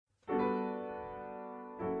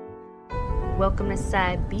Welcome to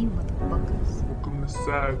sideB, motherfuckers. Welcome to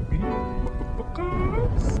sideB,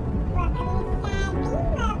 motherfuckers.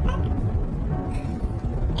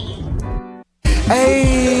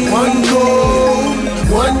 Hey, one goal,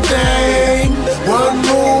 one thing, one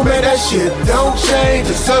rule, man, that shit don't change.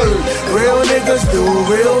 It's certain. Real niggas do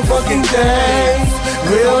real fucking things.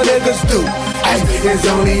 Real niggas do. Ay, there's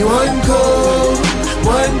only one goal,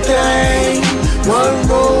 one thing, one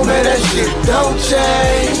rule, man, that shit don't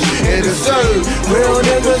change. And it's certain. Real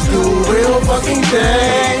niggas do real fucking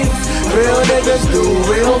things. Real niggas do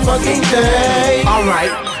real fucking things.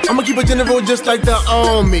 Alright, I'ma keep it general just like the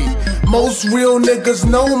army. Most real niggas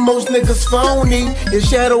know most niggas phony. Your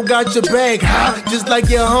shadow got your back, huh? Just like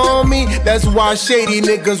your homie. That's why shady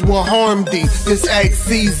niggas will harm thee. Just ask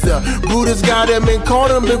Caesar. Brutus got him and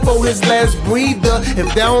caught him before his last breather.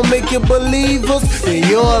 If that don't make you believers, then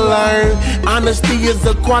you'll learn. Honesty is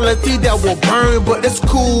a quality that will burn, but it's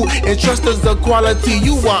cool. And trust is a quality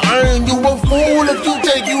you will earn. You a fool if you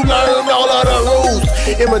think you learn all of the rules.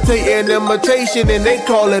 Imitating imitation and they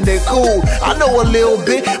calling it cool. I know a little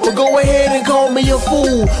bit, but go ahead and call me a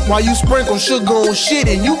fool. While you sprinkle sugar on shit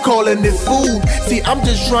and you calling it food. See, I'm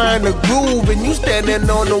just trying to groove and you standing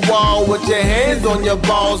on the wall with your hands on your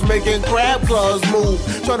balls, making crab claws move.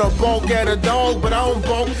 Trying to bonk at a dog, but I don't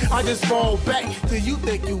bonk. I just fall back till you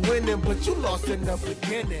think you winning, but you lost in the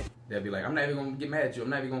beginning. They'll be like, I'm not even gonna get mad at you. I'm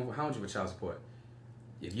not even gonna hound you for child support.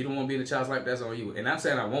 If you don't want to be in a child's life, that's on you. And I'm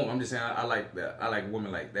saying I won't. I'm just saying I like that. I like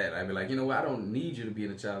women like that. I'd be like, you know what? I don't need you to be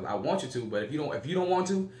in a child's life. I want you to, but if you don't want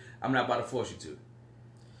to, I'm not about to force you to.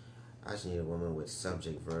 I just need a woman with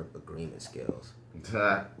subject-verb agreement skills.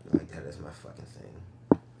 Like that is my fucking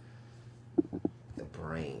thing. The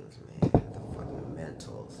brains, man. The fucking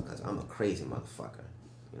mentals. Because I'm a crazy motherfucker.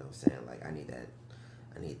 You know what I'm saying? Like I need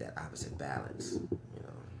that opposite balance. You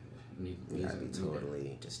know. Need to be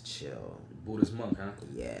totally just chill. Buddhist monk, huh?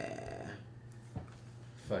 Yeah.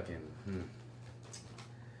 Fucking.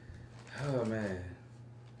 Oh man.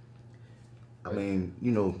 I mean,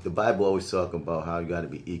 you know, the Bible always talk about how you got to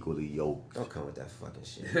be equally yoked. Don't come with that fucking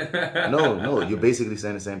shit. No, you're basically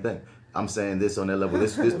saying the same thing. I'm saying this on that level.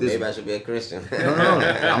 This. Maybe I should be a Christian. No.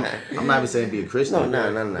 I'm not even saying be a Christian.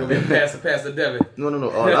 No. Pastor Devin. No.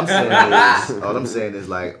 All I'm saying is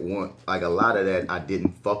like a lot of that I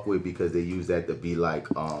didn't fuck with because they use that to be like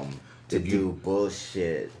to do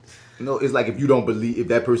bullshit. No, it's like if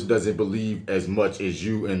that person doesn't believe as much as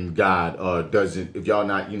you and God, if y'all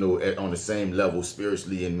not, you know, on the same level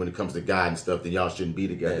spiritually and when it comes to God and stuff, then y'all shouldn't be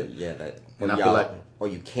together. And I feel like, or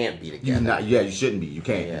you can't be together. You shouldn't be. You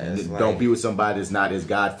can't. Yeah, don't be with somebody that's not as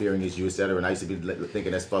God fearing as you, etc. And I used to be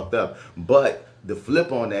thinking that's fucked up. But the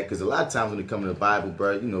flip on that, because a lot of times when it comes to the Bible,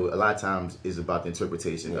 bro, you know, a lot of times it's about the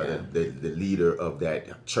interpretation of the leader of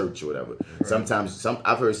that church or whatever. Right. Sometimes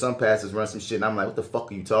I've heard some pastors run some shit and I'm like, what the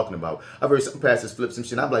fuck are you talking about? I've heard some pastors flip some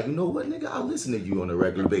shit and I'm like, you know what, nigga, I'll listen to you on a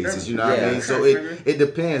regular basis. You know what I mean? So it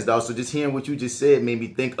depends, though. So just hearing what you just said made me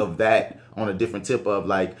think of that on a different tip of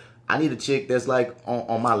like, I need a chick that's like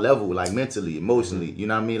on my level, like mentally, emotionally. You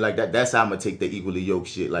know what I mean? Like that's how I'm gonna take the equally yoked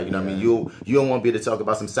shit. Like, you know what I mean? You don't want to be able to talk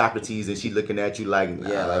about some Socrates and she looking at you like, like what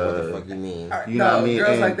the fuck you mean? You know what I mean?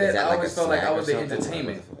 Girls and like that, I like always felt like I was the something?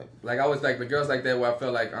 entertainment. Like I was like the girls like that where I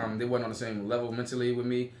felt like they weren't on the same level mentally with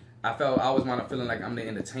me. I always wound up feeling like I'm the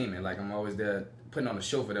entertainment. Like I'm always there putting on a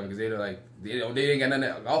show for them because they're like they ain't got nothing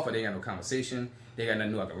to offer. They ain't got no conversation. They got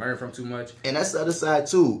nothing new I can learn from too much. And that's the other side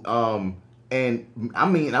too. And I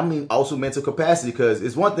mean also mental capacity, because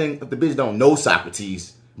it's one thing if the bitch don't know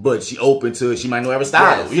Socrates, but she open to it, she might know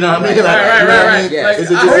Aristotle. Yes. You know what I mean? Right. Yes.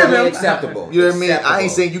 Is it just acceptable? You know what I mean? I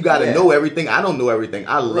ain't saying you gotta know everything. I don't know everything.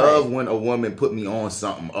 I love when a woman put me on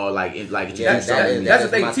something or that's the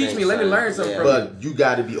thing. Teach me. Let me learn something from you. But you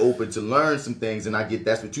got to be open to learn some things, and I get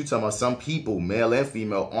that's what you talking about. Some people, male and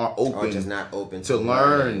female, aren't open, or just not open to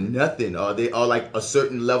learn nothing, or they are like a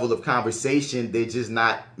certain level of conversation. They're just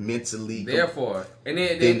not mentally therefore. And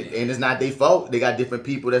it's not their fault. They got different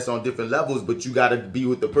people that's on different levels, but you got to be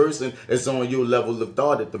with the person that's on your level of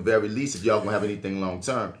thought at the very least if y'all gonna have anything long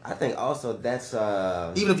term. I think also that's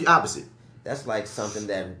even if you're opposite. That's like something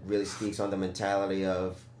that really speaks on the mentality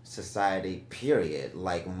of society, period.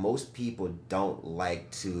 Like most people don't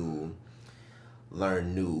like to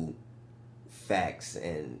learn new facts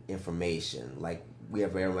and information. Like we are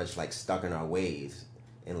very much like stuck in our ways.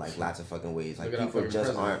 In like lots of fucking ways, like people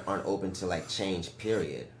just aren't open to like change.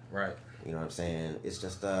 Period. Right. You know what I'm saying? It's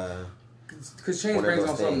just because change brings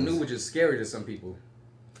on something new, which is scary to some people.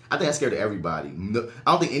 I think that's scary to everybody. No,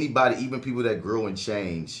 I don't think anybody, even people that grow and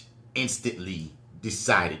change, instantly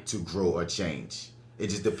decided to grow or change. It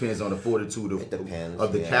just depends on the fortitude of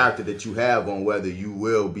the yeah. character that you have on whether you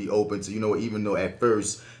will be open to, you know, even though at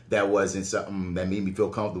first that wasn't something that made me feel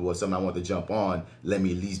comfortable or something I wanted to jump on, let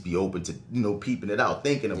me at least be open to, you know, peeping it out,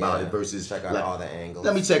 thinking about it versus check out all the angles.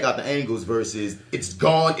 Let me check out the angles versus it's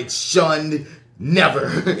gone, it's shunned,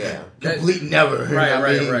 never. Yeah. Complete never.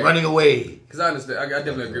 Right. Running away. Because I understand. I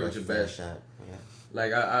definitely agree with you, Fair Bash. shot. Yeah.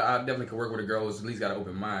 Like, I definitely could work with a girl who's at least got an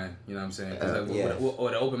open mind. You know what I'm saying? Cause or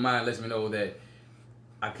the open mind lets me know that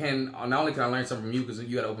I can, not only can I learn something from you because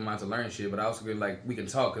you got an open mind to learn shit, but I also could, like, we can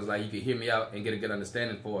talk because, like, you can hear me out and get a good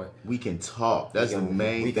understanding for it. We can talk. That's the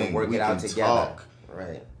main thing. We can work it out together. Talk.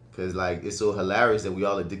 Right. Because, like, it's so hilarious that we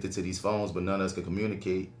all addicted to these phones, but none of us can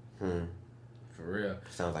communicate. For real.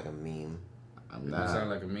 Sounds like a meme. I'm not. It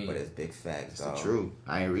sounds like a meme. But it's big facts, It's the truth.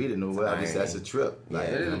 I ain't read it nowhere. I just, that's a trip. Yeah, Like,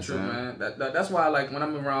 It is the truth, man. That's why, like, when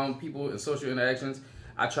I'm around people in social interactions,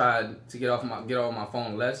 I try to get off my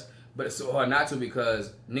phone less. But it's so hard not to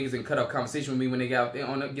because niggas can cut off conversation with me when they get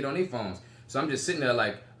on their phones. So I'm just sitting there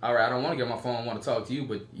like, all right, I don't want to get on my phone. I want to talk to you,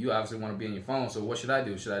 but you obviously want to be in your phone. So what should I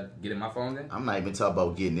do? Should I get in my phone then? I'm not even talking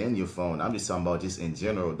about getting in your phone. I'm just talking about just in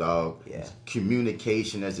general, dog. Yeah.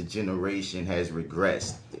 Communication as a generation has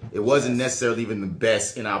regressed. It wasn't necessarily even the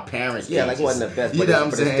best in our parents' Yeah, ages. like it wasn't the best, You but, know what I'm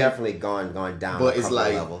it's saying? definitely gone down. But a it's couple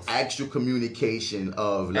like levels. actual communication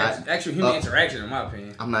of Actual human interaction, in my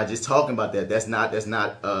opinion. I'm not just talking about that. That's not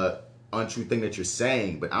untrue thing that you're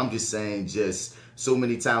saying, but I'm just saying just so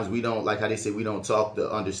many times we don't, like how they say, we don't talk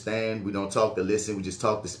to understand, we don't talk to listen, we just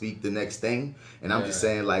talk to speak the next thing. And I'm just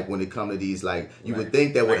saying, like, when it comes to these, like, you would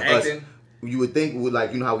think that with us, you would think with,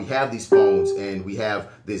 like, you know how we have these phones and we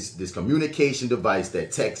have this communication device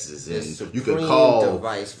that texts and you can call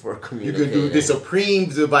device for communicating. You can do the supreme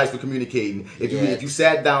device for communicating. If you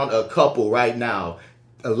sat down a couple right now,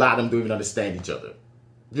 a lot of them don't even understand each other.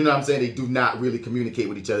 You know what I'm saying? They do not really communicate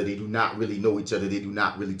with each other. They do not really know each other. They do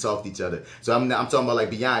not really talk to each other. So I'm talking about, like,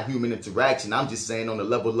 beyond human interaction. I'm just saying on the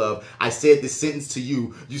level of, I said this sentence to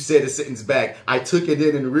you, you said the sentence back. I took it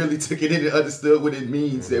in and really took it in and understood what it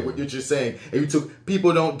means, that what you're saying. And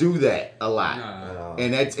people don't do that a lot.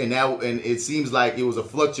 And it seems like it was a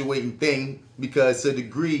fluctuating thing because to a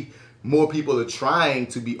degree, more people are trying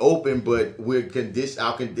to be open, but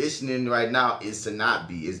our conditioning right now is to not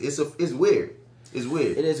be. It's weird. It's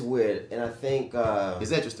weird. It is weird, and I think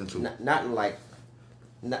it's interesting too. Not like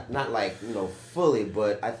you know fully,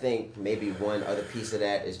 but I think maybe one other piece of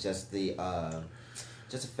that is just the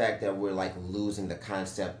fact that we're like losing the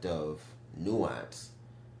concept of nuance.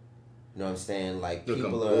 You know what I'm saying? Like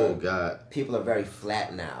people are very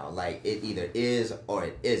flat now. Like it either is or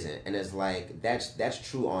it isn't, and it's like that's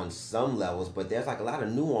true on some levels, but there's like a lot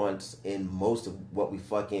of nuance in most of what we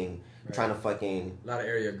fucking. Trying to fucking a lot of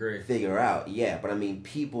area gray figure out, yeah. But I mean,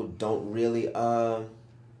 people don't really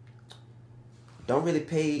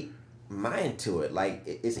pay mind to it. Like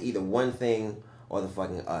it's either one thing or the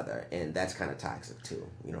fucking other, and that's kind of toxic too.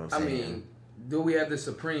 You know what I'm saying? I mean, though we have this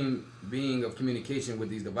supreme being of communication with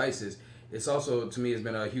these devices, it's also to me has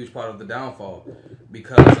been a huge part of the downfall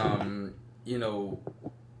because you know,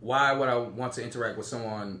 why would I want to interact with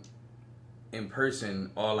someone in person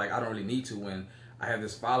or like I don't really need to when I have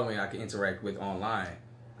this following I can interact with online.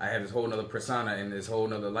 I have this whole nother persona and this whole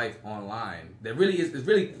nother life online. That really is it's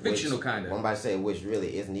really fictional kind of. I'm about to say which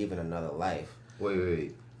really isn't even another life.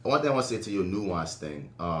 Wait. One thing I want to say to your nuance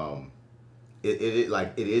thing. It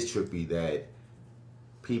is trippy that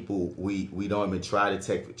people we don't even try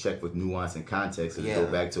to check with nuance and context and go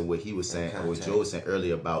back to what he was saying or what Joe was saying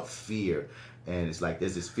earlier about fear. And it's like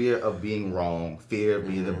there's this fear of being wrong, fear of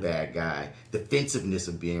being a bad guy, defensiveness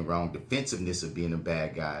of being wrong, defensiveness of being a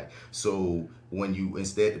bad guy. So when you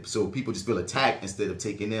people just feel attacked instead of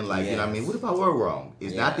taking in like, you know what I mean? What if I were wrong?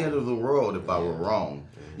 It's not the end of the world if I were wrong.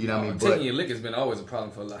 You know what I mean? Taking your lick has been always a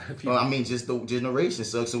problem for a lot of people. I mean, just the generation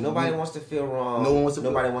sucks. So nobody wants to feel wrong.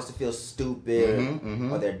 Nobody wants to feel stupid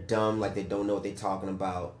or they're dumb, like they don't know what they're talking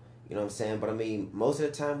about. You know what I'm saying? But I mean, most of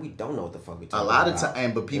the time we don't know what the fuck we talking about. A lot of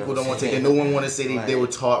time, but people don't want to take it. No one want to say they were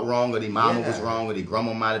taught wrong or their mama was wrong or their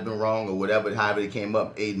grandma might have been wrong or whatever. However they came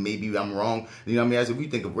up, hey, maybe I'm wrong. You know what I mean? As if you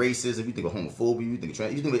think of racism, if you think of homophobia, you think of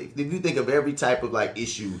trans, if you think of every type of like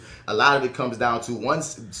issue, a lot of it comes down to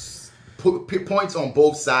points on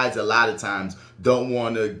both sides. A lot of times don't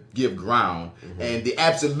want to give ground, and the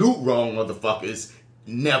absolute wrong motherfuckers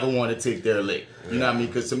never want to take their lick. You know what I mean?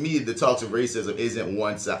 Because to me, the talks of racism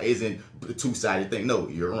isn't a two-sided thing. No,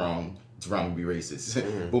 you're wrong. It's wrong to be racist.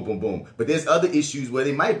 Boom, boom, boom. But there's other issues where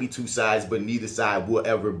they might be two sides, but neither side will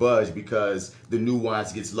ever budge because the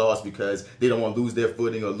nuance gets lost because they don't want to lose their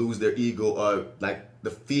footing or lose their ego or like the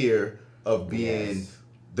fear of being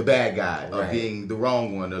the bad guy, or Right. being the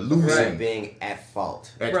wrong one, or losing, being at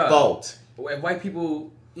fault. at Bruh. fault. If white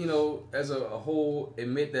people, you know, as a whole,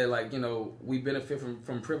 admit that, like, you know, we benefit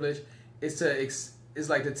from privilege, it's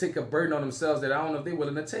like to take a burden on themselves that I don't know if they're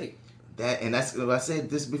willing to take. That's I said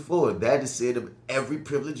this before. That is said of every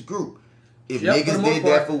privileged group. If Yep, for the niggas most did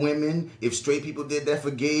part. that for women, if straight people did that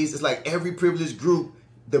for gays, it's like every privileged group.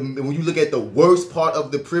 When you look at the worst part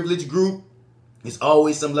of the privileged group, it's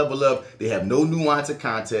always some level of they have no nuance or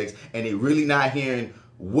context, and they really not hearing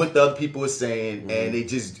what the other people are saying, and they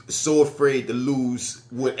just so afraid to lose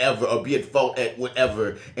whatever or be at fault at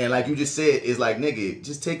whatever. And like you just said, it's like, nigga,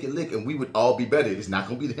 just take your lick and we would all be better. It's not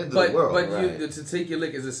gonna be the end of the world. But Right. to take your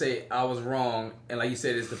lick is to say I was wrong, and like you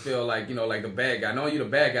said, is to feel like, you know, like the bad guy. Knowing you the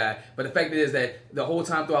bad guy, but the fact is that the whole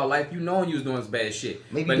time throughout life, you knowing you was doing bad shit.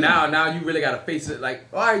 Maybe but you now you really gotta face it. Like,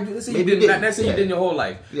 all right, let's say you Maybe you did. didn't. Let's say you did in your whole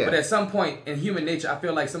life. Yeah. But at some point in human nature, I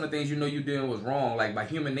feel like some of the things you know you doing was wrong, like by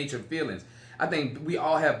human nature feelings. I think we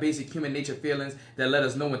all have basic human nature feelings that let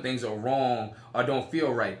us know when things are wrong or don't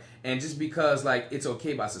feel right. And just because like it's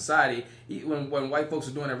okay by society, when white folks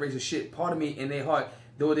are doing that racist shit, part of me in their heart,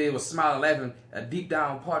 though they were smiling, laughing, a deep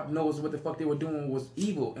down part knows what the fuck they were doing was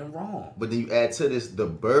evil and wrong. But then you add to this the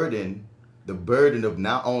burden of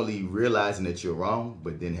not only realizing that you're wrong,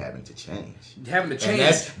 but then having to change. Having to change.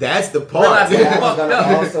 And that's the part. Realizing Yeah, I was fucked gonna up.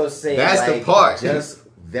 also say That's like, the part. Just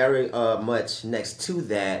very much next to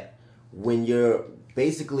that, when you're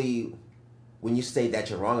basically when you say that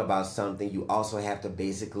you're wrong about something, you also have to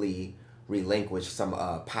basically relinquish some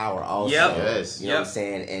power also. Yep. Yes. You know what I'm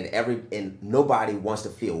saying? And nobody wants to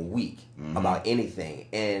feel weak about anything.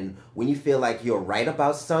 And when you feel like you're right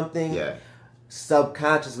about something, Yeah.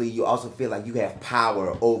 subconsciously you also feel like you have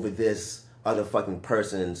power over this other fucking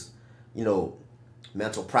person's, you know,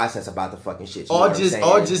 mental process about the fucking shit. You know what I'm saying?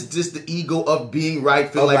 Or just the ego of being right,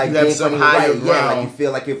 feel Of, like you have being some fucking higher right. ground. Yeah, like you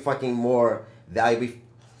feel like you're fucking more valuable.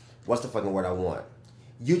 What's the fucking word I want?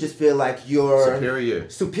 You just feel like you're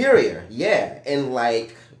superior. Yeah, and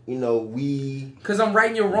like, you know, because I'm right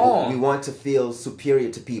and you're wrong. We want to feel superior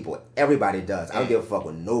to people. Everybody does. I don't give a fuck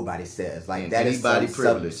what nobody says. Like And that is anybody some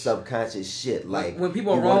privileged. subconscious shit. Like when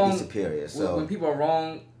people are you wanna wrong, be superior. So when people are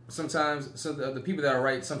wrong, sometimes the people that are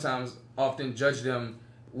right sometimes often judge them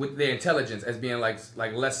with their intelligence as being like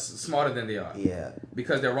less smarter than they are. yeah,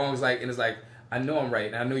 Because they're wrong is like, and it's like, I know I'm right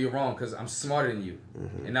and I know you're wrong because I'm smarter than you,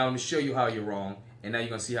 and now let me show you how you're wrong, and now you're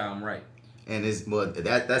gonna see how I'm right. And it's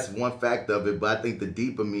that's one fact of it, but I think the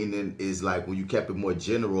deeper meaning is like when you kept it more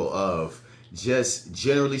general of just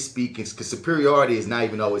generally speaking, because superiority is not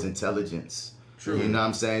even always intelligence. True. You know what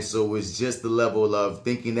I'm saying? So it's just the level of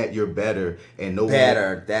thinking that you're better and no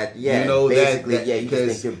better. That you know basically that yeah. You just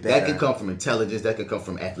because think you're better. that can come from intelligence, that can come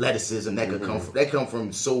from athleticism, that can come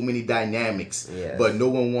from so many dynamics. Yes. But no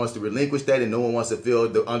one wants to relinquish that, and no one wants to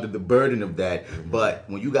feel under the burden of that. But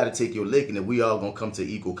when you got to take your licking, and we all gonna come to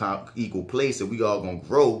equal place, and we all gonna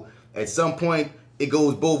grow. At some point, it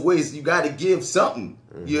goes both ways. You got to give something.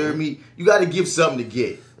 You hear me? You got to give something to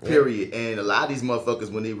get. Period. And a lot of these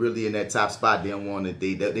motherfuckers, when they really in that top spot, they don't want to.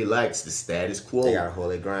 They like the status quo. They gotta hold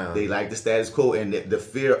their ground. They like the status quo, and the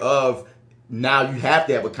fear of now you have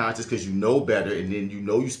to have a conscience because you know better, and then you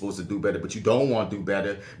know you're supposed to do better, but you don't want to do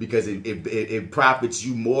better because it profits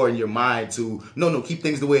you more in your mind to no keep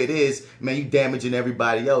things the way it is. Man, you damaging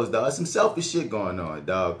everybody else, dog. There's some selfish shit going on,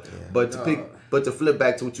 dog. Yeah. But to flip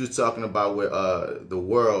back to what you was talking about with the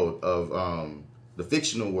world of the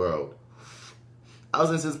fictional world. I was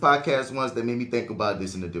listening to this podcast once that made me think about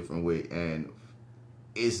this in a different way, and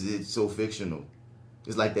it's so fictional.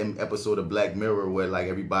 It's like that episode of Black Mirror where like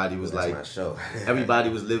everybody was That's like, my show. everybody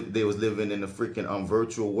was they was living in a freaking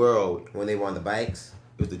virtual world. When they were on the bikes.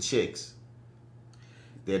 It was the chicks.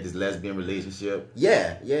 They had this lesbian relationship.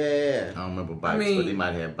 Yeah. I don't remember bikes, but they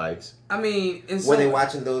might have bikes. I mean, were they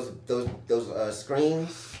watching those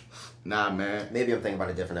screens? Nah, man. Maybe I'm thinking about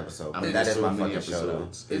a different episode. I mean, that is so my many fucking show, though.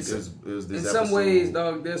 episodes. It was this in episode. some ways,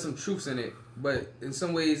 dog, there's some truths in it, but in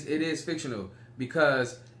some ways it is fictional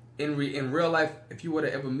because in real life, if you were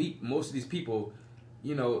to ever meet most of these people,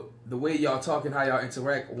 you know, the way y'all talk and how y'all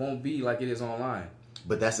interact won't be like it is online.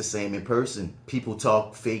 But that's the same in person. People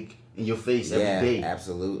talk fake in your face every day. Yeah,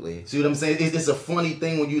 absolutely. See what I'm saying? It's a funny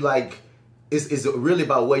thing when you like. It's really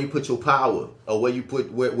about where you put your power or where you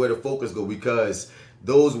put where the focus go, because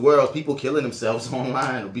those worlds, people killing themselves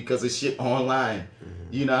online because of shit online.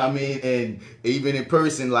 You know what I mean? And even in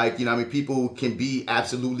person, like, you know what I mean, people can be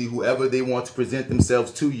absolutely whoever they want to present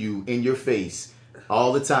themselves to you in your face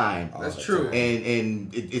all the time. That's true.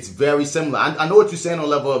 And it's very similar. I know what you're saying on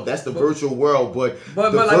level of that's the virtual world, but the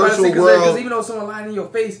like virtual world. Because even though someone lying in your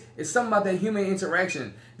face, it's something about that human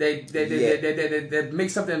interaction that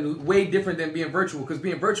makes something way different than being virtual. Because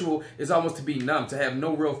being virtual is almost to be numb, to have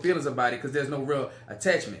no real feelings about it, because there's no real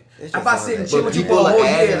attachment. If I sit and chill with you for a whole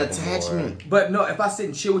year, attachment. But no, if I sit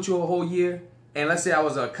and chill with you a whole year, and let's say I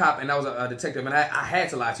was a cop and I was a detective, and I had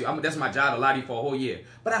to lie to you. That's my job, to lie to you for a whole year.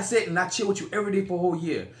 But I sit and I chill with you every day for a whole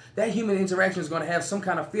year. That human interaction is going to have some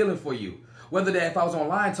kind of feeling for you. Whether that if I was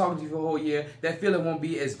online talking to you for a whole year, that feeling won't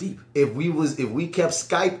be as deep. If we kept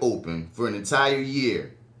Skype open for an entire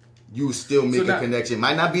year, you would still make a connection.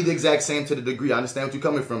 Might not be the exact same to the degree. I understand what you're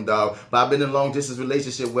coming from, dog. But I've been in a long distance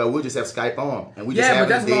relationship where we'll just have Skype on and we just have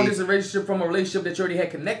but that's a long distance relationship from a relationship that you already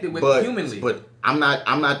had connected with humanly. But I'm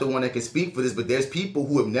not the one that can speak for this. But there's people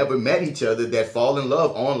who have never met each other that fall in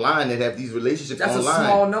love online that have these relationships online. That's a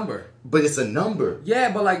small number. But it's a number.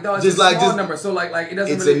 Yeah, but like, dog, it's a small number. So like it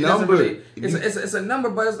doesn't it's really. A number. It's a number,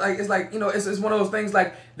 but it's like you know, it's one of those things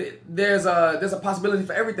like there's a possibility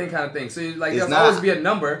for everything kind of thing. So like there'll always be a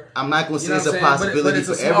number. I'm not gonna say it's a possibility but it's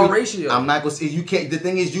a for small every ratio. I'm not gonna say you can't. The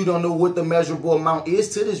thing is, you don't know what the measurable amount is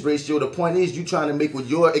to this ratio. The point is, you trying to make with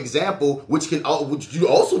your example, which you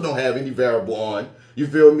also don't have any variable on. You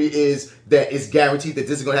feel me? Is that it's guaranteed that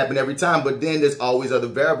this is gonna happen every time, but then there's always other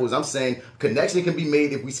variables. I'm saying connection can be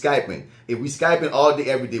made if we Skyping. If we Skyping all day,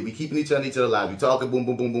 every day, we keeping each other alive. We talking boom,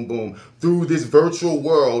 boom, boom, boom, boom through this virtual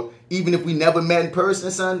world. Even if we never met in person,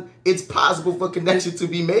 son, it's possible for connection to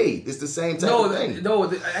be made. It's the same type of thing.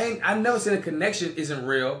 I never said a connection isn't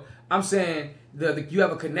real. I'm saying you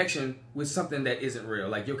have a connection with something that isn't real.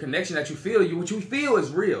 Like your connection that you feel, what you feel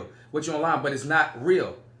is real. What you're online, but it's not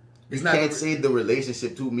real. You can't say the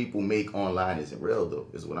relationship two people make online isn't real, though,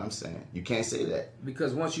 is what I'm saying. You can't say that.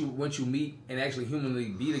 Because once you meet and actually humanly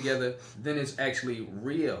be together, then it's actually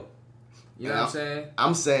real. You know what I'm saying?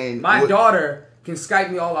 I'm saying... My daughter can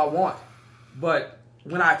Skype me all I want, but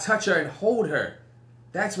when I touch her and hold her,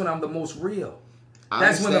 that's when I'm the most real.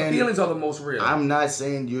 That's when the feelings are the most real. I'm not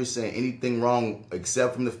saying you're saying anything wrong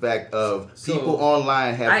except from the fact of people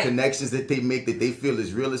online have connections that they make that they feel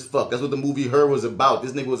is real as fuck. That's what the movie Her was about.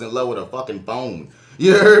 This nigga was in love with a fucking phone.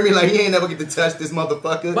 You heard me? Like, he ain't never get to touch this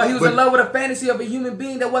motherfucker. But he was in love with a fantasy of a human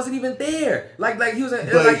being that wasn't even there. Like he was.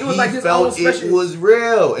 It was like his own special. It was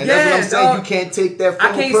real, and that's what I'm saying. You can't take that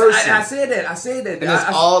from a person. I said that. And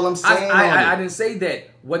that's all I'm saying. I didn't say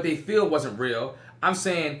that what they feel wasn't real. I'm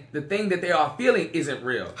saying the thing that they are feeling isn't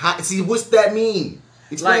real. See, what's that mean?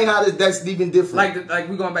 Explain how that's even different. Like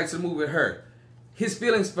we're going back to the movie Her. His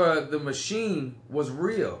feelings for the machine was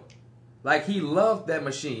real. Like he loved that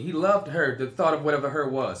machine. He loved her, the thought of whatever her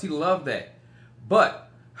was. He loved that. But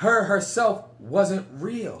her herself wasn't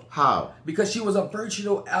real. How? Because she was a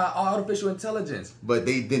virtual artificial intelligence. But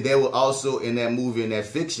they were also in that movie, in that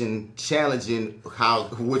fiction, challenging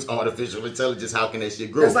which artificial intelligence, how can that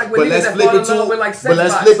shit grow? That's like when niggas that fall in love with like sex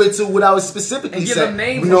let's flip it to what I was specifically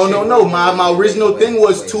saying. No. My original thing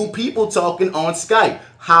was two people talking on Skype.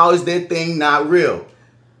 How is that thing not real?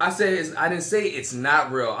 I didn't say it's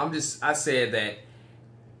not real. I said that.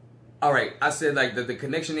 All right, I said like the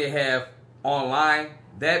connection they have online,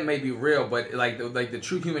 that may be real, but like the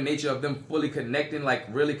true human nature of them fully connecting, like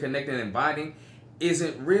really connecting and bonding,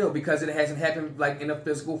 isn't real because it hasn't happened like in a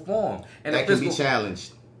physical form. And that can be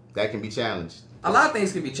challenged. That can be challenged. A lot of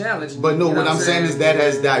things can be challenged. But no, what I'm saying is that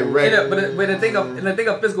has direct. But the thing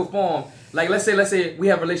of physical form, like let's say we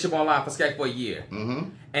have a relationship online for Skype for a year,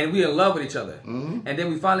 and we're in love with each other, and then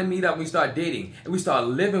we finally meet up, and we start dating, and we start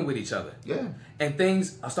living with each other. Yeah. And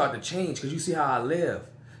things are starting to change because you see how I live.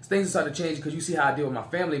 Things are starting to change because you see how I deal with my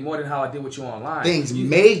family more than how I deal with you online. Things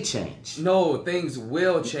may change. No, things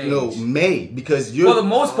will change. No, may, because you're... For the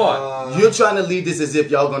most part. You're trying to lead this as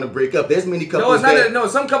if y'all going to break up. There's many couples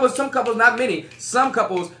some couples, not many. Some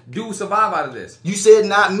couples do survive out of this. You said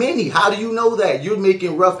not many. How do you know that? You're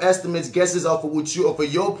making rough estimates, guesses off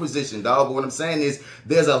of your position, dog. But what I'm saying is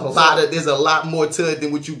there's a lot more to it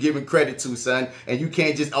than what you giving credit to, son. And you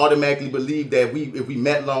can't just automatically believe that if we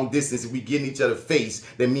met long distance, if we get in each other's face,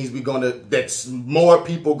 that means that's more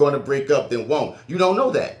people gonna break up than won't. You don't know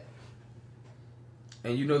that.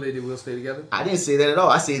 And you know that they will stay together? I didn't say that at all.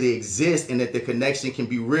 I say they exist and that the connection can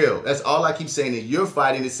be real. That's all I keep saying. That you're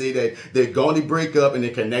fighting to say that they're going to break up and the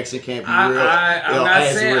connection can't be real.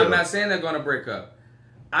 I'm not saying they're going to break up.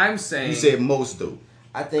 I'm saying... You said most do.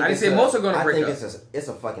 I didn't say most are going to break up. It's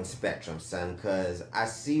a fucking spectrum, son, because I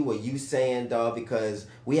see what you saying, dog, because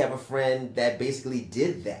we have a friend that basically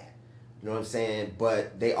did that. You know what I'm saying?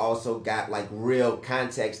 But they also got like real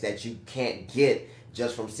context that you can't get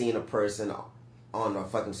just from seeing a person on a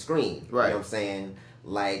fucking screen. Right. You know what I'm saying?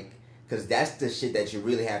 Like, because that's the shit that you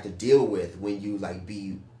really have to deal with when you like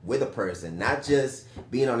be with a person, not just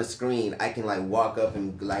being on the screen. I can like walk up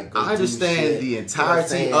and like go I understand do shit, the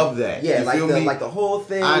entirety you know of that. Yeah, You like feel the me? like the whole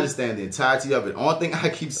thing. I understand the entirety of it. Only thing I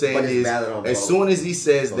keep saying But it's is, valid on as both- soon as he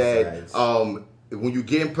says both that, sides. when you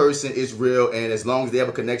get in person, it's real, and as long as they have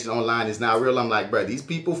a connection online, it's not real. I'm like, bro, these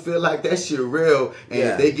people feel like that shit real, and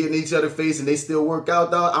Yeah. if they get in each other's face and they still work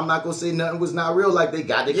out, dog, I'm not gonna say nothing was not real. Like, they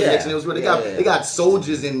got the connection, it was real. They got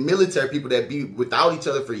soldiers and military people that be without each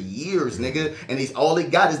other for years, nigga, and all they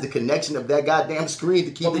got is the connection of that goddamn screen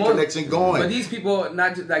to keep the connection going. But these people,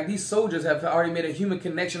 not just, like these soldiers, have already made a human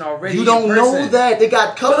connection already. You don't know that. They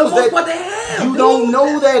got couples For the most that part, they have. you don't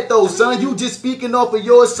know that though, son. You just speaking off of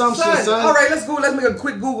your assumptions, son. All right, let's go. Let's make a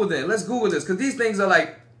quick Google then. Let's Google this because these things are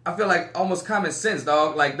like, I feel like almost common sense,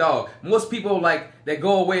 dog. Like, dog, most people like that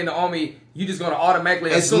go away in the army, you just gonna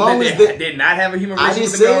automatically As assume long that as they they- did not have a human I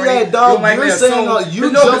relationship didn't with them say already. that, dog. automatically You're saying assume-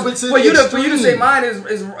 you No, jump into for the you to extreme. say mine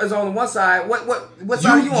is on one side. What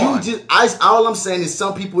side are you on? All I'm saying is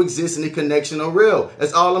some people exist and the connection are real.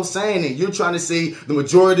 That's all I'm saying. And you're trying to say the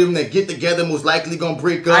majority of them that get together most likely gonna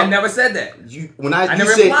break up. I never said that. You I you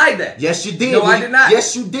never said, implied that. Yes, you did. No, I did not.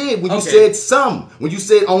 Yes, you did. When you Okay. said some. When you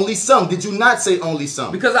said only some. Did you not say only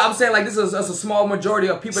some? Because I'm saying like this is a small majority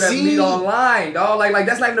of people that See? meet online, dog. Like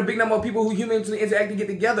that's not even a big number of people who humanly interact and get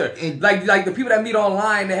together. And- like the people that meet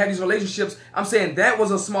online that have these relationships, I'm saying that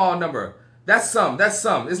was a small number. That's some.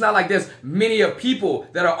 It's not like there's many of people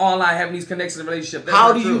that are online having these connections and relationships. That's How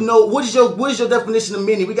not do you true. know? What is your definition of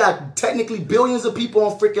many? We got technically billions of people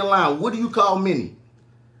on freaking line. What do you call many?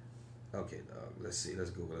 Okay, dog. Let's see. Let's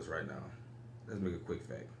Google this right now. Let's make a quick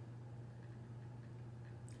fact.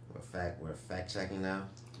 We're fact checking now.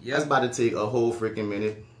 Yeah. That's about to take a whole freaking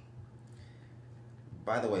minute.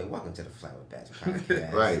 By the way, welcome to the FLYWITHBATS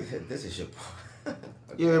podcast. Right. This is your.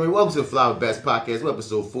 Yeah, I mean, welcome to the Flower Bats Podcast. We're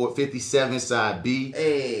episode 457, side B.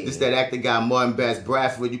 Hey. This that actor guy, Martin Bats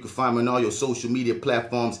Bradford. You can find me on all your social media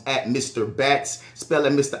platforms at Mr. Bats. Spell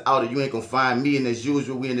it Mr. Outer. You ain't gonna find me. And as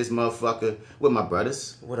usual, we in this motherfucker with my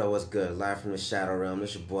brothers. What up, what's good? Live from the Shadow Realm.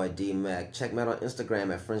 This your boy D-Mac. Check me out on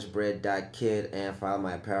Instagram at FrenchBread.kid and follow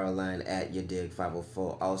my apparel line at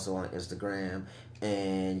YourDig504. Also on Instagram.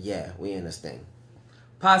 And yeah, we in this thing.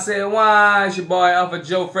 Passe wine, it's your boy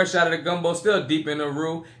AlphaJoe, fresh out of the gumbo, still deep in the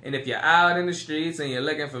roux. And if you're out in the streets and you're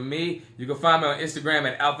looking for me, you can find me on Instagram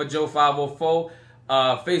at AlphaJoe504,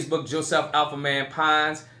 Facebook Joseph Alpha Man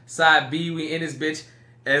Pines, side B, we in this bitch.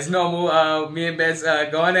 As normal, me and Bets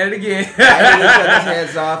going at it again. Each other's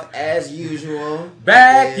heads off as usual.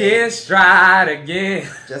 Back Yeah. in stride again.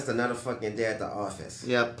 Just another fucking day at the office.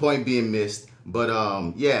 Yeah, point being missed. But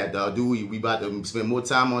yeah, dog, we about to spend more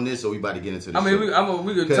time on this, or we about to get into this? I mean, we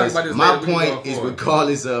could talk about this my later. We can go point is, forward.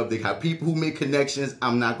 regardless of the people who make connections,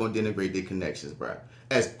 I'm not gonna denigrate their connections, bro.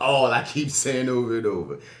 That's all I keep saying over and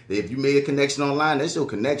over. If you made a connection online, that's your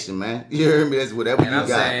connection, man. You hear me? That's whatever And you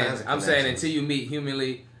got. I'm saying until you meet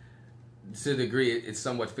humanly, to the degree it's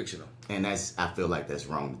somewhat fictional. And I feel like that's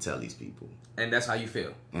wrong to tell these people. And that's how you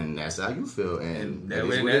feel. And that's how you feel. And there that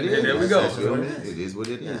we- is what it is. there we go. That's what it is. It is what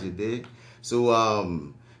it is. You dig?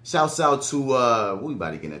 So shouts out to what we about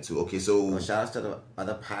to get into. Okay, so Well, shout outs to the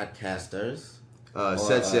other podcasters.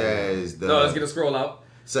 such as the No, let's get a scroll out.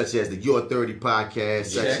 such as the Your 30 podcast,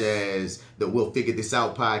 such Check. as the We'll Figure This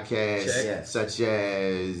Out podcast, Check. Yes. such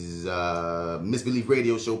as Misbelief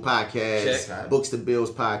Radio Show podcast, Check. Books to Bills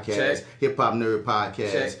podcast, Check. Hip Hop Nerd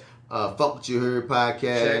podcast, Check. Fuck What You Heard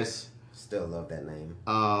podcast. Still love that name.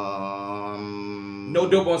 No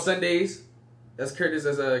Dope on Sundays. That's Curtis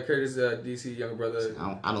as DC younger brother.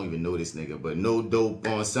 I don't even know this nigga, but No Dope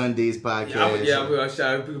on Sundays podcast. We'll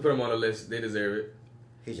shout. We can put them on the list. They deserve it.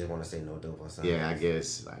 He just want to say no dope on something. Yeah, I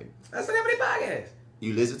guess like That's the name of the podcast.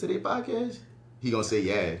 you listen to their podcast. He gonna say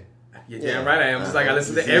yeah. You're Yeah. damn right I am. Just like I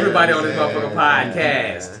listen to everybody on this motherfucking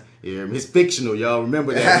podcast. Yeah, it's fictional, y'all.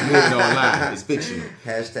 Remember that. We're moving online. It's fictional.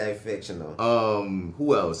 Hashtag fictional.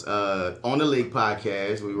 Who else? On the Lake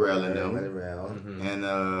podcast, we railing them.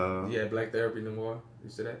 And Yeah, Black Therapy No More.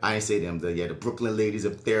 You see that? I ain't say them. The Brooklyn Ladies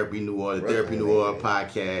of Therapy Noir, the Brooklyn Therapy Noir Ladies.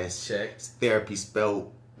 podcast. Check. It's therapy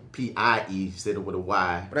spelled P-I-E instead of with a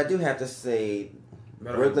Y. But I do have to say,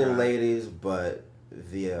 Metal Brooklyn Grind. Ladies, but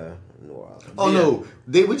via New Orleans. Oh Yeah. no,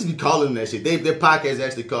 we just be calling them that shit. Their podcast is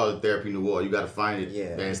actually called Therapy Noir. You got to find it.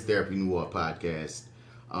 Yeah. As Therapy Noir podcast.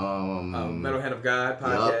 Metalhead of God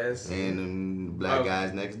podcast. Yup, and Black Oh.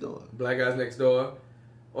 Guys Next Door. Black Guys Next Door.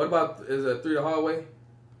 What about is it Through the Hallway?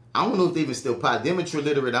 I don't know if they even still pod. Them and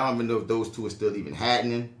Triliterate, I don't even know if those two are still even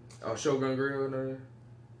happening. Oh, Shogun Grill. No.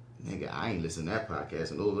 Nigga, I ain't listening to that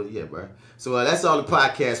podcast and over yet, bro. So that's all the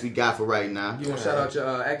podcasts we got for right now. You want to shout out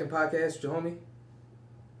your acting podcast with your homie?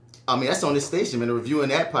 I mean, that's on this station, man. Reviewing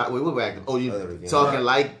that part. Wait, what we're acting? Oh, you talking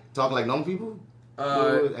like normal people?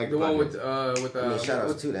 The one with shout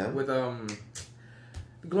outs to them. With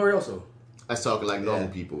Glorioso. That's talking like normal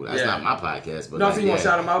people. That's not my podcast, but no, so you want to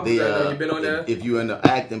shout them out? You've been on there. If you're in the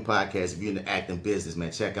acting podcast, if you're in the acting business,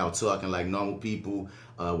 man, check out Talking Like Normal People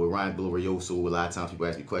with Ryan Glorioso. A lot of times people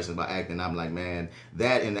ask me questions about acting. I'm like, man,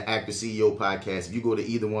 that and the Actor CEO podcast. If you go to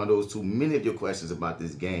either one of those two, many of your questions about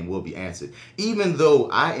this game will be answered. Even though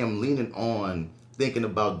I am leaning on thinking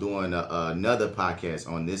about doing another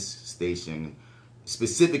podcast on this station,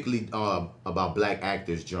 specifically about black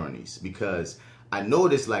actors' journeys, because I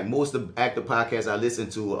noticed like most of the actor podcasts I listen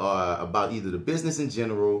to are about either the business in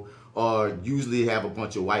general or usually have a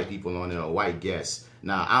bunch of white people on there or white guests.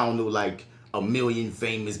 Now, I don't know like a million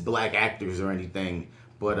famous black actors or anything,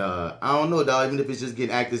 but I don't know, dog. Even if it's just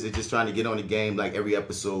getting actors that just trying to get on the game, like every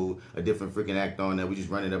episode, a different freaking actor on there. We just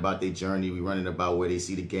running about their journey. We running about where they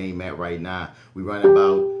see the game at right now. We running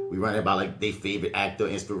about like their favorite actor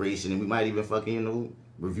inspiration, and we might even fucking,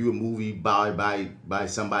 review a movie by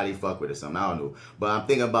somebody fuck with or something. I don't know. But I'm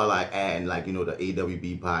thinking about like adding like, the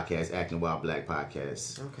AWB podcast, Acting While Black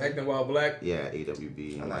podcast. Okay. Acting While Black? Yeah,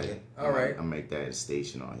 AWB. I like it. All right. I'll make that a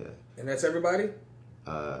station on here. And that's everybody?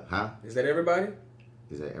 Huh? Is that everybody?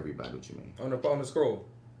 Is that everybody? What you mean? On the scroll.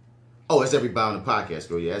 Oh, it's everybody on the podcast,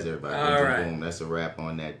 bro. Yeah, that's everybody. All right. Boom. That's a wrap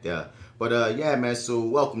on that. But yeah, man. So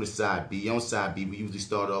welcome to sideB. On sideB, we usually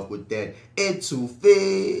start off with that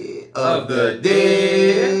ETOUFEE of the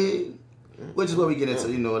day, which is where we get into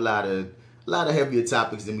a lot of heavier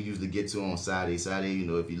topics than we usually get to on sideA.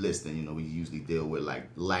 sideA, if you're listening, we usually deal with like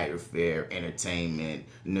lighter fare, entertainment,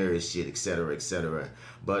 nerd shit, etc., etc.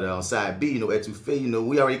 But on sideB, ETOUFEE,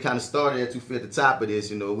 we already kind of started ETOUFEE at the top of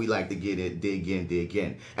this. We like to get it, dig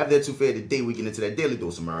in. After ETOUFEE of the day, we get into that daily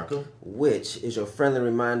dose of America, which is your friendly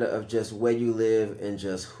reminder of just where you live and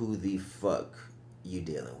just who the fuck you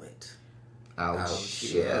dealing with. Ouch.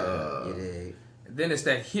 Yeah. You dig? Then it's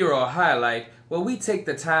that hero highlight where we take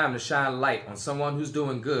the time to shine light on someone who's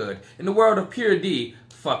doing good in the world of pure D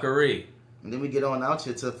fuckery. And then we get on out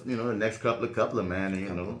here to, the next couple of man,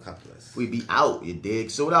 and, Couplers. we be out, you dig?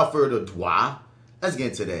 So without further ado, let's get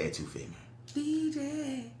into that ETOUFEE, man.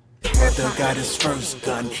 DJ. Brother got his first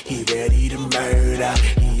gun, he ready to murder.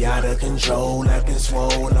 He out of control, acting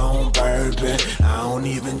swole on bourbon. I don't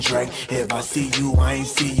even drink, if I see you, I ain't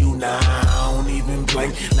see you. Nah, I don't even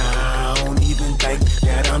blink, nah, I don't even think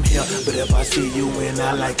that I'm here. But if I see you and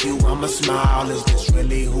I like you, I'ma smile. Is this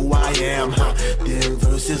really who I am, huh? Then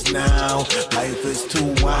versus now, life is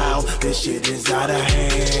too wild, this shit is out of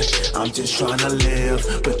hand. I'm just trying to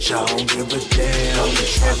live, but y'all don't give a damn. I'm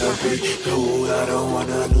just trying to be cool, I don't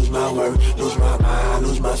wanna lose my word, lose my mind,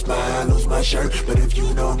 lose my smile, lose my shirt. But if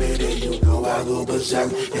you know me, then you know I go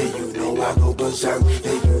berserk. And you know I go berserk.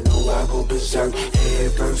 And you know I go berserk.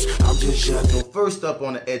 Head first, I'm just shut. So first up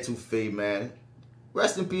on the ETOUFEE, man,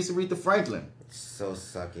 rest in peace, Aretha Franklin. So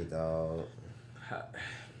sucky, dog.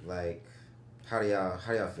 Like, how do y'all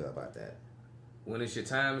feel about that? When it's your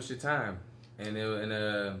time, it's your time, and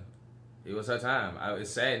it was her time.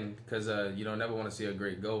 It's saddened because you don't never want to see a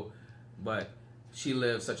great go, but she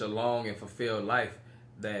lived such a long and fulfilled life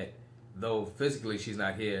that though physically she's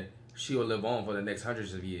not here, she will live on for the next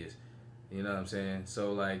hundreds of years. You know what I'm saying?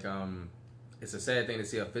 So like, it's a sad thing to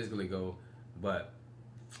see her physically go, but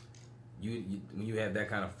when you have that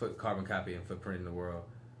kind of carbon copy and footprint in the world,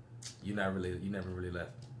 you never really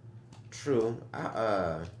left. True.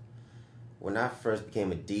 When I first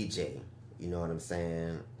became a DJ, you know what I'm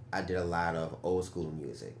saying, I did a lot of old school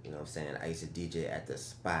music. You know what I'm saying? I used to DJ at the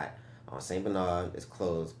spot on St. Bernard. It's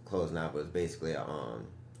closed now, but it's basically a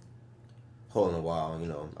hole in the wall,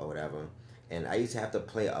 or whatever. And I used to have to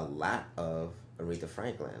play a lot of Aretha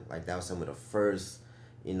Franklin. Like, that was some of the first,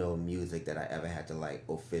 music that I ever had to, like,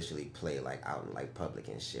 officially play, like, out in, like, public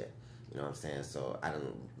and shit. You know what I'm saying? So I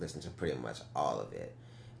didn't listen to pretty much all of it.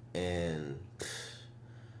 And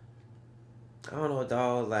I don't know,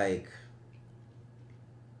 dog,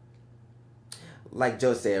 like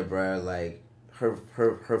Joe said, bro, like, her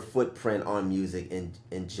footprint on music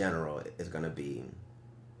in general is gonna be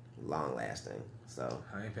long lasting. So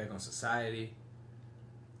her impact on society.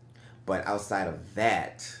 But outside of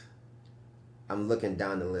that, I'm looking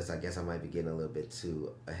down the list. I guess I might be getting a little bit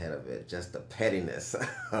too ahead of it. Just the pettiness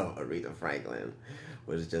of Aretha Franklin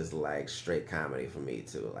was just like straight comedy for me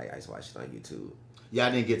too. Like, I just watched it on YouTube. Yeah,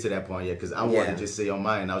 I didn't get to that point yet because I wanted to just say on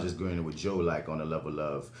mine. I was just going with Joe, like on the level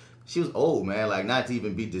of she was old, man. Like, not to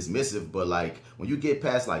even be dismissive, but like when you get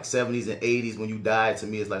past like 70s and 80s, when you die, to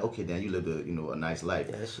me, it's like, okay, damn, you lived a nice life.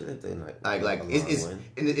 Yeah, she lived a like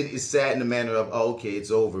it's sad in the manner of, oh, okay, it's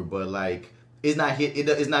over, but like it's not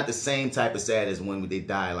the same type of sad as when they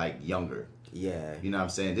die like younger. Yeah. You know what I'm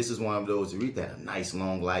saying? This is one of those, Aretha had a nice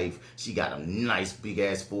long life. She got a nice big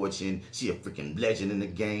ass fortune. She a freaking legend in the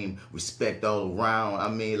game. Respect all around. I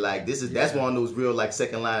mean, like, that's one of those real like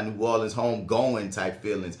second line New Orleans home going type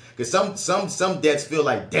feelings. Cause some deaths feel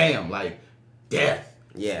like, damn, like death.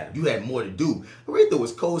 Yeah. You had more to do. Aretha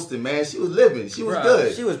was coasting, man. She was living. She was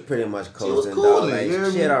good. She was pretty much coasting, cool, dog. Like,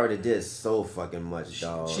 she had already did so fucking much,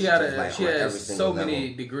 dog. She has so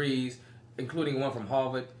many degrees, including one from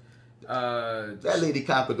Harvard. That lady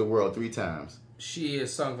conquered the world 3 times. She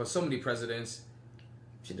has sung for so many presidents.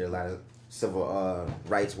 She did a lot of civil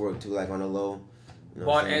rights work too, like on the low. You know,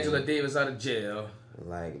 bought Angela Davis out of jail.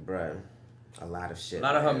 Like, bruh, a lot of shit. A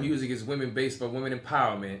lot of her music is women based for women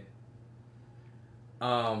empowerment.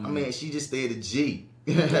 I mean, she just stayed a G.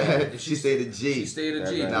 She stayed a G. She stayed a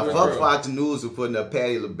G. Now, fuck Fox News for putting a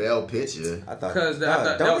Patti LaBelle picture. I thought because they did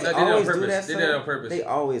it on purpose. They did it on purpose. They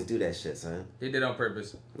always do that shit, son. They did it on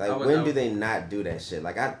purpose. Like, when do they not do that shit?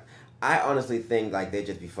 Like, I honestly think like they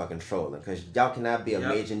just be fucking trolling, because y'all cannot be a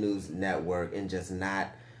major news network and just not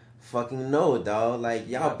fucking know, dog. Like,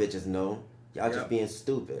 y'all bitches know. Y'all just being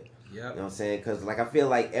stupid. You know what I'm saying? Because like I feel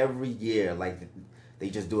like every year, like they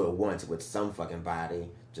just do it once with some fucking body.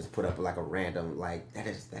 Just put up like a random, like, that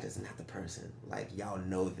is not the person. Like, y'all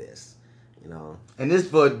know this, you know. And this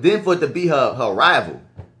for it to be her rival.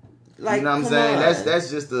 Like, you know what I'm saying? That's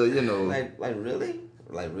just a, you know. Like really?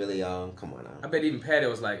 Like, really, come on now. I bet even Patty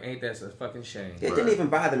was like, ain't that a fucking shame? It didn't even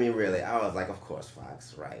bother me, really. I was like, of course,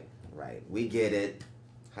 Fox, right. We get it.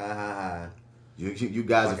 Ha ha ha. You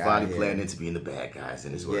guys are finally planning to being the bad guys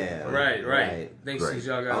in this world. Yeah, right. Thanks to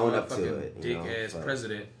y'all got own a up to fucking it, dick-ass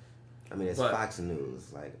president. I mean, it's Fox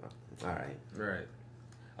News. Like, all right. Right.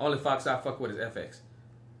 Only Fox I fuck with is FX.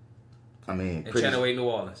 I mean, and Channel 8 New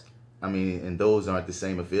Orleans. I mean, and those aren't the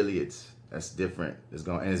same affiliates. That's different. It's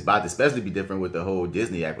about to especially be different with the whole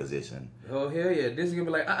Disney acquisition. Oh, hell yeah. Disney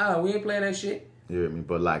gonna be like, we ain't playing that shit. You hear me?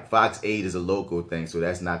 But like Fox 8 is a local thing, so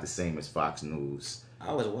that's not the same as Fox News. I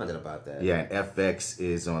always wondered about that. Yeah, and FX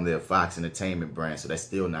is on their Fox Entertainment brand, so that's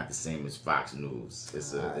still not the same as Fox News.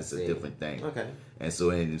 It's a different thing. Okay. And so,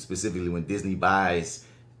 and specifically when Disney buys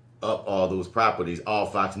up all those properties, all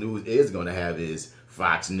Fox News is going to have is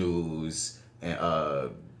Fox News, and I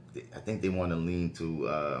think they want to lean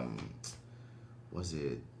to was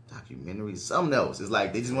it documentaries, something else. It's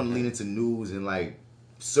like they just want to lean into news and like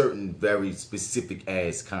certain very specific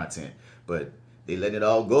ass content, but they let it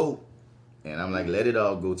all go. And I'm like, let it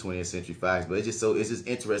all go, 20th Century Fox. But it's just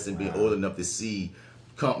interesting being old enough to see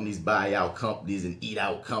companies buy out companies and eat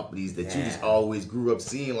out companies that you just always grew up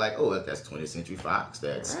seeing. Like, oh, that's 20th Century Fox.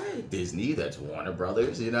 That's Disney. That's Warner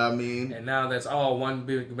Brothers. You know what I mean? And now that's all one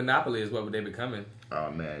big monopoly is what they're becoming. Oh,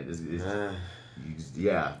 man. Disney's going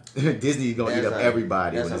to eat up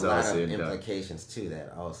everybody when it's all said and done. There's a lot of implications to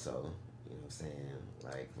that also. You know what I'm saying?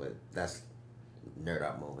 Like, but that's nerd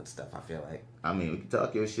out moment stuff, I feel like. I mean, we can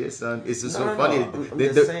talk your shit, son. It's just so funny.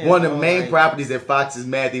 One of the main properties that Fox is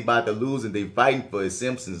mad they about to lose and they fighting for is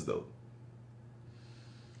Simpsons, though.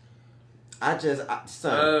 Simpsons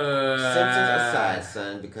aside,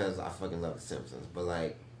 son, because I fucking love the Simpsons, but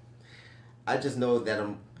like, I just know that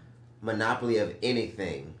a monopoly of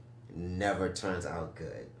anything never turns out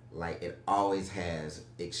good. Like, it always has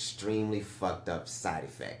extremely fucked up side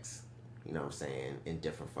effects. You know what I'm saying? In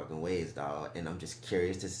different fucking ways, dog. And I'm just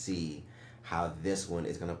curious to see how this one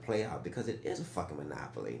is going to play out, because it is a fucking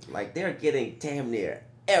monopoly. Like, they're getting damn near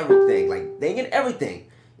everything. Like, they get everything. You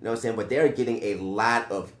know what I'm saying? But they're getting a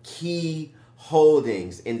lot of key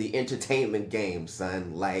holdings in the entertainment game,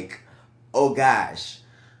 son. Like, oh gosh.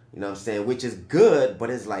 You know what I'm saying? Which is good, but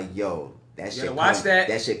it's like, yo, that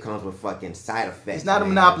shit comes with fucking side effects. It's not a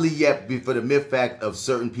monopoly yet for the mere fact of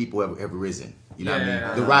certain people have risen. You know what I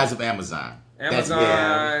mean? The rise of Amazon.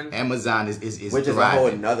 Amazon is which is a whole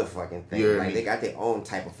another fucking thing. Like, they got their own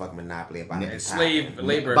type of fucking monopoly about it. Slave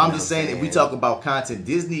labor. But I'm just saying, if we talk about content,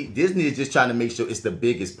 Disney is just trying to make sure it's the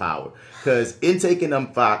biggest power. Because in taking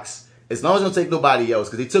them Fox, as long as they don't take nobody else,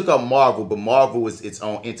 because they took up Marvel, but Marvel was its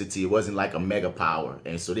own entity. It wasn't like a mega power.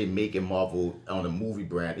 And so they making Marvel on a movie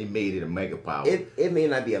brand. They made it a mega power. It may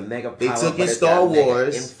not be a mega power, they took in Star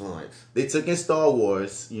Wars. Influence. They took in Star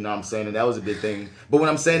Wars, you know what I'm saying? And that was a big thing. But what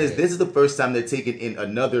I'm saying is, this is the first time they're taking in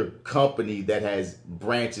another company that has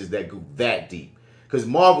branches that go that deep. Because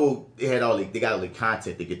Marvel, they got all the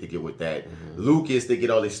content they get with that. Lucas, they get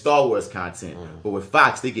all their Star Wars content. But with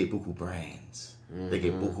Fox, they get buku brands. They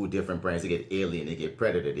get buku different brands. They get Alien. They get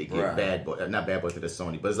Predator. They get Bad Boy. Not Bad Boy to the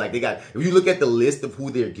Sony, but it's like they got. If you look at the list of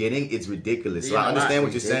who they're getting, it's ridiculous. So I understand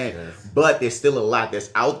what you're saying, but there's still a lot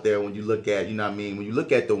that's out there when you look at. You know what I mean? When you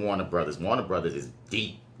look at the Warner Brothers is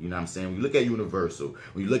deep. You know what I'm saying? When you look at Universal,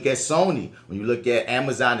 when you look at Sony, when you look at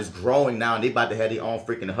Amazon is growing now and they about to have their own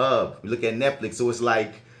freaking hub. You look at Netflix, so it's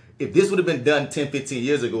like if this would have been done 10, 15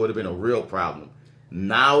 years ago, it would have been a real problem.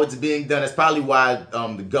 Now it's being done. That's probably why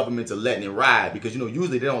the governments are letting it ride, because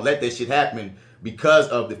usually they don't let that shit happen because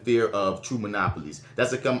of the fear of true monopolies. That's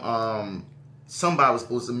somebody was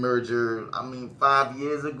supposed to merger. 5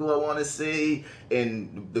 years ago, I want to say,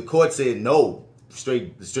 and the court said no.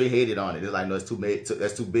 Straight hated on it. They're like, no, that's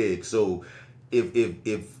too big. So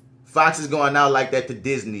if Fox is going out like that to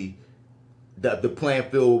Disney, the playing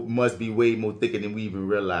field must be way more thicker than we even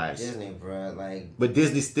realize. Disney, bro, but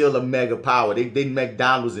Disney's still a mega power. They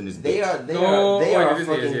McDonald's in this. They are a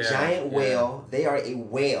fucking giant whale. They are a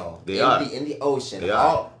whale in the ocean.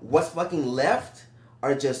 What's fucking left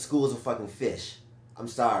are just schools of fucking fish. I'm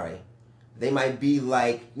sorry. They might be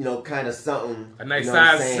kind of something. A nice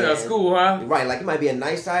size school, huh? Right, it might be a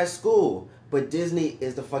nice size school. But Disney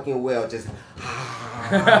is the fucking whale, just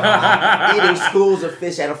eating schools of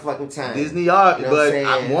fish at a fucking time. Disney are,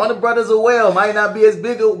 but Warner Brothers a whale. Might not be as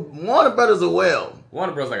big a Warner Brothers a whale.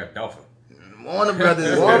 Warner Brothers like a dolphin. Warner Brothers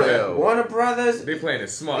is a whale. Warner Brothers. They playing it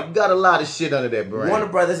smart. They got a lot of shit under that brand. Warner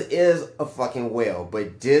Brothers is a fucking whale,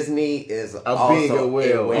 but Disney is being a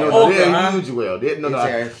whale. They're a huge whale.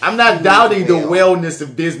 I'm not doubting the wellness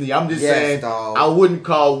of Disney. I'm just saying I wouldn't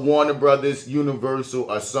call Warner Brothers, Universal,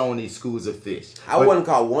 or Sony schools of fish. I wouldn't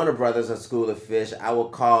call Warner Brothers a school of fish. I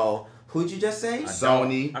would call, who'd you just say?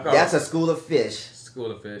 Sony. That's a school of fish.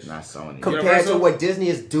 School of fish. Not Sony. Compared to what Disney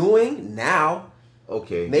is doing now.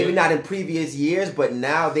 Okay. Maybe not in previous years, but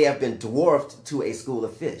now they have been dwarfed to a school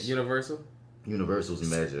of fish. Universal's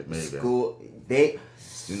major.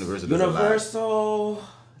 Universal.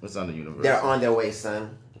 What's on the Universal? They're on their way,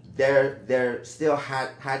 son. They're still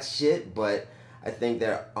hot shit, but I think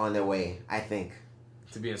they're on their way. I think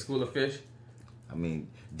to be in school of fish.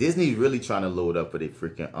 Disney's really trying to load up for their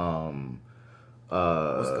freaking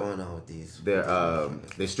what's going on with these?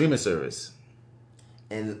 Their streaming service.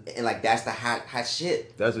 And that's the hot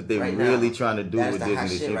shit. That's what they're really trying to do with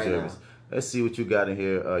Disney streaming service. Let's see what you got in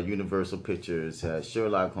here. Universal Pictures has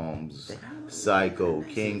Sherlock Holmes, Psycho,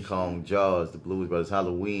 King Kong, Jaws, The Blues Brothers,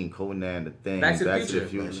 Halloween, Conan, The Thing, Back to the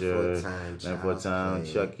Future, Man for Time,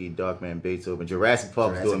 Chucky, Darkman, Beethoven, Jurassic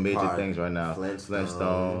Park's doing major things right now.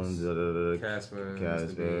 Flintstones, Casper,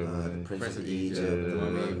 Prince of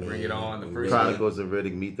Egypt, Bring It On, the first Chronicles of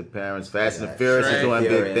Riddick, Meet the Parents, Fast and the Furious is doing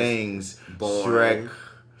big things.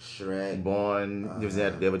 Shrek, Born. They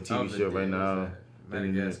have a TV show right now.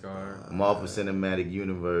 Madagascar. Marvel Cinematic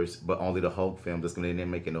Universe, but only the Hulk films. That's when they're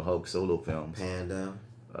making the Hulk solo films. Panda.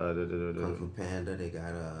 Kung Fu Panda. They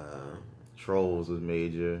got Trolls was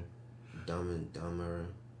major. Dumb and Dumber.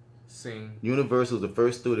 Sing. Universal is the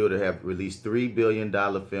first studio to have released $3 billion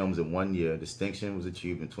films in 1 year. Distinction was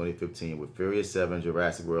achieved in 2015 with Furious 7,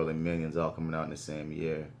 Jurassic World, and Minions all coming out in the same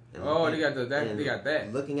year. They got that.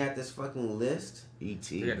 Looking at this fucking list,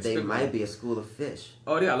 E.T. They might be a school of fish.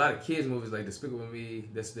 Oh, they got a lot of kids movies like Despicable Me.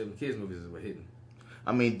 That's them kids movies is what hitting.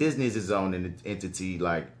 Disney is its own entity,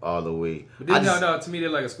 all the way. But to me, they're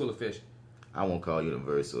like a school of fish. I won't call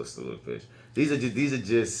Universal a school of fish. These are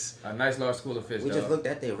just a nice large school of fish. We just looked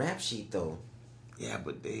at their rap sheet though. Yeah,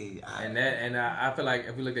 but I feel like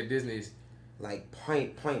if we look at Disney's,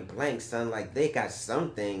 point blank, son, they got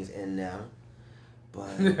some things in there.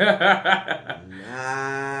 But not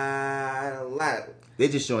a lot. They're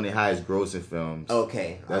just showing the highest grossing films.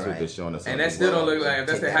 Okay, that's what they're showing us. And that still don't look like if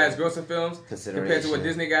that's the highest grossing films compared to what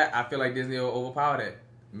Disney got. I feel like Disney will overpower that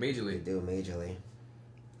majorly. They do majorly.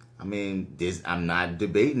 I'm not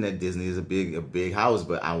debating that Disney is a big house,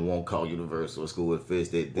 but I won't call Universal a school of fish.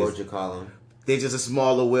 What would you call them? They're just a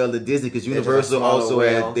smaller whale than Disney because Universal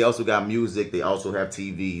also got music. They also have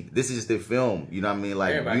TV. This is just their film. You know what I mean?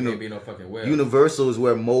 Everybody can't be no fucking whale. Universal is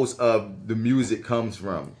where most of the music comes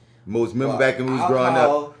from. Remember back when we was growing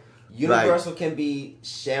up. Universal can be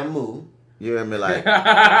Shamu. You hear me?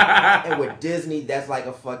 And with Disney, that's like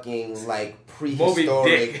a fucking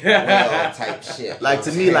prehistoric whale type shit.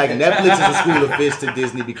 To me, Netflix is a school of fish to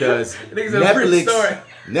Disney because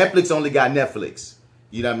Netflix only got Netflix.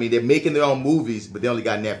 You know what I mean? They're making their own movies, but they only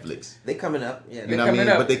got Netflix. They coming up. Yeah, You know what I mean?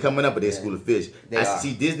 up. But they coming up, but they're school of fish. I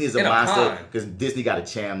see Disney is a In a monster pond. because Disney got a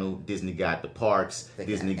channel, Disney got the parks,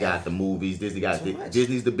 Disney got the movies,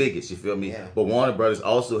 Disney's the biggest. You feel me? Yeah. But Warner Brothers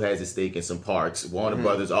also has a stake in some parks. Warner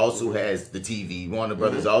Brothers also has the TV. Warner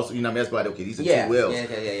Brothers also, you know what I mean? That's why okay, these are two whales.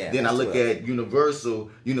 Yeah. Then I look at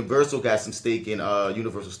Universal. Universal got some stake in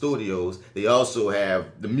Universal Studios. They also have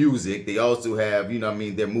the music. They also have, you know what I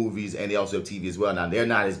mean, their movies, and they also have TV as well. Now they're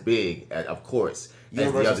not as big. Of course,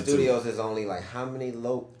 Universal Studios is only like how many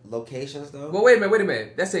locations though? Well, wait a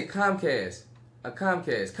minute. That's a Comcast.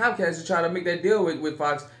 Comcast is trying to make that deal with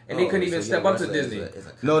Fox, and they couldn't even step up to Disney.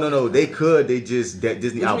 No. They could. They just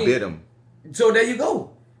Disney outbid them. So there you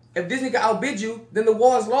go. If Disney can outbid you, then the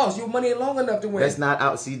war is lost. Your money ain't long enough to win. That's not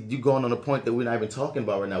out. See, you going on a point that we're not even talking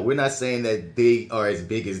about right now. We're not saying that they are as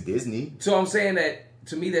big as Disney. So I'm saying that.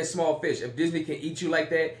 To me, that's small fish. If Disney can eat you like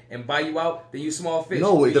that and buy you out, then you small fish.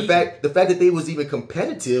 No, the fact that they was even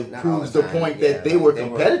competitive proves the point that they were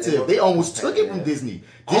competitive. They almost took it from Disney.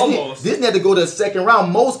 Disney had to go to a second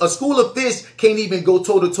round. A school of fish can't even go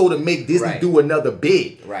toe to toe to make Disney do another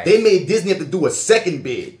bid. Right. They made Disney have to do a second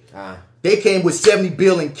bid. They came with $70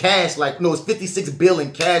 billion in cash, it's $56 billion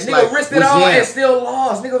in cash. Nigga risked it all and still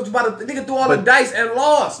lost. Nigga threw all the dice and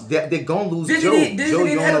lost. They're gonna lose. Disney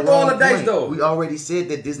didn't have to throw all the dice though. We already said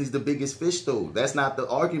that Disney's the biggest fish though. That's not the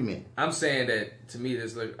argument. I'm saying that to me,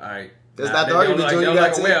 this look alright. That's not the argument. Joe, you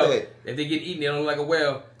gotta take that. If they get eaten, they don't look like a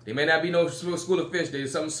whale. They may not be no school of fish. They're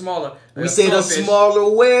something smaller. We said a smaller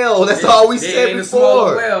whale. That's all we said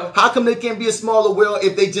before. How come they can't be a smaller whale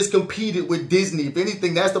if they just competed with Disney? If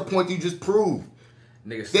anything, that's the point you just proved.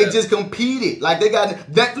 They just competed. Like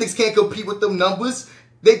Netflix can't compete with them numbers.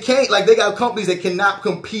 They can't. They got companies that cannot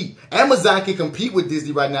compete. Amazon can compete with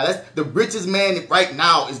Disney right now. That's the richest man right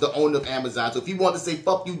now is the owner of Amazon. So if he wanted to say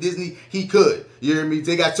fuck you Disney, he could. You hear me?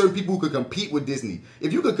 They got certain people who could compete with Disney.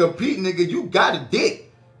 If you could compete, nigga, you got a dick.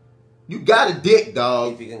 You got a dick,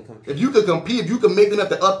 dog. If you could compete, if you could make them have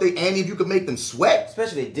to up their ante, if you could make them sweat.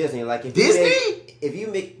 Especially Disney. If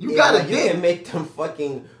Disney? You can make them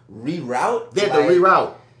fucking reroute. They have to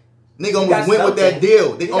reroute. Nigga almost went with that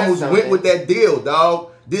deal. They almost went with that deal,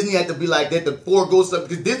 dog. Disney had to be like that to forego something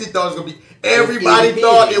because Disney thought it was gonna be. Everybody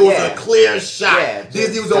thought it was a clear shot. Yeah,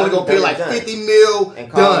 Disney was only gonna pay like $50 million.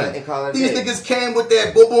 Done. These niggas came with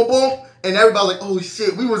that boom, boom, boom. And everybody was like, oh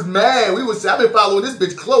shit, we was mad. I've been following this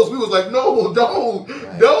bitch close. We was like, no,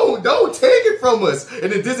 don't take it from us.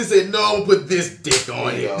 And then Disney said, no, put this dick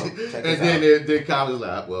on it. And then Congress was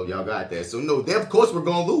like, well, y'all got that. So no, of course we're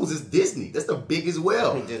gonna lose. It's Disney. That's the biggest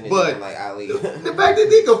whale. But like Ali. the fact that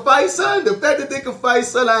they can fight,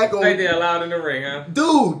 son. I ain't gonna. They allowed in the ring, huh?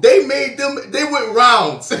 Dude, they made them. They went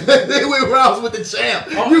rounds. They went rounds with the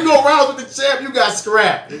champ. You go rounds with the champ, you got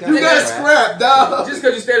scrapped. You got scrapped, dog. Just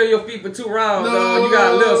because you stayed on your feet for 2 rounds, you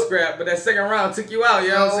got a little scrap, but that second round took you out. You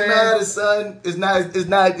know what I'm saying? Matter, son. It's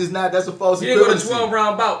not. That's a false. You didn't go to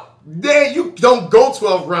 12-round bout. Then you don't go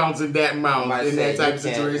 12 rounds in that that type of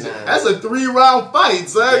situation. That's a 3-round fight,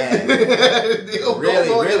 son. Yeah.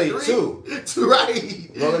 really, 2.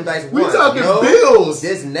 Right. Rolling dice 1. We talking bills.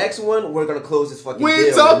 This next one, we're gonna close this fucking we deal.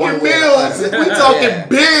 We talking bills. We talking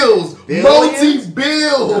bills.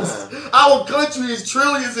 Multi-bills. Our country is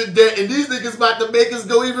trillions in debt, and these niggas about to make us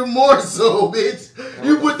go even more so, bitch.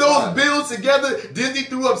 You put those bills together, Disney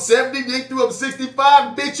threw up 70, they threw up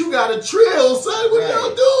 65, bitch, you got a trill, son. What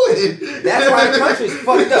y'all doing? That's why the country's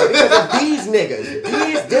fucked up, because of these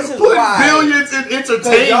niggas. This is put why. Billions in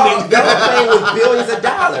entertainment. Y'all playing with billions of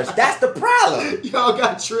dollars. That's the problem. Y'all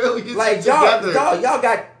got trillions together. Y'all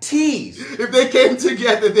got T's. If they came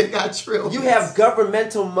together, they got trillions. You have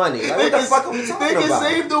governmental money. What the fuck are we talking about? They can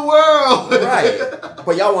save the world. Right.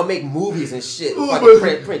 But y'all want to make movies and shit.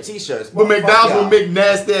 Fucking print t-shirts. But McDonald's will make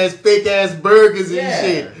nasty ass, fake ass burgers and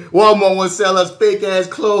shit. Walmart want to sell us fake ass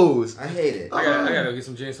clothes. I hate it. I gotta go get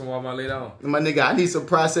some James from Walmart later on. My nigga, I need some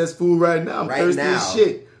processed food right now. I'm thirsty as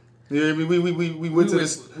shit. You know what I mean? We went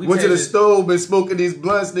to the stove and smoking these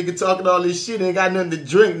blunts, nigga, talking all this shit. Ain't got nothing to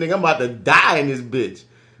drink, nigga. I'm about to die in this bitch.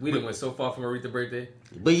 We done went so far from Aretha birthday.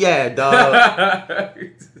 But yeah, dog.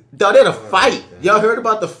 Dog, they had a fight. Y'all heard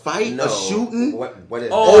about the fight? No. A shooting? What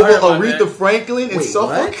is over Aretha Franklin in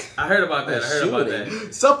Suffolk? What? I heard about that.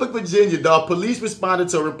 Suffolk, Virginia, dog. Police responded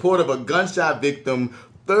to a report of a gunshot victim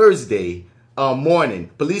Thursday Morning.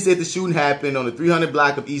 Police said the shooting happened on the 300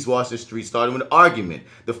 block of East Washington Street, starting with an argument.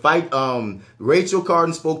 The fight, Rachel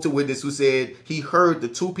Carden spoke to a witness who said he heard the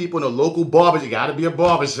two people in a local barbershop, gotta be a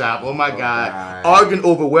barbershop, oh my God, arguing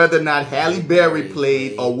over whether or not Halle Berry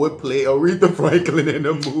played or would play Aretha Franklin in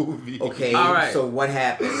the movie. Okay, all right. So what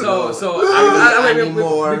happened? Before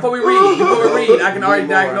we read, I can already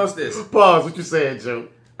diagnose this. Pause, what you saying, Joe?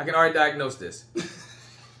 I can already diagnose this.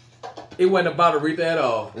 It wasn't about Aretha at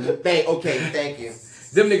all. Thank you.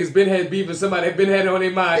 Them niggas been had beef and somebody had been had it on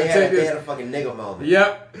their mind. They had a fucking nigga moment.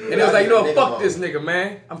 Yep. And it was like, you know what, fuck this nigga,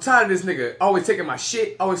 man. I'm tired of this nigga. Always taking my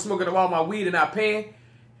shit, always smoking all my weed and not paying.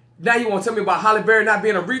 Now you want to tell me about Halle Berry not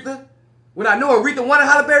being Aretha? When I know Aretha wanted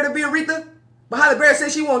Halle Berry to be Aretha, but Halle Berry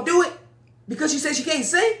said she won't do it because she said she can't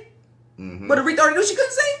sing. But Aretha already knew she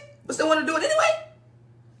couldn't sing, but still want to do it anyway?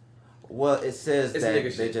 Well, it says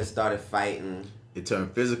that they just started fighting. It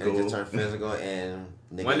turned physical. And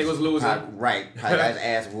one nigga was losing. Right. Probably got his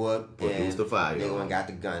ass whooped. Produced the fire. Nigga went got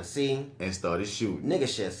the gun. See? And started shooting. Nigga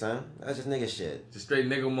shit, son. That's just nigga shit. Just straight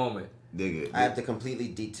nigga moment. Nigga. I have to completely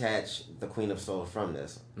detach the Queen of Soul from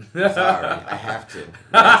this. Sorry. I have to.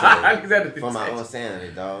 For my own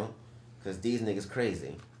sanity, dog. Because these niggas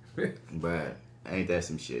crazy. Bruh. Ain't that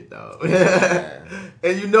some shit, dog?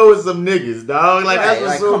 And you know it's some niggas, dog. Like, that's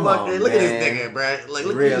what's so fucking. Look at this nigga, bro. Like,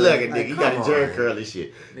 look at nigga. You got a Jerry Curly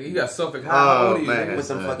shit. Nigga, you got Suffolk High. How old are you, man, with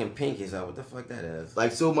some fucking pinkies out. What the fuck that is?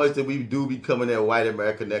 Like, so much that we do be coming at white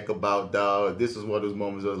America neck about, dog. This was one of those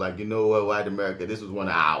moments where I was like, you know what, white America, this was one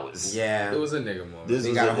of ours. Yeah. It was a nigga moment. This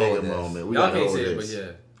was a nigga moment. We got to hold this.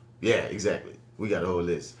 Yeah, exactly. We got to hold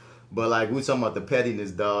this. But like we talking about the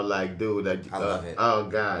pettiness, dog. Like, dude, like I love it. Oh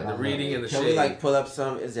God, the reading and the shit. Can we like pull up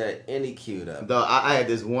some? Is there any queued up? Dog, I had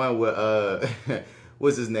this one where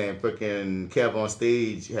what's his name? Freaking Kev on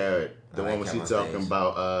stage had the one when she talking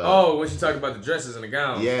about. When she talking about the dresses and the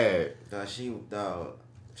gowns. Yeah. Dog.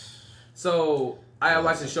 So I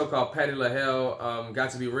watched a show called Patti LaHelle,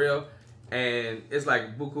 Got to Be Real. And it's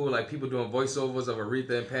like buku, like people doing voiceovers of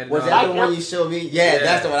Aretha and Patti. Was that the one you showed me? Yeah,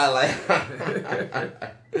 that's the one I like.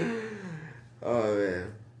 Oh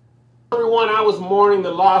man. Everyone, I was mourning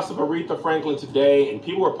the loss of Aretha Franklin today, and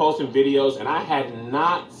people were posting videos, and I had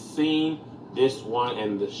not seen this one,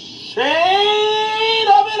 and the shade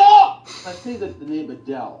of it all. I see the name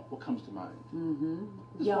Adele. What comes to mind?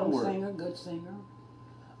 Young singer, good singer.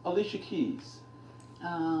 Alicia Keys.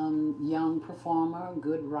 Young performer,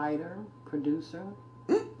 good writer, producer.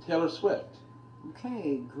 Taylor Swift.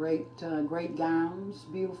 Okay, great gowns,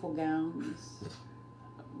 beautiful gowns.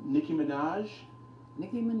 Nicki Minaj.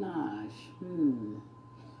 Nicki Minaj.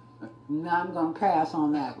 Now I'm gonna pass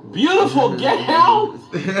on that one. Beautiful gowns.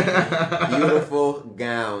 Beautiful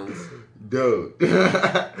gowns. Dude.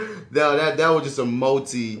 that was just a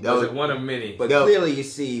multi. That was one of many. But clearly you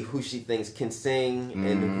see who she thinks can sing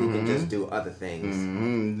and who can just do other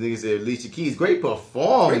things. They said Alicia Keys, great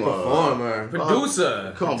performer.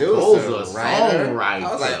 Producer. Composer. Songwriter. I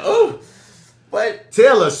was like, oh. But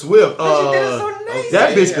Taylor Swift, she did it so nice.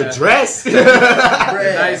 that bitch could dress.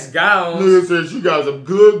 Nice gowns. Nigga said she got some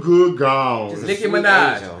good gowns. Nicki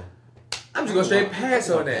Minaj. I'm just gonna straight pass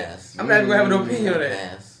on that. I'm not even gonna have no opinion on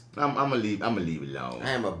that. I'm gonna leave it alone.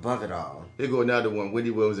 I am above it all. Here go another one.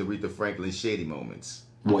 Wendy Williams and Aretha Franklin, Shady Moments.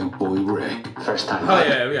 White Boy Rick. First time. Oh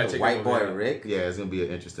yeah, we gotta check White Boy Rick. Yeah, it's gonna be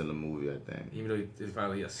an interesting little movie, I think. Even though he's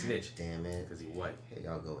finally a snitch. Damn it. Because he's white. Here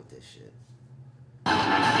y'all go with this shit.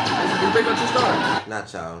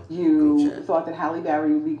 Not y'all. You thought that Halle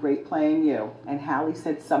Berry would be great playing you, and Halle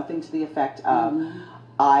said something to the effect of,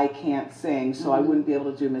 I can't sing, so I wouldn't be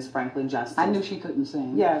able to do Miss Franklin justice. I knew she couldn't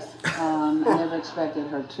sing. Yes. I never expected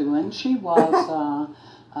her to, and she was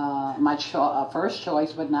my first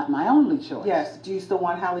choice, but not my only choice. Yes. Do you still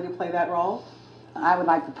want Halle to play that role? I would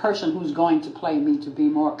like the person who's going to play me to be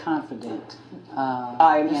more confident.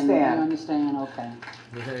 I understand. You understand? Okay.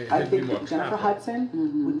 I think that Jennifer Hudson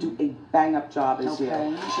would do a bang-up job as you.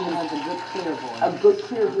 She has a good clear voice. A good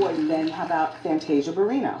clear voice. Then how about Fantasia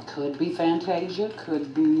Barrino? Could be Fantasia.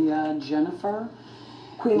 Could be Jennifer.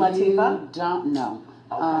 Queen Latifah? You don't know.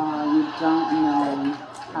 Okay. You don't know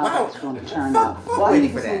how it's going to turn out. Well, I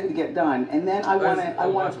need this movie to get done, and then I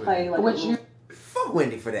want to play like. Fuck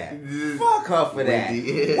Wendy for that. Fuck her for that.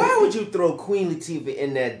 Why would you throw Queen Latifah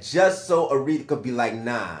in there just so Aretha could be like,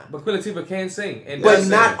 nah? But Queen Latifah can sing. And but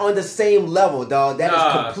not on the same level, dog. That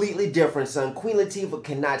is completely different, son. Queen Latifah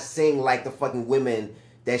cannot sing like the fucking women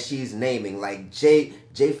that she's naming. Like J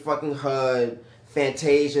fucking Hud,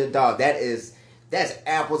 Fantasia, dog. That's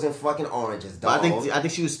apples and fucking oranges, dog. But I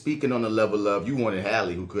think she was speaking on the level of you wanted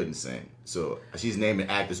Halle who couldn't sing. So she's naming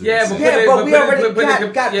actors. Yeah, but we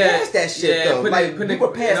already got past that shit though. Like we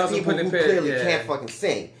were past people who clearly can't fucking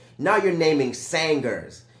sing. Now you're naming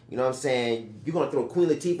singers. You know what I'm saying? You're gonna throw Queen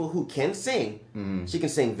Latifah, who can sing. Mm-hmm. She can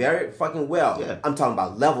sing very fucking well. Yeah. I'm talking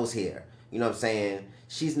about levels here. You know what I'm saying?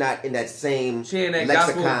 She's not in that same. She in that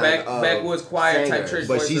gospel backwoods choir type church.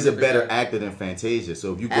 But she's a better actor than Fantasia.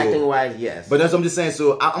 So if you go acting wise, yes. But that's what I'm just saying.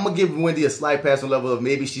 So I'm gonna give Wendy a slight pass on level of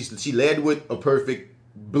maybe she led with a perfect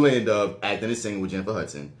blend of acting and singing with Jennifer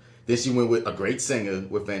Hudson. Then she went with a great singer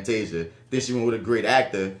with Fantasia. Then she went with a great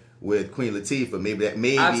actor with Queen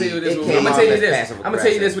Latifah. I'll tell you this. I'm gonna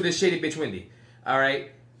tell you this with this shady bitch Wendy. All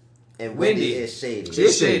right. And Wendy is shady. She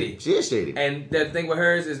is shady. And the thing with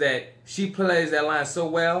hers is that she plays that line so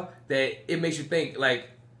well that it makes you think like,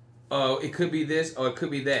 it could be this or it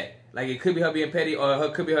could be that. Like it could be her being petty or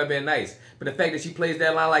it could be her being nice. But the fact that she plays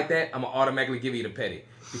that line like that, I'm gonna automatically give you the petty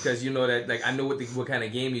because you know that like I know what kind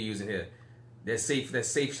of game you're using here. That's safe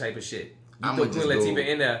type of shit. You throw Queen Latifah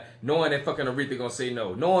in there, knowing that fucking Aretha gonna say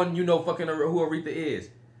no, knowing you know fucking who Aretha is.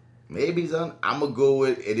 Maybe son, I'm gonna go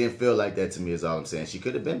with it. Didn't feel like that to me. Is all I'm saying. She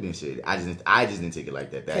could have been being shady. I just didn't take it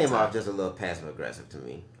like that. Came off just a little passive aggressive to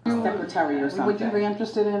me. Secretary or something. Would you be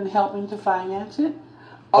interested in helping to finance it?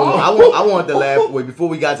 Oh no, I wanted to laugh. Wait, before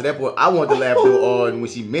we got to that point, I wanted to laugh though on when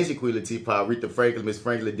she mentioned Queen Latifah. Aretha Franklin, Miss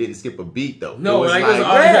Franklin didn't skip a beat though. No, it was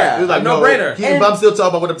like no brainer. But I'm still talking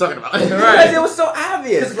about what I'm talking about. Right. Because it was so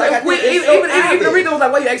obvious. Like even Aretha was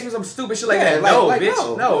like, "Why you asking me some stupid shit like that?" No,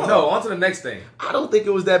 bitch. No. On to the next thing. I don't think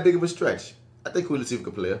it was that big of a stretch. I think Queen Latifah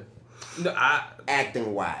could play her. No,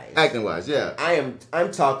 acting wise, yeah.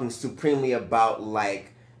 I'm talking supremely about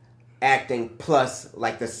like acting plus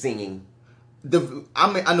like the singing.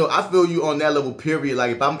 I feel you on that level. Period.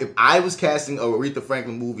 Like if I was casting a Aretha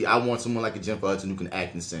Franklin movie, I want someone like a Jennifer Hudson who can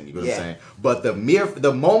act and sing. You know what I'm saying? But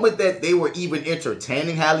the moment that they were even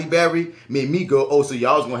entertaining Halle Berry made me go, oh, so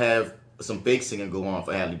y'all's gonna have some fake singing go on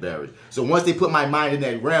for Halle Berry. So once they put my mind in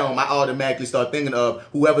that realm, I automatically start thinking of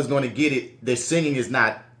whoever's going to get it. Their singing is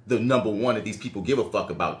not the number one that these people give a fuck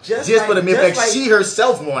about. Just for the mere fact she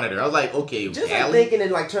herself wanted her. I was like, okay, just Halle? like thinking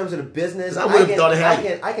in like terms of the business. I would have thought of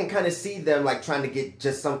Halle. I can kind of see them like trying to get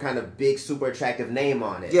just some kind of big, super attractive name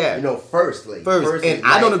on it. Yeah, you know, firstly, and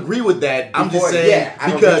I don't agree with that. I'm just saying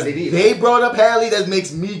because they brought up Halle, that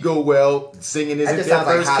makes me go, well, singing isn't their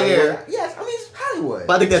first care. Yes, I mean it's Hollywood.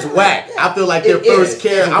 But I think that's whack. Yeah. I feel like their first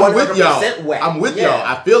care. I'm with y'all. I'm with y'all.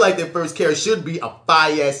 I feel like their first care should be a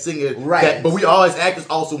fire ass singer. Right. But we all as actors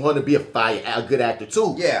also want to be a good actor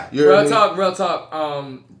too. Yeah. Real talk.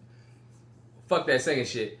 Fuck that singing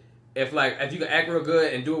shit. If you can act real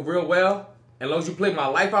good and do it real well, as long as you play my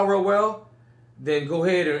life out real well, then go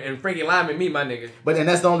ahead and Frankie Lyman me, my nigga. And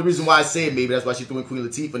that's the only reason why I say it. Maybe that's why she threw in Queen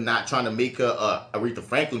Latifah, not trying to make her a Aretha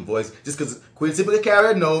Franklin voice. Just because Queen Latifah can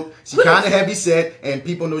carry a note, she kind of heavy set, and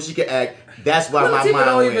people know she can act. That's why my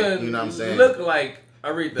mind went. You know what I'm saying? Look like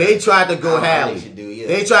Aretha. They tried to go Halle.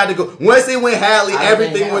 They tried to go. Once they went Halle,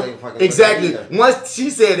 everything went exactly. Once she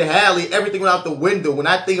said Halle, everything went out the window. When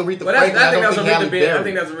I think Aretha Franklin, I don't think Halle Berry. I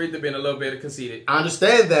think that's Aretha being a little bit conceited. I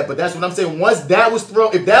understand that, but that's what I'm saying. Once that was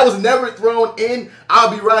thrown, if that was never thrown in, I'll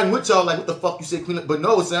be riding with y'all like, what the fuck you said, Queen? But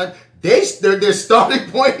no, son. Their starting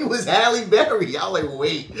point was Halle Berry. Y'all like,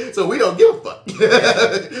 wait. So we don't give a fuck.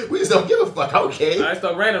 We just don't give a fuck. Okay. I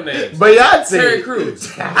start random names. Beyonce. Terry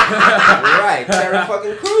Crews. Right. Terry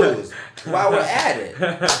fucking Crews. While we're at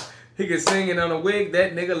it. He can sing and on a wig.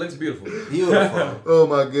 That nigga looks beautiful. Beautiful. Oh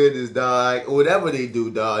my goodness, dog. Whatever they do,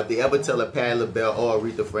 dog. If they ever tell a Patti LaBelle or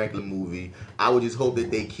Aretha Franklin movie, I would just hope that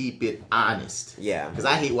they keep it honest. Yeah. Because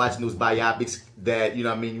I hate watching those biopics that, you know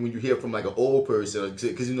what I mean, when you hear from like an old person,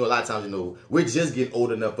 because you know a lot of times, you know, we're just getting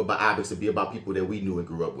old enough for biopics to be about people that we knew and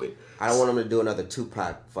grew up with. I don't want them to do another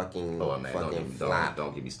Tupac fucking flop.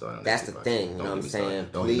 Don't get me started on That's that the thing, you know what I'm saying?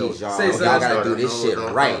 Please, y'all gotta do this shit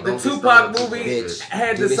right. The Tupac movie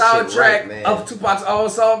had the soundtrack of Tupac's all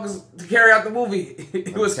songs to carry out the movie.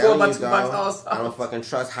 It was scored by Tupac's all songs. I don't fucking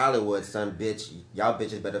trust Hollywood, son, bitch. Y'all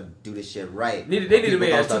bitches better do this shit right. They need to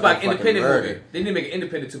make a Tupac independent movie. They need to make an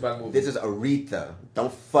independent Tupac movie. This is Aretha.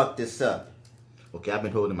 Don't fuck this up. Okay, I've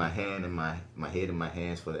been holding my hand and my head in my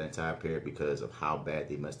hands for the entire period because of how bad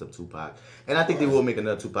they messed up Tupac. And I think they will make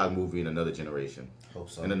another Tupac movie in another generation. Hope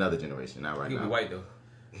so. In another generation, not right now. He'll be white though.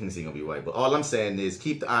 This ain't gonna be right, but all I'm saying is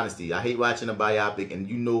keep the honesty. I hate watching a biopic, and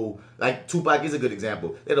you know, like Tupac is a good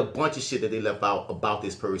example. There's a bunch of shit that they left out about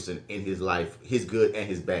this person in his life, his good and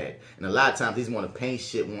his bad. And a lot of times they just want to paint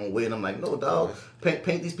shit one way, and I'm like, no, dog,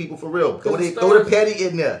 paint these people for real. Throw the petty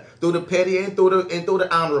in there, throw the petty and throw the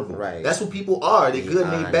honorable. Right. That's what people are. They good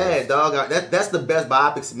and they bad, dog. That's the best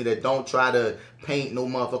biopics to me that don't try to paint no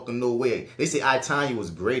motherfucker no way. They say I, Tonya was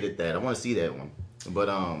great at that. I want to see that one, but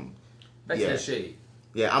Back to that shade.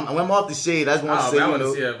 Yeah, I'm off the shade. I just want to say, I want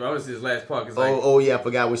to see it. I want to see his last part. Cause yeah, I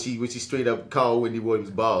forgot when she straight up called Wendy Williams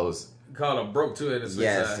balls. Called her broke too in the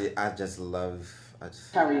Yes, I just love.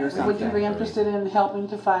 Would you be interested in helping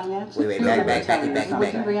to finance it? Wait, back.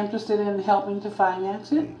 Would you be interested in helping to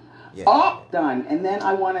finance it? Yeah. Oh, done. And then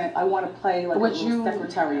I want to play like a little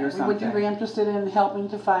secretary or something. Would you be interested in helping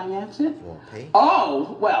to finance it? You want to pay?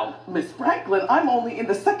 Oh, well, Miss Franklin, I'm only in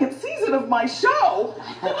the second season of my show.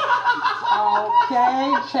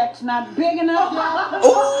 Okay, check's not big enough. That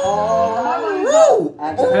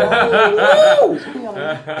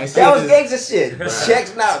was gangster shit.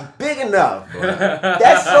 Check's not big enough.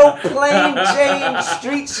 That's so plain Jane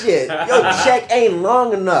street shit. Yo, check ain't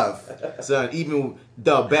long enough. Son, even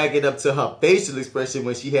back it up to her facial expression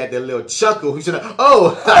when she had that little chuckle. She like,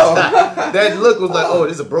 that look was like, oh,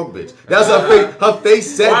 this is a broke bitch. That's her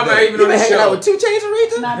face said that. Why am I even on the hanging show? out with 2 Chainz,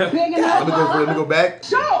 Aretha? Not big enough. Let me go back.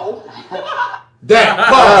 Show.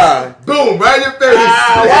 That boom, right in your face.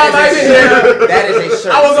 Why am I even here? That is a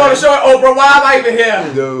shirt. I was on the show with Oprah. Why am I even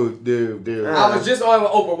here? Dude. I was just on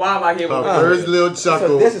with Oprah. Why am I here with Her first little chuckle.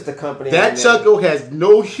 So this is the company. That chuckle has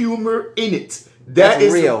no humor in it.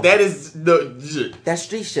 That's real. That is that's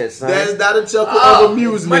street shit, son. That is not a chuckle of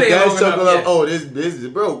amusement. That's chuckle of this is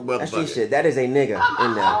broke, motherfucker. That's street shit. That is a nigga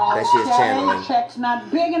in there. That shit is channeling. Check's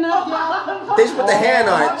not big enough. They just put the hand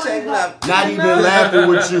on it. Check up. Not even laughing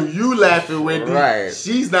with you. You laughing with me. Right.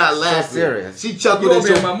 She's not laughing. So serious. She chuckled You at want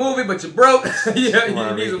to be in my movie, but you're broke. You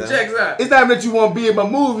need some checks out. It's not that you want to be in my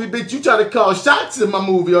movie, bitch. You try to call shots in my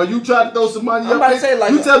movie, or you try to throw some money I'm up. about to say,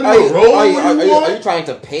 like, you tell me what role are you trying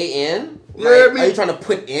to pay in? Yeah, like, are you trying to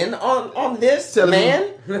put in on this,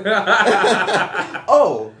 man?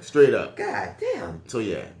 Oh, straight up. God damn. So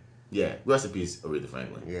yeah. Rest in peace, Aretha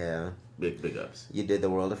Franklin. Yeah. Big ups. You did the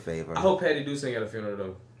world a favor. I hope Patty do sing at a funeral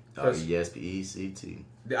though. Oh yes, PECT.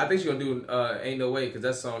 I think she's gonna do "Ain't No Way" because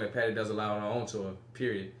that's a song that Patty does allow on her own tour.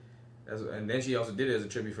 Period. And then she also did it as a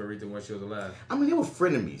tribute for Aretha when she was alive. I mean, they were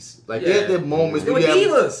frenemies. Like, they had their moments. They were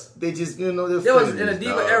divas. They just, they're frenemies. There was in a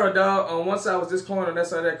diva era, dog. On one side was this coin, on that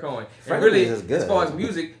side that coin. And really, as far as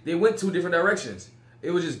music, they went 2 different directions.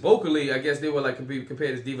 It was just vocally, I guess they were like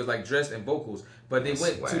compared as divas, like dress and vocals. But they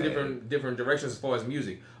went 2 different directions as far as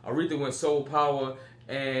music. Aretha went soul power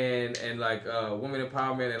and like women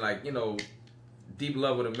empowerment and like, you know, deep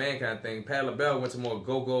love with a man kind of thing. Patti LaBelle went to more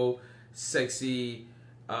go-go, sexy,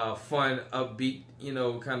 fun, upbeat, you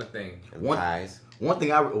know, kind of thing. One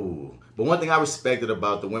thing I respected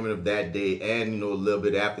about the women of that day, and you know, a little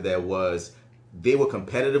bit after that, was they were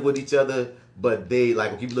competitive with each other. But they,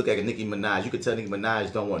 like, if you look at Nicki Minaj, you could tell Nicki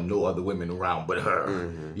Minaj don't want no other women around but her.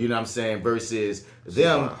 Mm-hmm. You know what I'm saying? Versus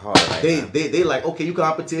them, they like, okay, you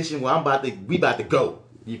competition. Well, we about to go.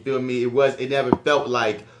 You feel me? It never felt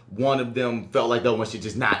like one of them felt like that one should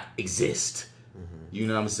just not exist. You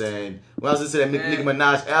know what I'm saying? When I was listening to that Nicki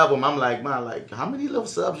Minaj album, I'm like, man, like, how many little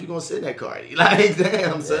subs you gonna sit in that Cardi? Like,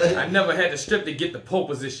 damn, son. I never had to strip to get the pole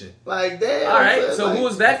position. Like, damn. All right, so like, who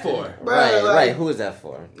is that for? Right. Who is that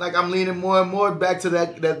for? Like, I'm leaning more and more back to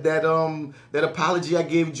that apology I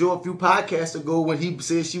gave Joe a few podcasts ago when he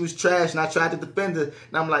said she was trash and I tried to defend her.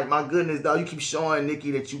 And I'm like, my goodness, dog, you keep showing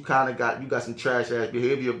Nicki that you got some trash ass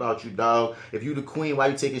behavior about you, dog. If you the queen, why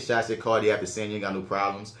you taking shots at Cardi after saying you ain't got no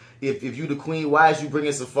problems? If you the queen, why is you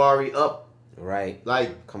bringing Safari up? Right.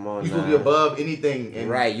 Like, come on, you're supposed to be above anything. And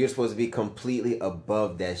right. You're supposed to be completely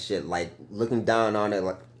above that shit. Like, looking down on it,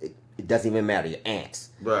 like, it doesn't even matter. Your ants.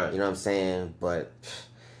 Right. You know what I'm saying? But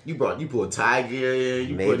you pulled Tiger in.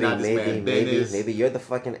 You put out this man business. Maybe you're the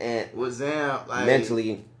fucking ant. What's that? Like,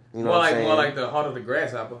 mentally, you know what I'm saying? More like the heart of the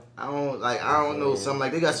grasshopper. I don't know. Something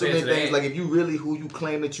like, they got so many things. Like, if you really who you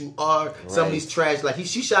claim that you are, some of these trash, like,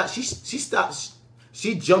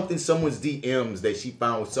 she jumped in someone's DMs that she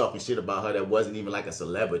found was talking shit about her that wasn't even like a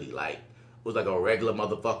celebrity. Like, it was like a regular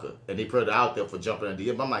motherfucker. And they put it out there for jumping in the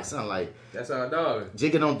DM. I'm like, son, like, that's our dog.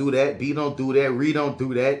 Jigga don't do that. B don't do that. Ree don't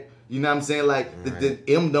do that. You know what I'm saying? Like, the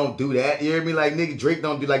M don't do that. You hear me? Like, nigga, Drake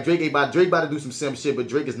don't do, like, Drake about to do some simp shit, but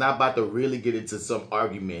Drake is not about to really get into some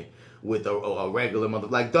argument with a regular mother.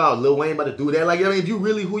 Like, dog, Lil Wayne about to do that. Like, I mean, if you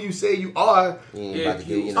really who you say you are, you ain't about to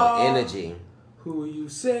do, energy. Who you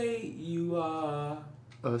say you are.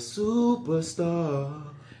 A superstar.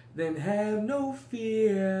 then have no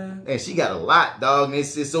fear. And she got a lot, dog. And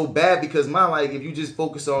it's so bad because like, if you just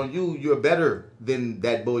focus on you, you're better than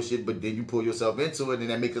that bullshit. But then you pull yourself into it, and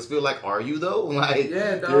that makes us feel like, are you though? Like,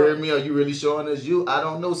 yeah, dog. You hear me? Are you really showing us you? I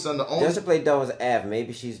don't know, son. Just to play devil's advocate,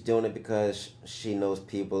 maybe she's doing it because she knows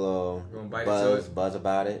people buzz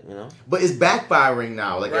about it, you know. But it's backfiring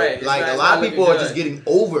now. Like, right. like a lot of people are just getting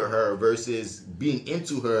over her versus being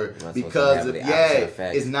into her because of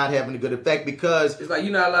it's not having a good effect because it's like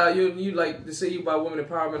you're not allowed. You like to say you about women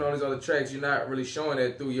empowerment on these other tracks. You're not really showing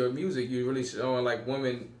that through your music. You're really showing like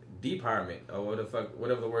women depowerment or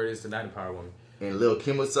whatever the word is to not empower women. And Lil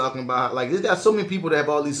Kim was talking about like there's got so many people that have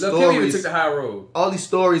all these stories. Lil Kim even took the high road. All these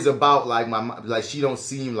stories about like she don't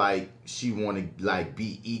seem like she want to like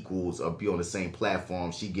be equals or be on the same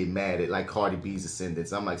platform. She get mad at like Cardi B's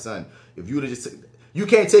descendants. I'm like, son, if you would have just you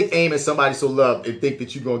can't take aim at somebody so loved and think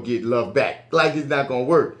that you're gonna get love back. Like it's not gonna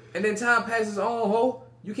work. And then time passes on, ho.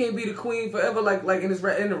 You can't be the queen forever. Like in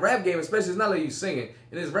the rap game, especially. It's not like you singing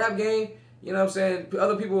in this rap game. You know what I'm saying?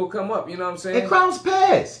 Other people will come up. You know what I'm saying? And crowns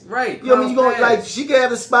pass. Right. You know what I mean? You gonna like she could have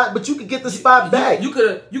the spot, but you could get the spot back. You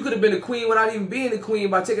could have been the queen without even being the queen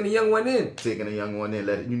by taking a young one in. Taking a young one in,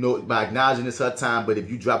 let it, you know, by acknowledging it's her time. But if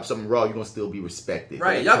you drop something raw, you're gonna still be respected.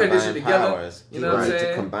 Right. Y'all got this shit together. Powers. You know what I'm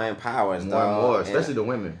saying? To combine powers, more and more, especially the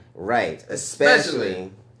women. Right.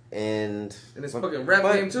 Especially. And in this fucking rap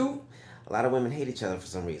game too. A lot of women hate each other for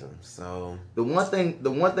some reason. So the one thing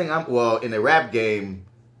in the rap game,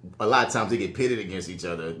 a lot of times they get pitted against each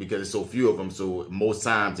other because there's so few of them. So most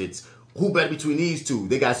times it's who better between these two.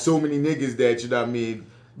 They got so many niggas that you know what I mean.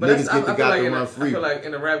 But niggas get the guy to run free. I feel like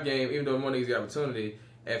in the rap game, even though more niggas get opportunity,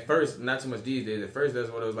 at first not too much these days. At first that's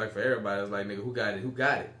what it was like for everybody. It was like nigga, who got it? Who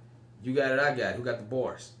got it? You got it. I got it. Who got the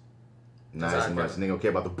bars? Not as much. Nigga don't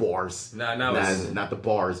care about the bars. Not the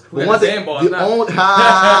bars. But one thing, but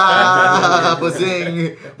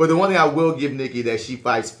the one thing I will give Nicki that she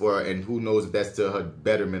fights for, and who knows if that's to her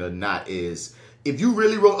betterment or not, is if you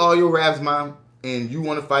really wrote all your raps, mom, and you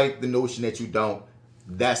want to fight the notion that you don't,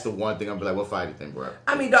 that's the one thing I'm like, we'll fight it then, bro.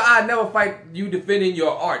 I mean, I never fight you defending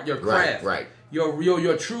your art, your craft, right?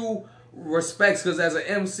 Your true respects, because as an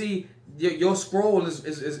MC, your scroll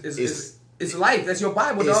is it's life. That's your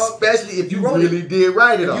Bible, dog. Especially if you really did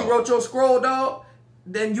write it. If you wrote your scroll, dog,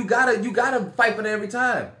 then you gotta fight for it every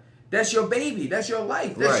time. That's your baby. That's your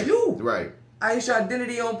life. That's you. Right. It's your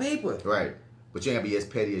identity on paper. Right. But you ain't gonna be as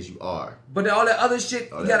petty as you are. But all that other shit,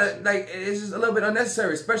 you gotta like. It's just a little bit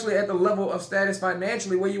unnecessary, especially at the level of status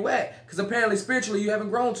financially where you at. Because apparently spiritually you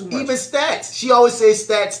haven't grown too much. Even stats. She always says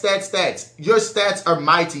stats. Your stats are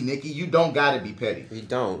mighty, Nicki. You don't gotta be petty. You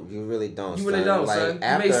don't. You really don't. You really don't, son.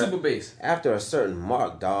 You made super bass. After a certain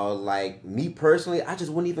mark, dog. Like me personally, I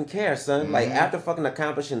just wouldn't even care, son. Mm-hmm. Like after fucking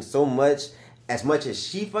accomplishing so much, as much as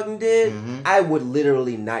she fucking did, I would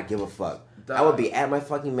literally not give a fuck. I would be at my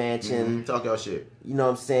fucking mansion. Talk y'all shit. You know what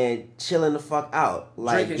I'm saying? Chilling the fuck out.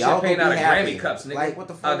 Like, drinking y'all champagne out of happy. Grammy cups, nigga. Like, what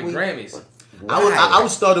the fuck? Out of the Grammys. I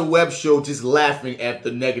would start a web show just laughing at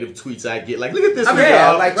the negative tweets I get. Like, look at this one, yeah,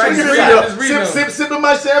 y'all. like, look at this, sipping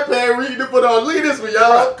my champagne, reading the put on. Look at this one,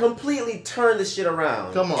 y'all. Completely turn this shit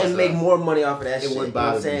around. Come on, and son. make more money off of that shit. Wouldn't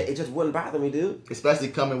bother me. It just wouldn't bother me, dude. Especially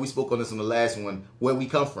we spoke on this on the last one, where we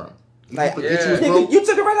come from. Like, you took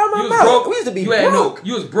it right out of my mouth. Broke. We used to be broke.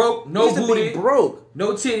 You was broke. No booty. Broke.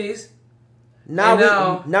 No titties.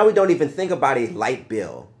 Now we don't even think about a light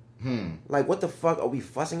bill. Like, what the fuck are we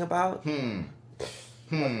fussing about?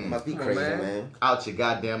 Must be crazy, man. Out your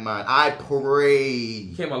goddamn mind. I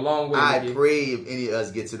pray. Came a long way. I pray if any of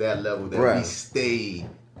us get to that level that we stay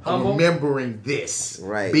humble, remembering this,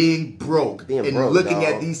 right? Being broke and looking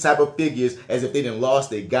at these type of figures as if they done lost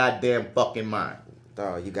their goddamn fucking mind.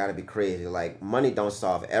 Dog, you gotta be crazy. Like, money don't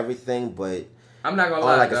solve everything, but I'm not gonna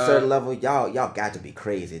lie, on like a certain level, y'all got to be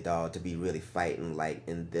crazy, dog, to be really fighting like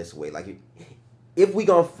in this way. Like, if we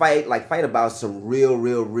gonna fight about some real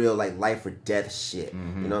like life or death shit, you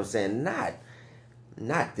know what I'm saying?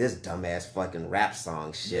 Not this dumbass fucking rap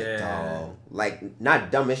song shit, dog. Like, not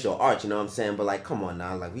dumb, it's your art, you know what I'm saying? But like, come on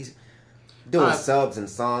now, like we doing subs and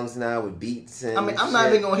songs now with beats and I'm not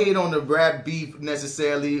even gonna hate on the rap beef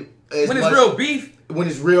necessarily. When it's real beef. When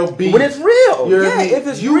it's real beef. When it's real. You know yeah, if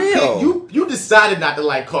it's real. You decided not to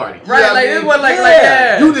like Cardi. Right, you know like it wasn't like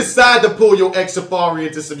that. You decided to pull your ex-Safari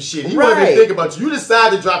into some shit. He wasn't even think about you. You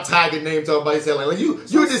decided to drop Tiger name to everybody's head. Like you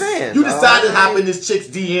decided to hop in this chick's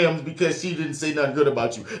DMs because she didn't say nothing good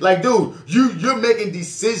about you. Like, dude, you're making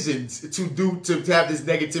decisions to have this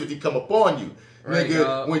negativity come upon you. Right,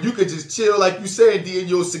 nigga, when you could just chill, like you said, in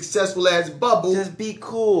your successful ass bubble. Just be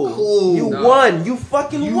cool. You won. You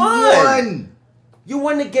fucking won. You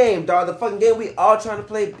won the game, dog. The fucking game we all trying to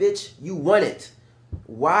play, bitch. You won it.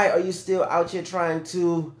 why are you still out here trying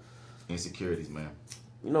to insecurities, man.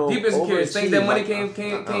 You know, deep insecurities, things that money like,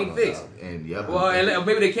 can't fix. And yeah, well, and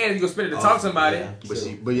maybe they can if you go spend it to talk to somebody.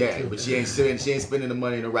 Yeah. But she ain't spending the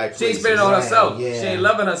money in the right place. She ain't spending it on herself. Yeah. She ain't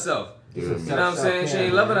loving herself. You know what I'm saying? She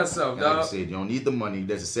ain't loving herself, dog. Like I said, you don't need the money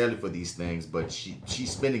necessarily for these things, but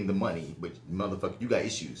she's spending the money. But motherfucker, you got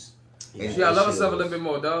issues. Yeah, she gotta love herself a little bit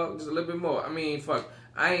more, dog. Just a little bit more. I mean, fuck.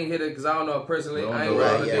 I ain't hit her because I don't know her personally. I ain't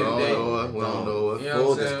know her day to day. We don't know her. You know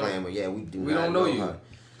Full disclaimer, yeah, we don't know you. Her.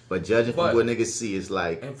 But judging from what niggas see, it's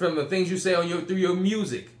like, and from the things you say on through your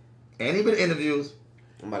music, and even interviews.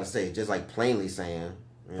 I'm about to say, just like plainly saying,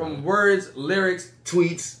 from words, lyrics,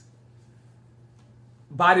 tweets,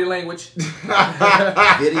 body language,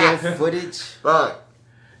 video footage. Fuck.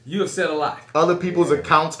 You have said a lot. Other people's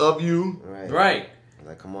accounts of you. Right.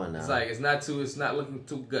 Like, come on now. It's like it's not looking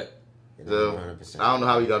too good. So, I don't know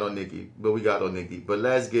how we got on Nicki, but we got on Nicki. But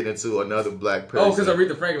let's get into another black person. Oh, because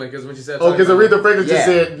Aretha Franklin, because when she said... Oh, because Aretha Franklin just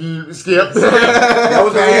said, skip. That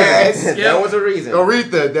was a reason. That was a reason.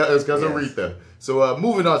 Aretha, that was because Aretha. So,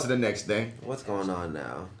 moving on to the next thing. What's going on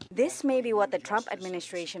now? This may be what the Trump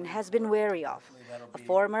administration has been wary of. A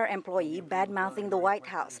former employee bad-mouthing the White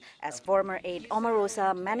House, as former aide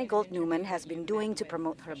Omarosa Manigault-Newman has been doing to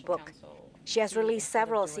promote her book. She has released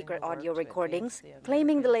several secret audio recordings,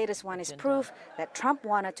 claiming the latest one is proof that Trump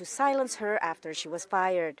wanted to silence her after she was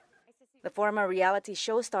fired. The former reality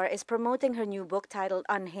show star is promoting her new book titled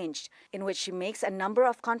Unhinged, in which she makes a number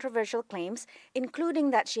of controversial claims, including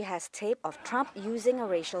that she has tape of Trump using a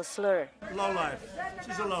racial slur. Lowlife.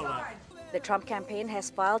 She's a lowlife. The Trump campaign has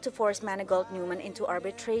filed to force Manigault-Newman into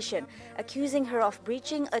arbitration, accusing her of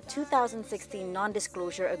breaching a 2016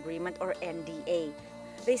 non-disclosure agreement, or NDA.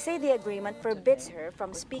 They say the agreement forbids her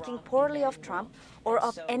from speaking poorly of Trump or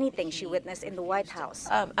of anything she witnessed in the White House.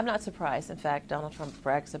 I'm not surprised. In fact, Donald Trump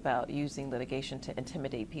brags about using litigation to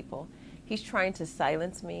intimidate people. He's trying to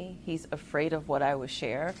silence me. He's afraid of what I would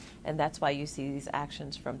share, and that's why you see these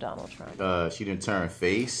actions from Donald Trump. She didn't turn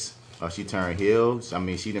face. She turned heels. I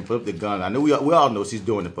mean, she didn't put up the gun. I know we all know she's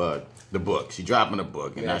doing it for the book. She dropping the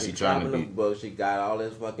book, and now she's trying to be. The book. She got all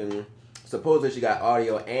this fucking. Supposedly she got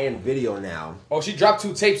audio and video now. Oh, she dropped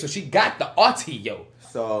 2 tapes, so she got the audio.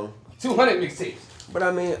 So 200 mixtapes. But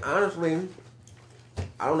I mean, honestly,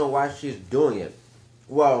 I don't know why she's doing it.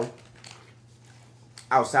 Well,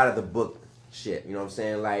 outside of the book shit, you know what I'm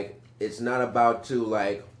saying? Like, it's not about to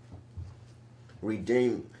like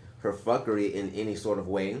redeem her fuckery in any sort of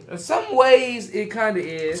way. In some ways, it kind of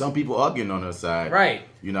is. Some people arguing on her side. Right.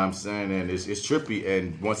 You know what I'm saying? And it's trippy.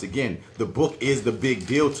 And once again, the book is the big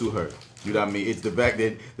deal to her. You know what I mean? It's the fact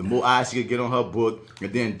that the more eyes she could get on her book,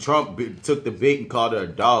 and then Trump took the bait and called her a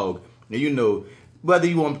dog. Now, you know, whether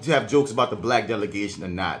you want to have jokes about the black delegation or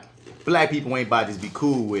not, black people ain't about to just be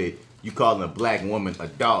cool with you calling a black woman a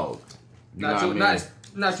dog. You know what I mean?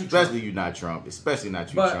 Not you, especially you, not Trump. Especially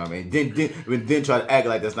not you, Trump. And then try to act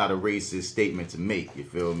like that's not a racist statement to make. You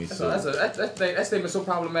feel me? That statement's so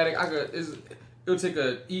problematic. It'll take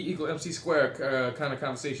a E equal MC square kind of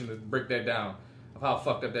conversation to break that down. How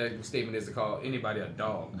fucked up that statement is to call anybody a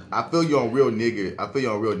dog. I feel you on real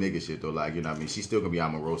nigga shit though. Like, you know what I mean? She's still gonna be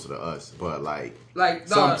Omarosa to us, but like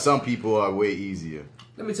some people are way easier.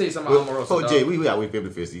 Let me tell you something about Omarosa. Oh, Jay, we got to wait for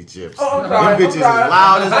these chips. Oh, I'm sorry. Them bitches is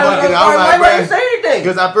loud as fucking. I was like, say anything.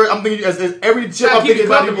 Because I'm thinking, as every chip I'm thinking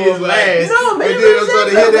about to be his last. No, man. And then I'm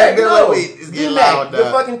starting to hear that. They're like, wait, it's getting loud now. The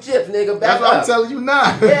fucking chips, nigga. That's what I'm telling you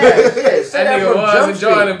now. Yeah, shit. That nigga was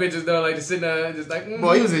enjoying them bitches though, like just sitting there, just like.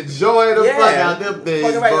 Boy, he was enjoying the fuck out them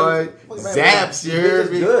things, boy. Zaps, you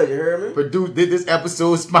heard me? Good, you heard me? Did this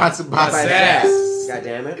episode sponsored by Zaps? God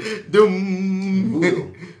damn it.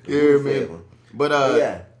 You heard me? But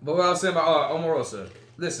yeah. But what I was saying about Omarosa,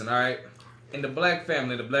 listen, all right, in the black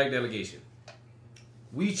family, the black delegation,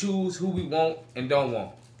 we choose who we want and don't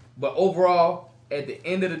want. But overall, at the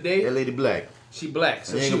end of the day, that lady black. She black.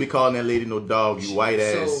 So you ain't gonna be calling that lady no dog, you white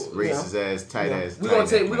ass, racist ass, tight ass. We gonna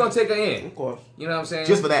take her in. Of course. You know what I'm saying?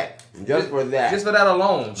 Just for that. Just for that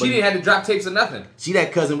alone. She didn't have to drop tapes or nothing. She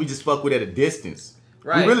that cousin we just fuck with at a distance.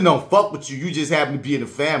 Right. We really don't fuck with you. You just happen to be in the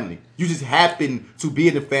family. You just happen to be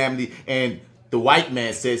in the family, and the white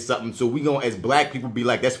man said something, so we gonna, as black people, be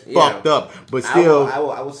like, that's fucked up. But still, I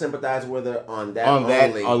will sympathize with her on that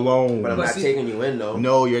alone. But I'm not taking you in though.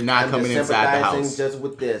 No, you're not coming inside the house. Just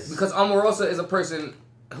with this, because Omarosa is a person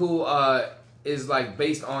who is like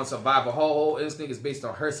based on survival. Her whole instinct is based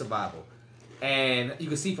on her survival, and you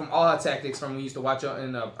can see from all her tactics, from when we used to watch her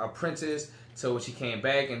in Apprentice, to when she came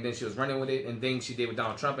back, and then she was running with it, and things she did with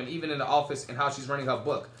Donald Trump, and even in the office and how she's running her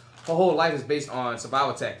book. Her whole life is based on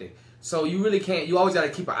survival tactic. So you really can't. You always got to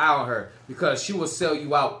keep an eye on her, because she will sell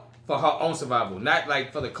you out for her own survival, not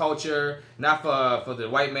like for the culture, not for the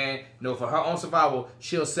white man. No, for her own survival,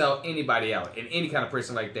 she'll sell anybody out, and any kind of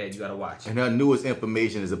person like that, you gotta watch. And her newest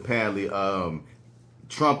information is apparently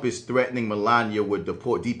Trump is threatening Melania with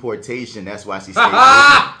deportation. That's why she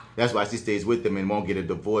stays. That's why she stays with him and won't get a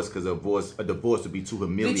divorce because a divorce would be too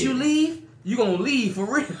humiliating. Did you leave? You gonna leave for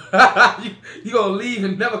real? you gonna leave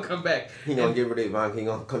and never come back? He gonna get rid of Ivanka. He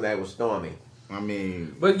gonna come back with Stormy. I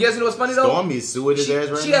mean, but guess what's funny though? Stormy's suing his ass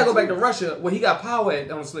right now. She gotta go back to Russia where he got power at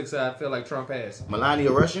on the slick side. I feel like Trump has. Melania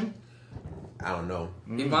Russian? I don't know.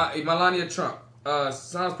 Melania Trump.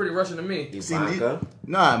 Sounds pretty Russian to me. Ivanka?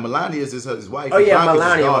 Nah, Melania is his wife. Oh yeah,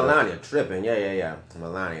 Ivanka's Melania tripping. Yeah.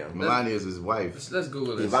 Melania. Melania is his wife. Let's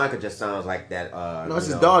Google this. Ivanka just sounds like that. No, it's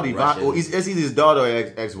his daughter. Ivanka. Well, it's either his daughter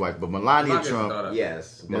or ex-wife. But Melania Trump.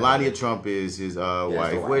 Yes. Melania Trump is his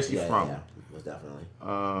wife. Where's she from? Yeah, most definitely.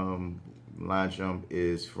 Melania Trump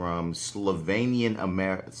is from Slovenian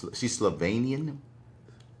America. She's Slovenian.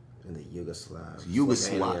 In the Yugoslavia.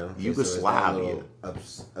 Yugoslavia.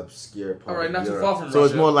 Obscure part. All right, not too far from Russia. So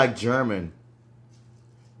it's more like German.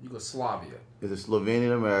 Yugoslavia. Is a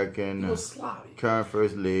Slovenian American. Yugoslavia. Current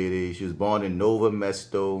first lady. She was born in Novo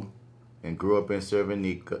Mesto and grew up in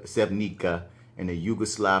Sevnica in the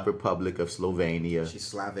Yugoslav Republic of Slovenia. She's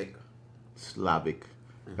Slavic.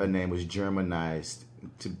 Her name was Germanized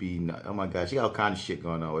to be. Oh my God, she got all kind of shit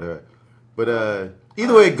going on with her. But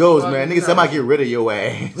either way it goes, man, nigga, somebody get rid of your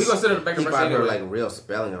ass. We gonna sit in the back of Russia anyway. Like real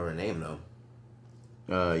spelling of her name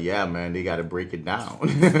though. Yeah, man, they gotta break it down.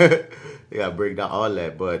 They gotta break down all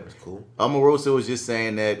that. But that's cool. Omarosa was just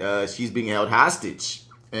saying that she's being held hostage,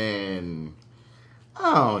 and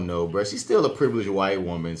I don't know, bro. She's still a privileged white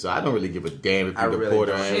woman, so I don't really give a damn if you deport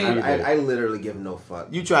her. I literally give no fuck.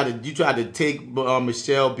 You try to take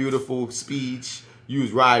Michelle Beautiful speech. You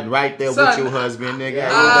was riding right there with your husband, nigga.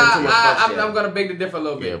 I'm gonna beg to differ a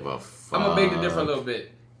little bit. I'm gonna beg to differ a little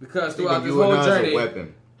bit because throughout this whole journey,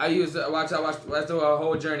 I watched her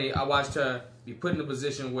whole journey. I watched her be put in a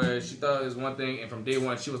position where she thought it was one thing, and from day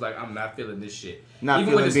one she was like, "I'm not feeling this shit." Not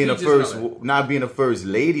being a first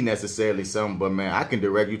lady necessarily, something, but man, I can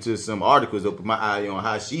direct you to some articles. Open my eye on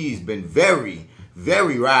how she's been very,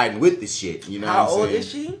 very riding with the shit. You know how old is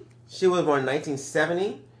she? She was born in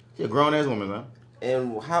 1970. She's a grown ass woman, man.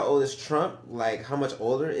 And how old is Trump? Like, how much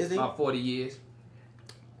older is he? About 40 years.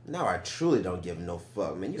 No, I truly don't give no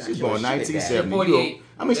fuck, man. She's born 1970. 48.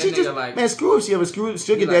 I mean, she just, man, screw if she ever screwed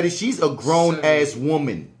sugar daddy. She's a grown ass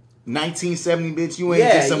woman. 1970, bitch. You ain't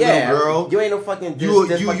just some little girl. You ain't no fucking you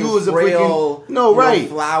was a freaking right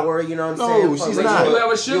flower. You know what I'm saying? No, she's not. You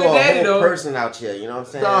have a sugar daddy though. Person out here. You know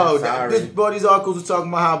what I'm saying? No, these articles are talking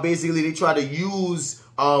about how basically they try to use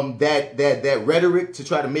that rhetoric to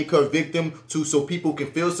try to make her a victim so people can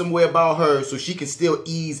feel some way about her, so she can still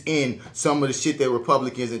ease in some of the shit that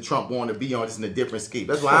Republicans and Trump want to be on, just in a different scape.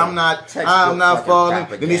 That's why I'm not following.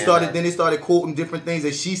 Then they started quoting different things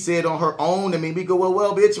that she said on her own, and made me go,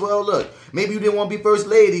 well, bitch, well, look, maybe you didn't want to be first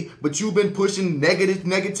lady, but you've been pushing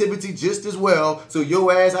negativity just as well. So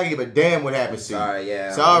your ass, I give a damn what happens to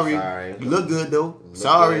you. Sorry. You look good though.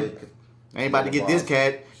 Sorry. I ain't about to get this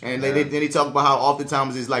cat. And then they talk about how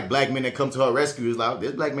oftentimes it's like black men that come to her rescue. It's like,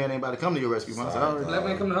 this black man ain't about to come to your rescue. Sorry. Black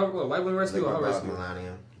man come to her, white women rescue or her rescue?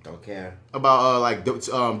 Melania. Don't care. About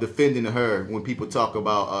defending her when people talk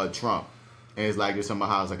about Trump. And it's like there's some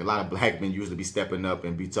how it's like a lot of black men usually be stepping up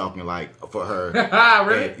and be talking like for her.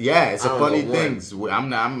 Really? And, yeah, it's a funny thing. I'm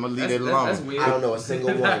gonna leave it alone. That's weird. I don't know a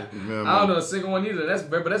single one. I don't know a single one either. That's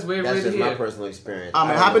weird. That's just my personal experience. I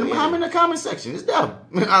mean, hop in the comment section. It's dumb.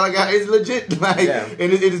 It's legit.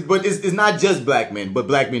 And it's not just black men, but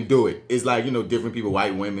black men do it. It's like different people,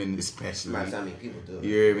 white women especially. I mean, people do it.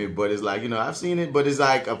 You hear me? But it's like I've seen it. But it's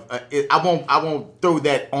like I won't throw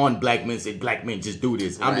that on black men. Say black men just do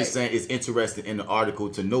this. I'm just saying it's interesting in the article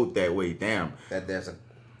to note that way. Damn, that there's a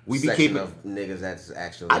section of niggas that's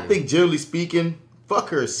actually. I think generally speaking, fuck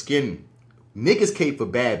her skin. Niggas cape for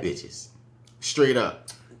bad bitches, straight up.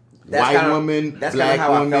 White woman, black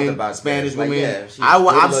woman, Spanish woman.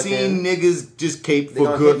 I've seen niggas just cape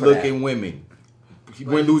for good looking women.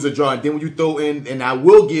 Win, lose, or draw. And then when you throw in, and I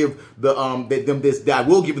will give I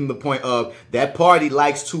will give them the point of that party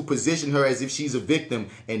likes to position her as if she's a victim,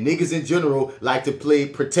 and niggas in general like to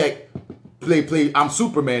play I'm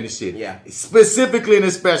Superman and shit. Yeah. Specifically and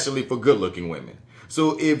especially for good looking women.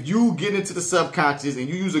 So if you get into the subconscious and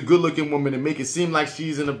you use a good looking woman and make it seem like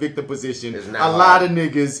she's in a victim position, a lot of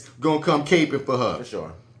niggas gonna come caping for her. For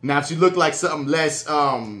sure. Now if she look like something less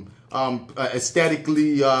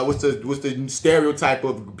aesthetically what's the stereotype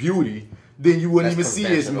of beauty, then you wouldn't even see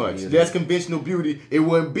as much. That's conventional beauty. It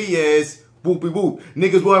wouldn't be as Whoopie whoop.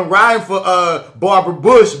 Niggas wasn't riding for Barbara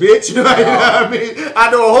Bush, bitch. You know what I mean? I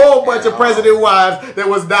know a whole bunch of president wives that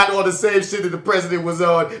was not on the same shit that the president was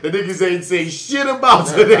on. The niggas ain't saying shit about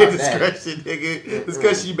their discretion, nigga. It's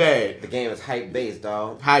because she bad. The game is hype based,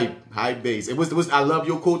 dog. Hype based. It was I love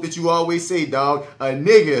your quote that you always say, dog. A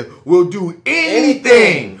nigga will do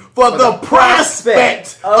anything for the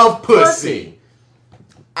prospect of pussy.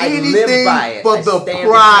 I live by it. For the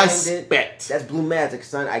prospect. That's Blue Magic,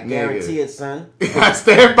 son. I guarantee it, son. I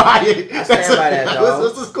stand by it. I stand by that, dog.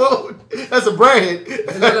 What's this quote? That's a brand.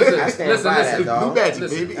 I stand by that, dog. Blue Magic,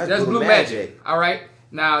 baby. That's Blue Magic. All right.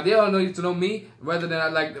 Now, they don't need to know me, rather than I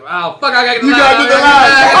like, oh, fuck, I gotta get the line. You gotta get the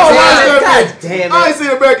line. Oh, watch that bitch. Damn it. I ain't seen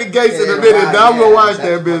American Gangster in a minute, dog. I'm gonna watch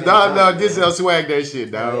that bitch, dog. No, get some swag that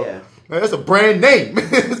shit, dog. Yeah. That's a brand name.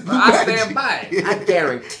 I stand by it. I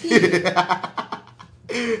guarantee it.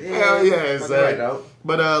 Hell yeah, son. Right,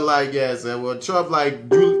 but like, yeah, son. Well, Trump, like,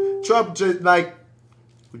 Trump just like,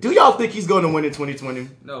 do y'all think he's going to win in 2020?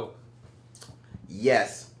 No.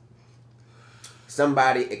 Yes.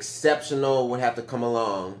 Somebody exceptional would have to come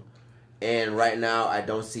along, and right now I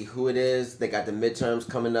don't see who it is. They got the midterms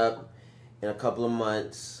coming up in a couple of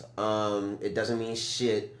months. It doesn't mean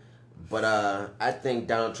shit, but I think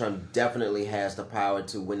Donald Trump definitely has the power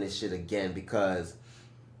to win this shit again, because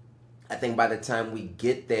I think by the time we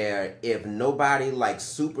get there, if nobody like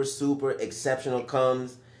super exceptional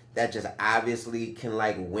comes that just obviously can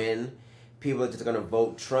like win, people are just gonna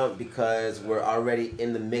vote Trump because we're already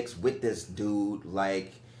in the mix with this dude.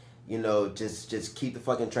 Like, you know, just keep the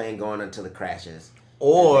fucking train going until it crashes.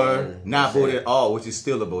 Or not vote at all, which is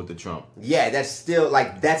still a vote to Trump. Yeah, that's still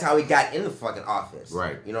like, that's how he got in the fucking office.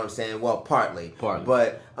 Right. You know what I'm saying? Well, partly.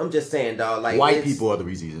 But I'm just saying, dog, like, white people are the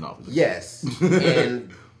reason he's in office. Yes. And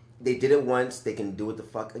they did it once, they can do it the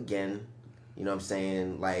fuck again. You know what I'm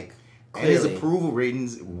saying? Like, and his approval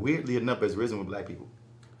ratings, weirdly enough, has risen with black people.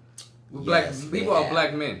 Black people are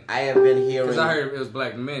black men. I have been hearing, because I heard it was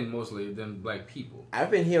black men mostly than black people.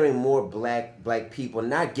 I've been hearing more black people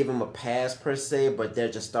not give them a pass per se, but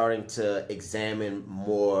they're just starting to examine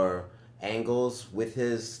more angles with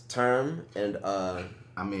his term. And I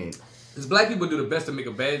mean, because black people do the best to make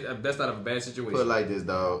a best out of a bad situation. Put it like this,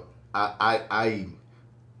 dog.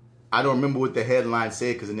 I don't remember what the headline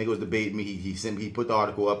said because the nigga was debating me. He put the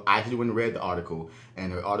article up. I actually went and read the article,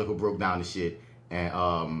 and the article broke down the shit. And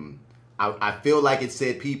I feel like it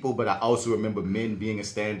said people, but I also remember men being a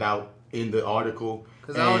standout in the article.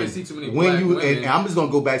 Because I only see too many black women. And I'm just going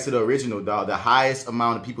to go back to the original, dog. The highest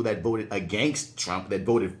amount of people that voted against Trump, that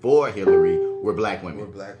voted for Hillary, were black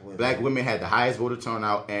women. Black women had the highest voter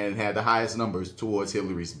turnout and had the highest numbers towards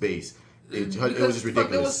Hillary's base. It was just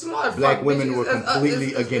ridiculous. Black women were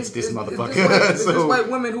completely against this motherfucker. It's just white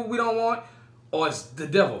women who we don't want, or it's the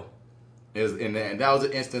devil. And that was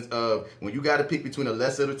an instance of when you got to pick between a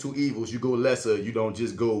lesser of the two evils, you go lesser. You don't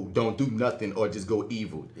just go, don't do nothing, or just go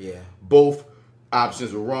evil. Yeah. Both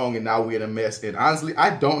options were wrong, and now we're in a mess. And honestly,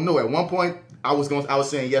 I don't know. At one point, I was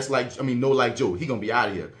saying no like Joe. He gonna be out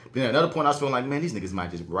of here. Then at another point, I was feeling like, man, these niggas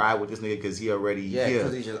might just ride with this nigga because he already here. Yeah,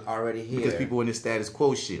 because he's just already here. Because people in this status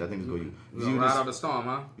quo shit, I think it's going to ride out the storm,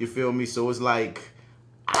 huh? You feel me? So it's like,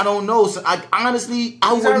 I don't know. So I honestly,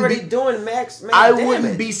 he's already doing max I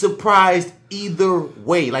wouldn't be surprised either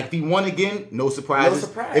way. Like if he won again, no surprises.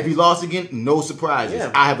 If he lost again, no surprises.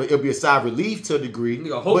 Yeah. It'll be a sigh of relief to a degree.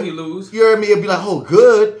 You hope he lose. You hear me? It'll be like, oh,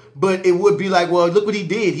 good. But it would be like, well, look what he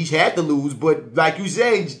did. He had to lose. But like you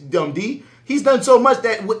said, Dumb D, he's done so much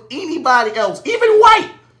that with anybody else, even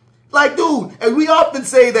white. Like, dude, and we often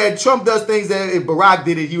say that Trump does things that if Barack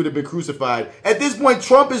did it, he would have been crucified. At this point,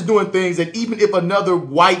 Trump is doing things that even if another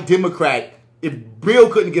white Democrat, if Bill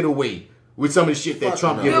couldn't get away with some of the shit that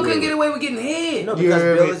Trump Bill couldn't get away with getting hit. No, because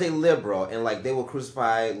Bill is a liberal, and like they will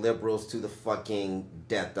crucify liberals to the fucking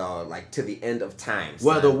death, dog. Like to the end of time.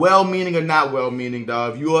 Whether well-meaning or not well-meaning,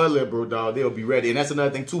 dog. If you are a liberal, dog, they'll be ready. And that's another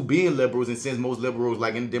thing too. Being liberals, and since most liberals,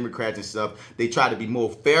 like in the Democrats and stuff, they try to be more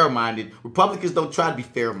fair-minded. Republicans don't try to be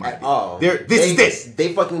fair-minded. At all.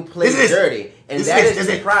 They fucking play dirty, and that is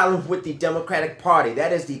the problem with the Democratic Party.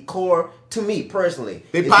 That is the core. To me personally,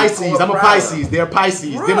 they Pisces. I'm a Pisces. They're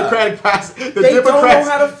Pisces. Bruh. Democratic Pisces. They don't know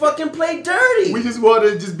how to fucking play dirty. We just want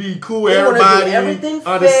to just be cool with everybody. Everything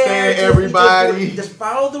understand fair, everybody. Just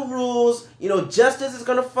follow the rules. You know, justice is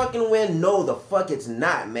gonna fucking win. No, the fuck it's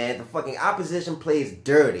not, man. The fucking opposition plays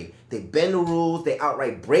dirty. They bend the rules. They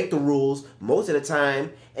outright break the rules most of the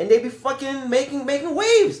time, and they be fucking making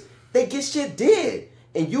waves. They get shit did,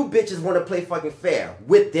 and you bitches want to play fucking fair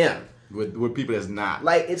with them. With people that's not.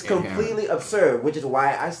 Like, it's completely absurd, which is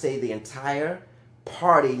why I say the entire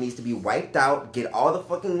party needs to be wiped out, get all the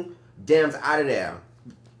fucking Dems out of there.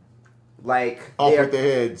 like off with their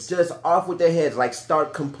heads. Just off with their heads. Like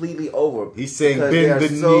start completely over. He's saying bend the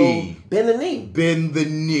knee. Bend the knee. Bend the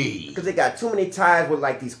knee. Because they got too many ties with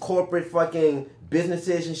like these corporate fucking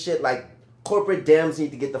businesses and shit. Like corporate Dems need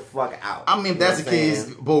to get the fuck out. I mean, if that's the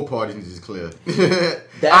case, both parties need to just clear.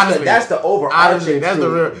 That's the overarching. That's the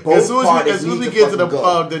real. As soon as we get to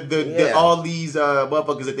the all these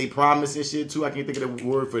motherfuckers that they promise and shit too, I can't think of the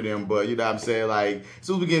word for them, but you know what I'm saying. Like as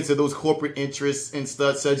soon as we get into those corporate interests and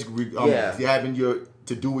such, having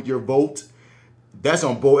to do with your vote. That's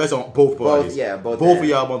on both. That's on both parties. Both of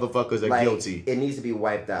y'all motherfuckers are guilty. It needs to be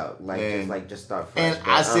wiped out. Just start fresh. And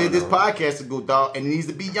I said this podcast to go, dog, and it needs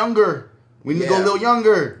to be younger. We need to go a little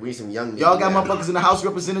younger. We need some young. Y'all got motherfuckers in the House of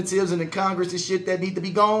Representatives and in Congress and shit that need to be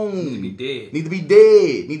gone. Need to be dead. Need to be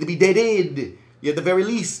dead. Need to be deaded. At the very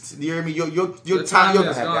least, you hear me? Your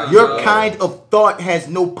kind of thought has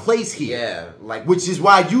no place here. Which is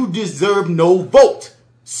why you deserve no vote.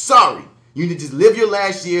 Sorry. You need to just live your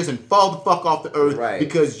last years and fall the fuck off the earth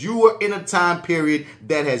because you are in a time period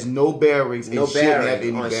that has no bearings and shouldn't have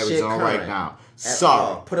any bearings on right now.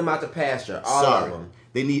 Sorry. Put them out the pasture. All of them.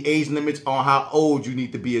 They need age limits on how old you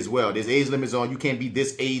need to be as well. There's age limits on you can't be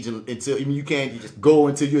this age until you can't just go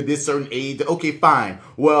until you're this certain age. Okay, fine.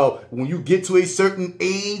 Well, when you get to a certain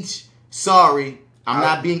age, sorry, I'm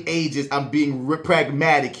not being ageist. I'm being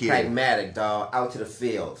pragmatic here. Pragmatic, dog. Out to the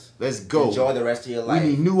fields. Let's go. Enjoy the rest of your life. We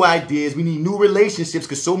need new ideas. We need new relationships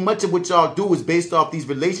because so much of what y'all do is based off these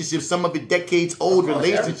relationships. Some of it decades old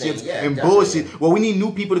relationships and bullshit. Well, we need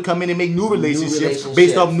new people to come in and make new relationships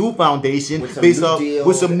based off new foundation,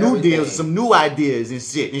 with some new deals, some new ideas and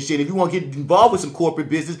shit. If you want to get involved with some corporate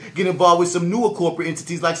business, get involved with some newer corporate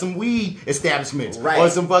entities like some weed establishments or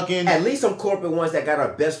some fucking at least some corporate ones that got our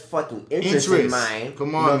best fucking interest in mind.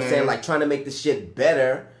 Come on, you know what I'm saying? Like trying to make the shit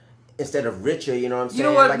better instead of richer, you know what I'm saying? You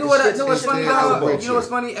know what's funny, dog? You know what's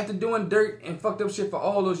funny? After doing dirt and fucked up shit for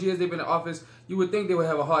all those years they've been in office, you would think they would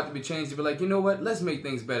have a heart to be changed to be like, you know what? Let's make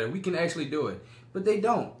things better. We can actually do it. But they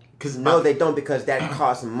don't. They don't because that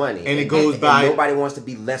costs money. And it goes by... nobody wants to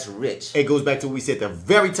be less rich. It goes back to what we said at the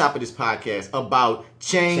very top of this podcast about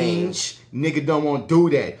change. Nigga don't want to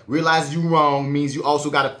do that. Realize you wrong means you also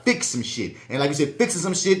got to fix some shit. And like you said, fixing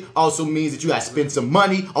some shit also means that you got to spend some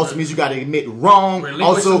money. Also means you got to admit wrong.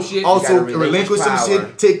 Relinquish some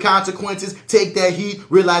shit. Take consequences. Take that heat.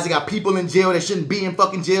 Realize you got people in jail that shouldn't be in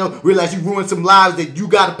fucking jail. Realize you ruined some lives that you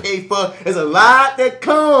got to pay for. There's a lot that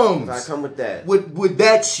comes. I come with that. With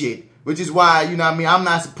that shit. Which is why, you know what I mean, I'm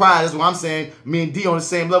not surprised. That's what I'm saying. Me and D on the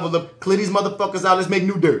same level of clear these motherfuckers out. Let's make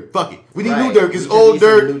new dirt. Fuck it. We need new dirt because old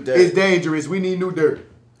dirt is dangerous. We need new dirt.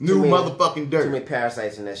 New motherfucking dirt. Too many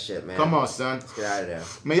parasites in that shit, man. Come on, son. Let's get out of there.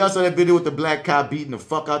 Man, y'all saw that video with the black cop beating the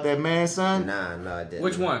fuck out that man, son? Nah, I didn't.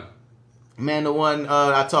 Which one? Man, the one,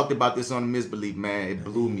 I talked about this on the Misbelief, man. It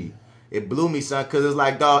blew me. It blew me, son, because it's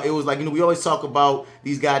like, dog, it was like, you know, we always talk about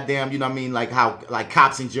these goddamn, you know what I mean, like how, like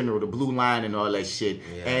cops in general, the blue line and all that shit.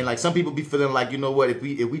 Yeah. And like some people be feeling like, you know what, if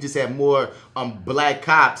we just had more black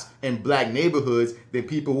cops in black neighborhoods, then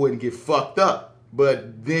people wouldn't get fucked up.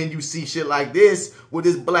 But then you see shit like this with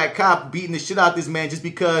this black cop beating the shit out this man just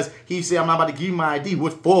because he said, I'm not about to give you my ID.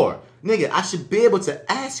 What for? Nigga, I should be able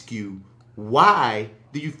to ask you, why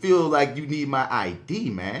do you feel like you need my ID,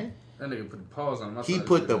 man? That nigga put the pause on him. He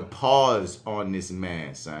put the pause on this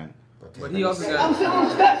man, son. But he also got... For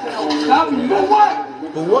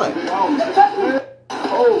what? Wait,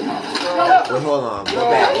 hold on.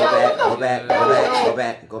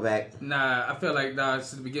 Go back. Nah, I feel like,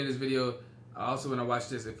 since the beginning of this video, also when I watched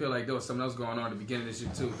this, I feel like there was something else going on at the beginning of this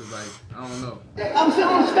shit too. Cause like, I don't know.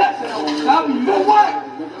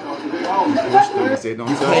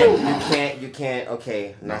 You can't.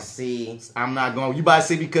 Okay, now see. I'm not going. You about to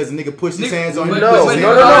say because the nigga pushed his hands on you? No.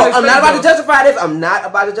 I'm not about to justify this. I'm not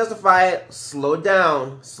about to justify it. Slow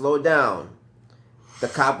down. The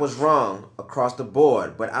cop was wrong across the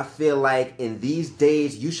board, but I feel like in these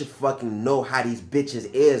days you should fucking know how these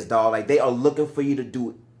bitches is, dog. Like they are looking for you to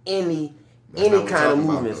do any kind of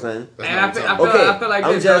movement, son. And I feel like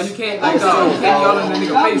this, you can't yell in the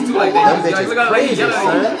nigga face too like that. Like, look at him yelling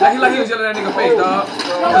at like he was yelling at that nigga face, dog.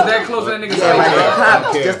 I was that close to that nigga's face. Like the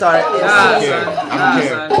cop just started. I don't care.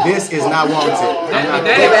 This is not wanted.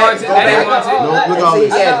 That ain't wanted. No, look all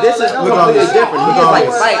this. Yeah, this is completely different. He's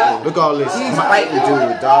like fighting. Look all this. He's fighting,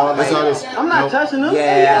 dude, dog. Look all this. I'm not touching him.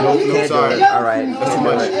 Yeah, no, sorry. All right, that's too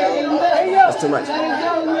much. That's too much.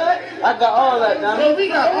 I got all that, Donnie. We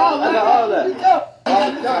got all that. I got all that.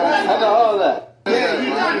 I got all that.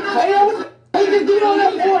 Hey, what you do all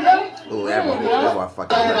that for, Oh, that boy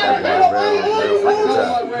fucking real fucking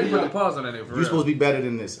tough. You put the pause on that nigga for real. You're supposed to be better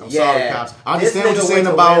than this. I'm Yeah. sorry, cops. I understand what This you're saying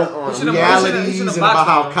nigga about went to realities and boxed about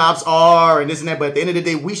how on. cops are and this and that, but at the end of the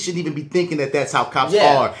day, we shouldn't even be thinking that that's how cops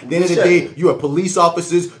Yeah, are. At the end of we the day, shouldn't. you are police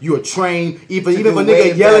officers, you are trained. Even if do a way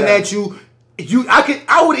nigga yelling better. at you,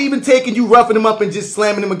 I would have even taken you roughing him up and just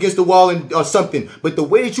slamming him against the wall or something. But the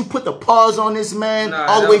way that you put the pause on this man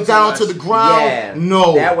all the way down to the ground, Yeah,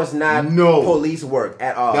 no, that was not police work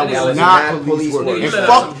at all. That was not police work. You And let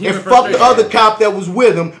fuck, some human and fuck the frustration. other cop that was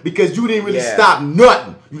with him because you didn't really Yeah. stop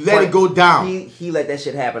nothing. You let it go down. He let that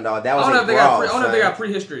shit happen, dog. That I was don't know a if they brawl, got. I don't know if they son. got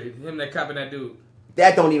prehistory. Him, that cop, and that dude.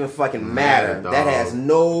 That don't even fucking matter. dog. That has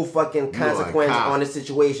no fucking You are a consequence cop. on the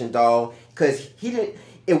situation, dog. Cause he didn't.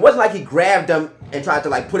 It wasn't like he grabbed him and tried to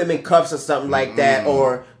like put him in cuffs or something like that,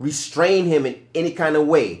 or restrain him in any kind of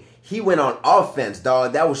way. He went on offense,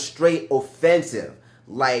 dog. That was straight offensive.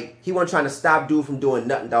 Like he wasn't trying to stop dude from doing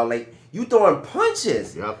nothing, dog. Like you throwing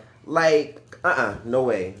punches. Yep. Like no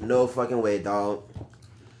way, no fucking way, dog.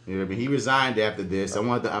 Yeah, but he resigned after this.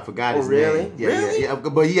 I forgot Oh, his really? name. Yeah, Really? yeah.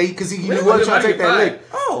 But yeah, because he Really? wasn't trying to take that lick.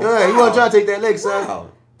 Oh, Yeah, he wow. wasn't trying to take that lick, son. Wow.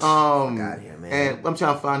 Fuck outta here, man. And I'm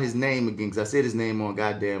trying to find his name again because I said his name on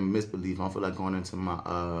goddamn Misbelief. I don't feel like going into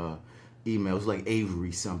my email. It was like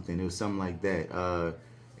Avery something. It was something like that.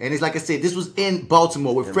 And it's like I said, this was in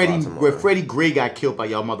Baltimore where Freddie Gray got killed by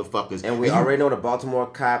y'all motherfuckers. And we already know the Baltimore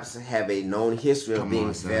cops have a known history of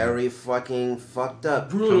being very fucking fucked up.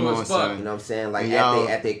 Brutal as fuck. You know what I'm saying? Like And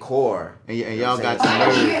at their core. And You know y'all what got I'm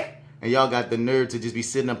the saying? nerve. And y'all got the nerve to just be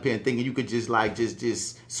sitting up here and thinking you could just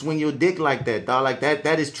swing your dick like that, dog. Like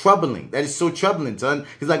that is troubling. That is so troubling, son.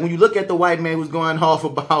 Because like when you look at the white man who's going off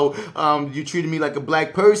about you treated me like a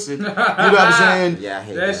black person, you know what I'm saying? Yeah, I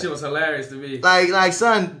hate That shit was hilarious to me. Like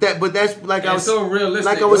son, but that's like And so realistic.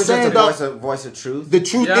 Like I was saying, dog. Voice of truth. The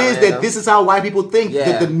truth is that this is how white people think.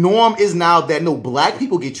 The norm is now that no black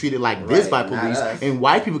people get treated like this by police, and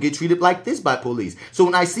white people get treated like this by police. So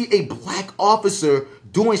when I see a black officer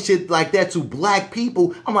doing shit like that to black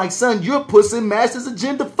people, I'm like, son, you're pushing master's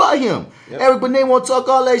agenda for him. Everybody they want to talk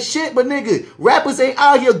all that shit, but nigga, rappers ain't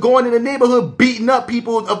out here going in the neighborhood beating up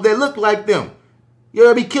people that look like them. You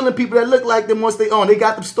know, be killing people that look like them once they own. They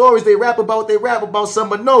got them stories they rap about. They rap about some,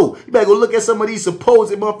 but no, you better go look at some of these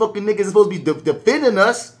supposed motherfucking niggas supposed to be defending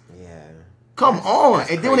us. Come on.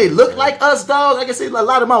 And then when they look like us, dog, like I said, a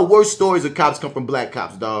lot of my worst stories of cops come from black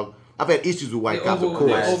cops, dog. I've had issues with white cops, of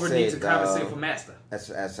course. They over need to compensate for master.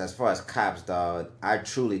 As far as cops, dog, I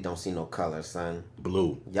truly don't see no color, son.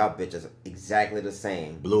 Blue. Y'all bitches exactly the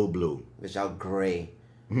same. Blue. Bitch, y'all gray.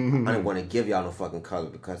 I didn't want to give y'all no fucking color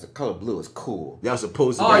because the color blue is cool. Y'all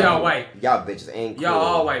supposed to. Oh, y'all white. Y'all bitches ain't cool. Y'all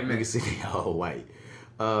all white, man. Niggas say y'all white.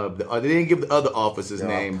 They didn't give the other officer's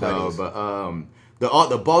name, though, but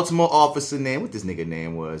the Baltimore officer name, what this nigga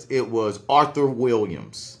name was, it was Arthur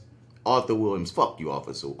Williams. Arthur Williams, fuck you,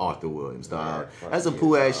 Officer Arthur Williams, dog. That's some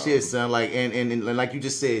poo ass shit, son. Like and like you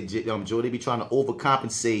just said, Joe, they be trying to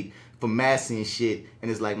overcompensate for massing and shit, and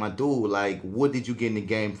it's like, my dude, like, what did you get in the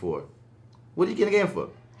game for? What did you get in the game for?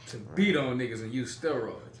 To beat on niggas and use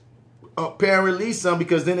steroids. Apparently, son,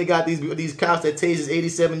 because then they got these cops that tases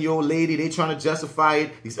 87-year-old lady. They trying to justify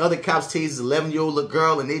it. These other cops tases 11-year-old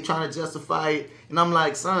girl, and they trying to justify it. And I'm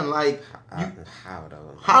like, son, like,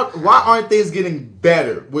 why aren't things getting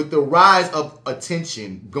better with the rise of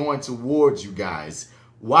attention going towards you guys?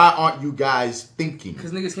 Why aren't you guys thinking?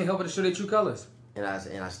 Because niggas can't help but to show their true colors. And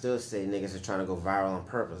I still say niggas are trying to go viral on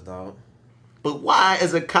purpose, dog. But why,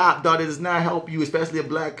 as a cop, dog, it does not help you, especially a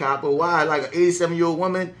black cop? But why, like an 87-year-old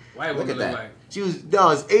woman? White woman look like. She was,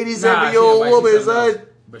 dog, 87-year-old woman, son.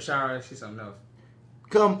 Bashara, she's something else.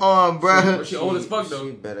 Come on, bro. She old as fuck, though.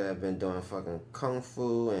 She better have been doing fucking kung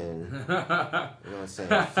fu and, you know what I'm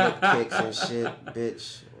saying, flip kicks and shit,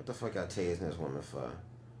 bitch. What the fuck y'all tasing this woman for?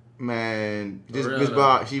 Man, Miss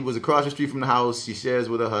Bar, she was across the street from the house. She shares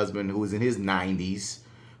with her husband, who is in his 90s.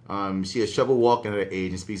 She has trouble walking at her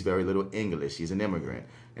age and speaks very little English. She's an immigrant.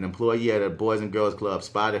 An employee at a Boys and Girls Club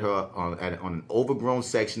spotted her on an overgrown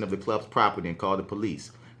section of the club's property and called the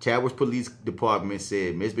police. Chadwick's police department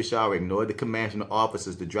said Ms. Bashara ignored the command from the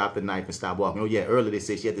officers to drop the knife and stop walking. Oh yeah, earlier they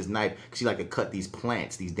said she had this knife because she like to cut these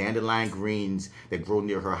plants, these dandelion greens that grow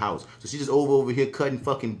near her house. So she's just over here cutting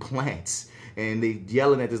fucking plants. And they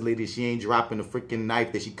yelling at this lady, she ain't dropping the freaking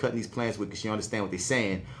knife that she cutting these plants with because she understand what they're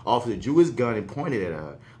saying. Officer drew his gun and pointed at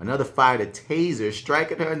her. Another fired a taser,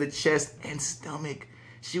 striking her in the chest and stomach.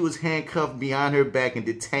 She was handcuffed behind her back and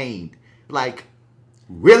detained. Like,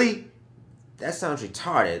 really? That sounds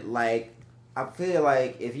retarded. Like, I feel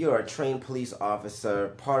like if you're a trained police officer,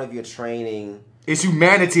 part of your training... It's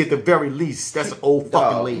humanity at the very least. That's an old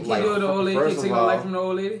fucking lady. You can't do the old lady, can't take no life from the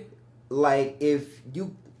old lady? like if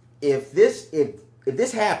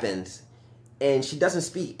this happens and she doesn't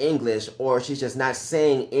speak English or she's just not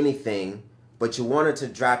saying anything, but you want her to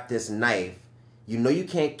drop this knife, you know you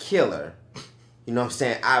can't kill her. You know what I'm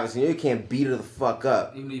saying? Obviously, you can't beat her the fuck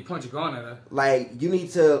up. Even though you punch a gun at her. Like, you need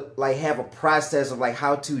to, like, have a process of, like,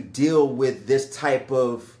 how to deal with this type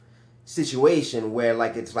of situation where,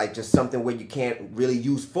 like, it's, like, just something where you can't really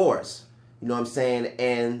use force. You know what I'm saying?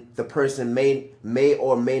 And the person may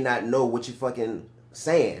or may not know what you fucking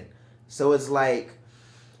saying. So it's, like,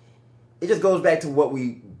 it just goes back to what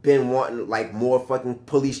we've been wanting, like, more fucking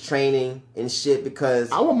police training and shit,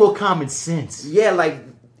 because... I want more common sense. Yeah, like...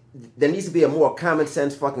 There needs to be a more common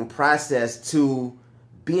sense fucking process to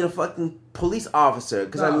being a fucking police officer.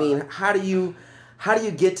 Because I mean, how do you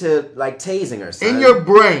get to like tasing her? Son? In your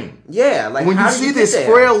brain. Yeah, like when you see this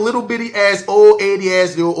frail little bitty ass old 80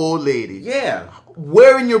 little old lady. Yeah.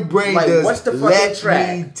 Where in your brain like, does what's the let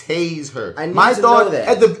track? me tase her? I need My to dog, know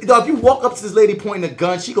that. if you walk up to this lady pointing a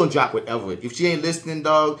gun, she gonna drop whatever. If she ain't listening,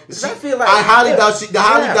 dog, I feel like I highly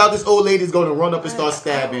doubt this old lady is gonna run up and start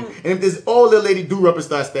stabbing. And if this old little lady do run up and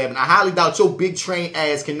start stabbing, I highly doubt your big trained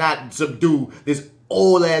ass cannot subdue this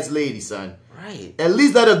old ass lady, son. Right. At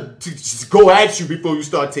least let her just go at you before you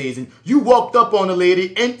start tasing. You walked up on the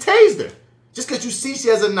lady and tased her. Just because you see she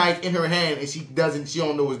has a knife in her hand and she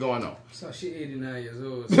don't know what's going on. So she 89 years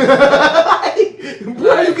old.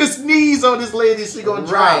 Bro, you can sneeze on this lady and she gonna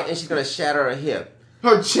drop. Right, and she's gonna shatter her hip.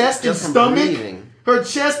 Her chest and stomach. Breathing. Her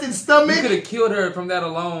chest and stomach. You could have killed her from that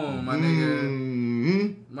alone, my nigga.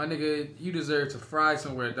 Mm-hmm. My nigga, you deserve to fry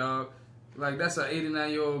somewhere, dog. Like, that's an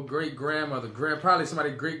 89-year-old great-grandmother. Probably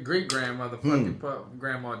somebody great-great-grandmother, fucking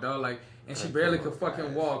grandma, dog. Like, and she barely could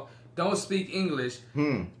fucking walk. Don't speak English,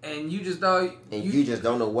 and you just dog. And you just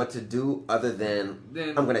don't know what to do other than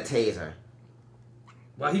I'm gonna tase her.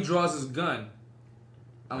 While he draws his gun,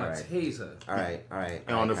 I'm gonna tase her. All right.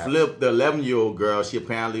 And on the flip, the 11-year-old girl, she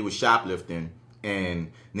apparently was shoplifting, and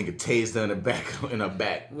nigga tased her in the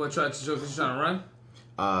back. What? She's trying to run?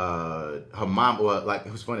 Her mom, well, like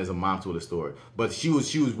it was funny as her mom told the story, but she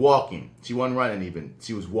was walking. She wasn't running even.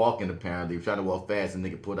 She was walking apparently, trying to walk fast, and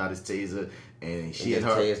nigga pulled out his taser. And she just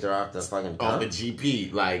had her tased her off the fucking off the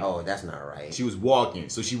GP. Like, oh, that's not right. She was walking,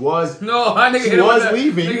 so she was she was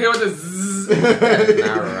leaving. Nigga hit with the zzz. That's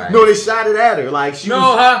not right. No, they shot it at her. Like she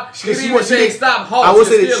She stop. Halt. I would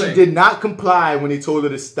say that she did not comply when they told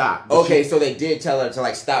her to stop. Okay, so they did tell her to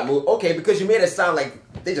like stop moving. Okay, because you made it sound like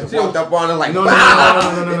they just walked up on her like no. Lay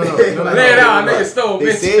it down, nigga. Stole.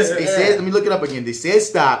 They said. Let me look it up again. They said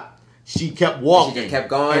stop. She kept walking. She just kept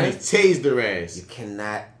going. And they tased her ass. You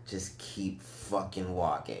cannot just keep fucking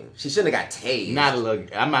walking. She shouldn't have got tased. Not a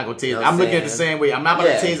look. I'm not gonna tase. You know I'm looking at the same way. I'm not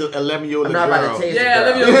about to tase an 11-year-old girl. I'm not about to tase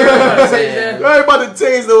 11-year-old girl. I ain't about to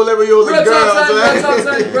tase the 11-year-old girl. Real talk,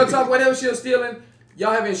 son. Real talk. Whatever she was stealing,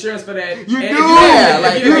 y'all have insurance for that. You and do.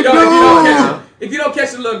 If you don't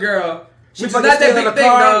catch the little girl, she's not that big a thing,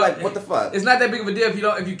 dog. Like, what the fuck? It's not that big of a deal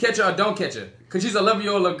if you catch her or don't catch her. Cause she's a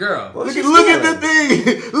 11-year-old little girl. Well, look at the thing.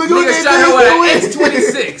 Look Nigga at shot her with an that.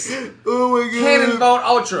 X26. Oh my god. Cannonball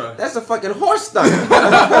Ultra. That's a fucking horse stunt.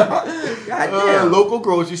 Goddamn. Local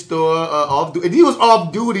grocery store, off duty. He was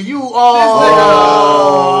off duty.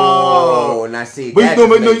 Now see. But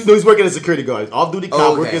he's working as a security guard. Off duty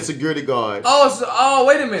cop, working as security guard.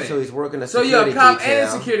 Wait a minute. So he's working as security guard. So you're a cop and a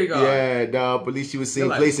security guard. Yeah, dog. Police, she was seen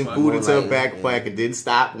placing food into her backpack and didn't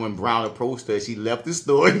stop when Brown approached her. She left the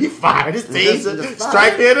store and he fired his taser.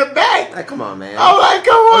 Strike her in the back. Like, come on, man. I'm like,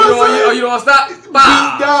 come on. You don't want to stop?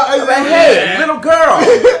 Hey, little girl.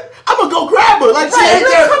 I'm gonna go grab her. Like,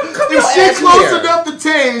 if she's close enough to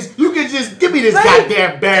tase, you can just give me this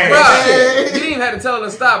goddamn bag. Bro, you didn't even have to tell her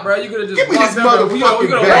to stop, bro. You could have just give me this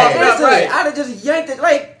motherfucking bag. I'd have just yanked it.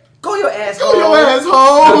 Like, go your ass home. Go your ass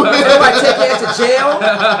home. Nobody take your ass to jail.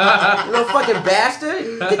 You little fucking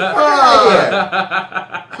bastard. Get the fuck out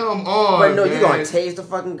of here. Come on. But no, you gonna tase the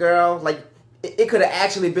fucking girl. Like, it could have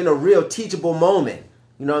actually been a real teachable moment.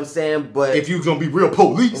 You know what I'm saying? But if you gonna be real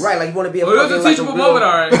police, right? Like you want to be a it was a teachable moment,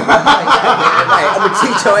 all right. I'm gonna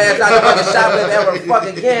teach your ass not to fucking shoplift ever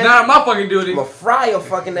fucking again. Not my fucking duty. I'm gonna fry your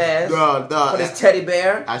fucking ass. For this teddy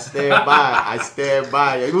bear. I stand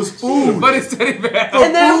by. It was food. But it's teddy bear.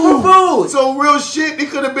 And then for food. So real shit.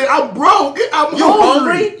 It could have been. I'm broke. You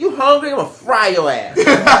hungry? You hungry? I'm gonna fry your ass.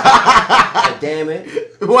 God damn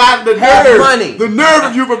it. Well, have money. The nerve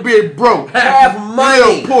of you for being broke. Have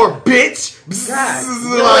money. You poor bitch.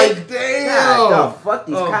 Like, damn. God, fuck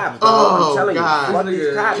these cops, dog. I'm telling you, fuck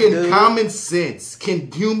these cops, Can dude. common sense,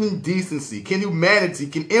 can human decency, can humanity,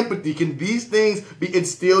 can empathy, can these things be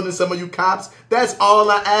instilled in some of you cops? That's all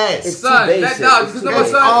I ask. It's son, too that basic. dog, It's you too know what,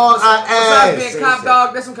 basic. son? all I Besides ask. being cop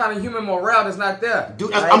dog, that's some kind of human morale that's not there.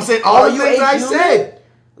 Dude, I'm saying all the things I said.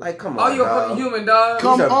 Like, come Oh, on, you're a dog. fucking human, dog.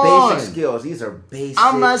 Come These are on. basic skills. These are basic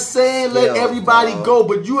I'm not saying let skills, everybody dog. go,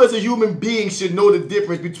 but you as a human being should know the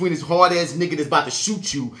difference between this hard ass nigga that's about to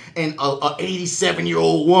shoot you and a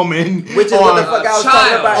 87-year-old woman, Which is what the fuck I was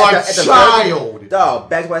talking about or at the child. very, dog,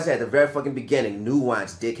 back to what I said at the very fucking beginning.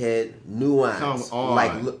 Nuance, dickhead. Nuance. Come on.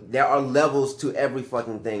 Like, look, there are levels to every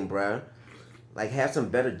fucking thing, bruh. Like, have some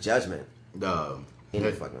better judgment.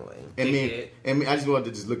 Any fucking way. I mean, I just wanted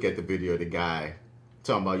to just look at the video of the guy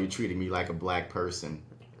talking about you treating me like a black person.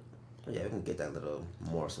 Yeah, we can get that little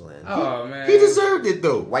morsel in. Oh, man. He deserved it,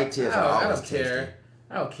 though. White tears are I always don't care. tasty.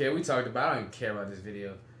 I don't care. We talked about. I don't even care about this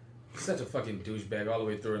video. He's such a fucking douchebag all the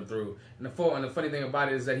way through and through. And the funny thing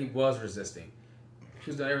about it is that he was resisting.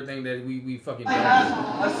 He's done everything that we fucking done.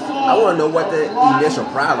 I want to know what the initial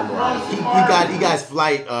problem was. He got his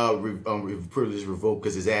flight privilege revoked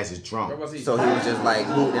because his ass is drunk. So he was just like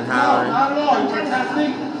hooting and hollering.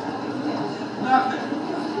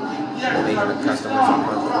 Making the customers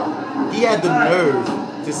uncomfortable. He had the nerve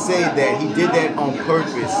to say that he did that on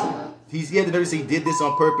purpose. He had the nerve to say he did this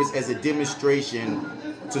on purpose as a demonstration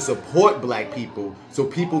to support black people so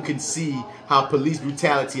people can see how police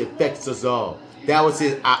brutality affects us all. That was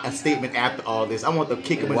his a statement after all this. I want to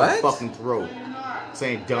kick him in the fucking throat.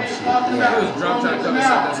 Saying dumb shit. Yeah, he was drunk trying to cover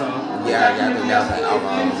something, so. Yeah, I think that was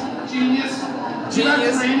like Genius.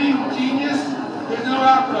 There's no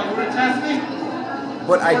output. We're testing.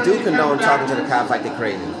 But I do condone talking to the cops like they're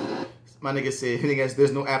crazy. My nigga said,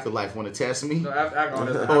 there's no afterlife. Want to test me? No, alcohol.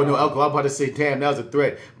 Oh, no, alcohol. I'm about to say, damn, that was a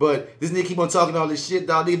threat. But this nigga keep on talking all this shit,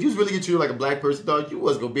 dog. If you was really get treated like a black person, dog, you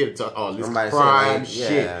wasn't going to be able to talk all this crime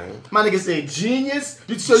shit. My nigga said, genius? So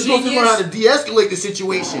you're supposed to learn how to de-escalate the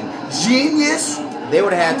situation. Genius? They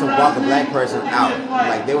would have had to walk a black person out.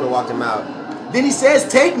 Like, they would have walked him out. Then he says,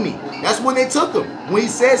 take me. That's when they took him. When he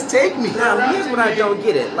says, take me. Now, here's what I don't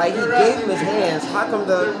get it. Like, he gave him his hands. How come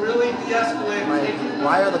the... really de-escalating. Like,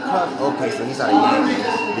 why are the cuffs... Okay, so he's out of here.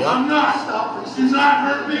 I'm not. Do not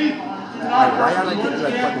hurt me. Like, why y'all not getting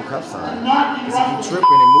like fucking cuffs on? Because he tripping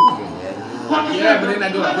and moving. Yeah, but they're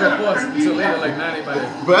not doing a real force until later, like 90 by then.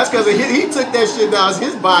 But that's because he took that shit down. It's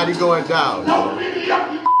his body going down. Don't beat me up,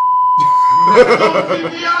 you Don't beat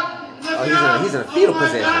me up. Oh, he's in a fetal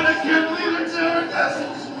position. I can't believe they're doing this.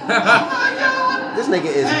 Oh my God. This nigga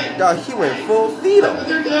is, dog, he went full fetal. What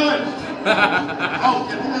they're doing. Oh,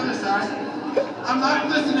 get the other side. I'm not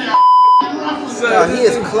listening. Dog, he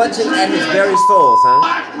is clutching at his very soul, son.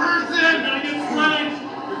 Black person. Gonna get sprayed.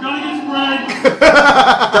 You're gonna get sprayed.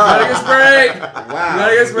 Gotta get sprayed. Wow.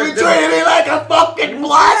 Gotta get sprayed. You treated me like a fucking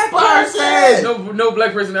black person. No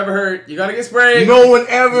black person ever heard. You gotta get sprayed. No one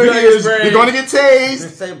ever is. You're gonna get tased.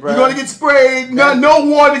 Say, You're gonna get sprayed. No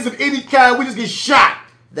warnings of any kind. We just get shot.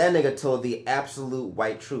 That nigga told the absolute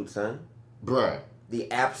white truth, son. Bruh. The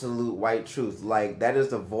absolute white truth. Like, that is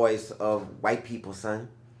the voice of white people, son.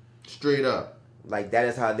 Straight up. Like, that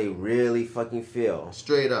is how they really fucking feel.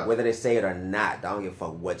 Straight up. Whether they say it or not, I don't give a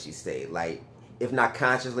fuck what you say. Like, if not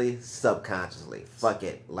consciously, subconsciously. Fuck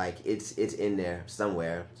it. Like, it's in there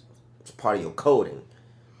somewhere. It's part of your coding.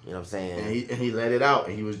 You know what I'm saying? And he let it out,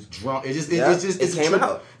 and he was drunk. It came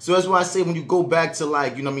out. So that's why I say when you go back to,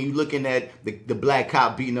 like, you know what I mean, you're looking at the black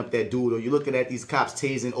cop beating up that dude, or you're looking at these cops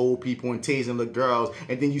tasing old people and tasing the girls,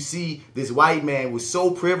 and then you see this white man was so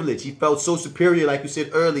privileged, he felt so superior, like you said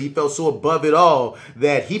earlier, he felt so above it all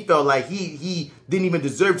that he felt like he didn't even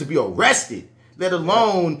deserve to be arrested, let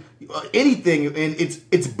alone anything, and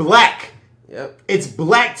it's black. Yep. It's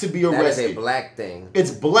black to be arrested. That is a black thing. It's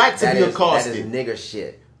black to be accosted. That is nigger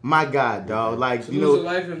shit. My God, dog. Like, So you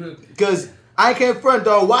know, because I can't front,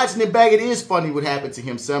 dog. Watching it back, it is funny what happened to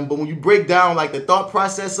him, son. But when you break down, like, the thought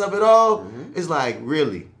process of it all, it's like,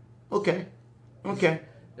 really? Okay.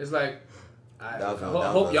 It's like, I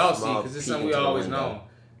hope y'all see, because it's something we always know.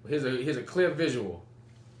 Here's a clear visual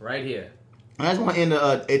right here. I just want to end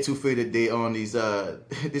ETOUFEE today on these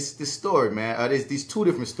this story, man. There's these two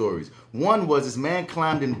different stories. One was this man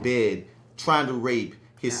climbed in bed trying to rape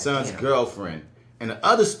his son's girlfriend. And the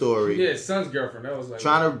other story... Yeah, his son's girlfriend. That was like...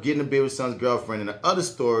 Trying to get in the bed with his son's girlfriend. And the other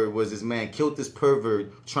story was this man killed this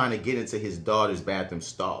pervert trying to get into his daughter's bathroom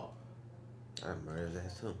stall. I murdered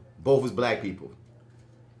that too. Both was black people.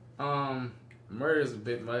 Murder is a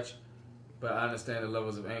bit much, but I understand the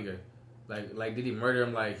levels of anger. Like did he murder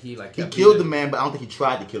him? Like he killed the man, but I don't think he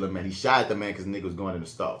tried to kill him, man. He shot at the man because the nigga was going in the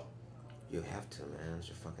stall. You have to, man. It's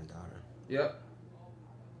your fucking daughter. Yep.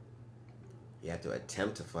 You have to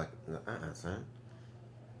attempt to fuck. Son.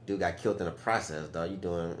 Dude got killed in the process, dog. You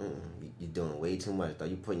doing way too much, dog.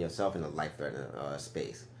 You putting yourself in a life-threatening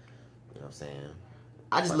space. You know what I'm saying?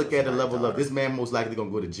 I just look at the level of this man most likely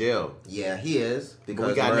gonna go to jail. Yeah, he is, because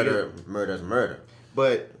we got murder's murder.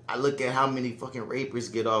 But I look at how many fucking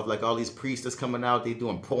rapists get off. Like all these priests that's coming out, they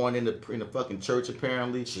doing porn in the fucking church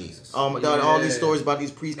apparently. Jesus. Oh my God, all these stories about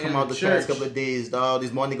these priests come out the church. past couple of days, dog.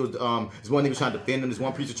 This one nigga was trying to defend them. This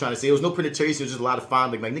one preacher trying to say it was no penetration, it was just a lot of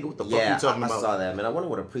fondling. Like nigga, what the fuck are you talking about? I saw that, man. I wonder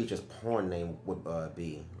what a preacher's porn name would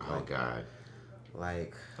be. Oh God.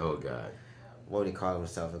 Like. Oh God. What would he call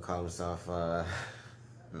himself? He called himself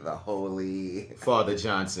the Holy Father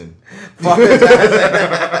Johnson. Father Johnson.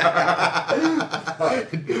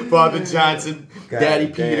 Father Johnson. Daddy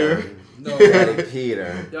Peter. No, Daddy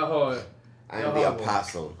Peter. Y'all hard. I'm the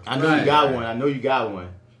apostle. I know you got one. I know you got one.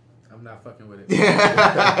 I'm not fucking with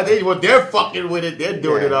it. They're fucking with it. They're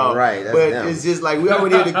doing it all. Right. That's but them. it's just like we're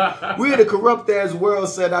in a corrupt ass world.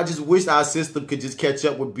 Said I just wish our system could just catch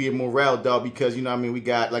up with being morale, dog. Because you know what I mean, we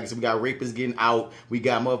got, like I said, we got rapists getting out. We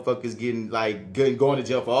got motherfuckers getting going to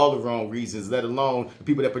jail for all the wrong reasons. Let alone the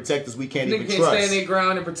people that protect us, we can't even trust. Can't stand their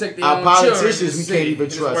ground and protect their our own politicians. We can't even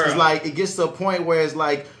in trust. It's like it gets to a point where it's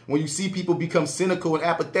like when you see people become cynical and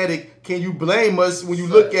apathetic, can you blame us when you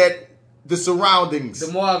look at the surroundings?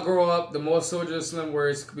 The more I grow up, the more Soldier Slim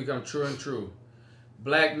words become true and true.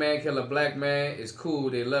 Black man kill a black man is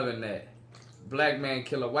cool, they loving that. Black man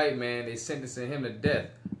kill a white man, they sentencing him to death.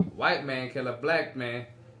 White man kill a black man,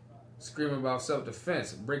 screaming about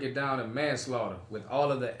self-defense. Break it down to manslaughter with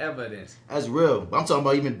all of the evidence. That's real. I'm talking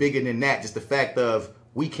about even bigger than that. Just the fact of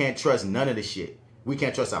we can't trust none of the shit. We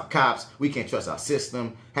can't trust our cops. We can't trust our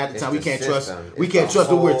system. Half the time we can't trust. We can't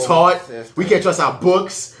trust what we're taught. We can't trust our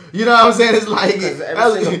books. You know what I'm saying? It's like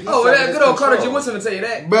that good old Carter G. Woodson will tell you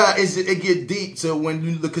that. But it get deep. So when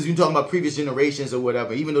you look, because you're talking about previous generations or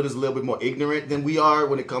whatever, even though there's a little bit more ignorant than we are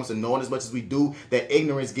when it comes to knowing as much as we do, that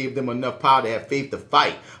ignorance gave them enough power to have faith to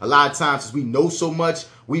fight. A lot of times, since we know so much,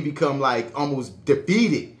 we become like almost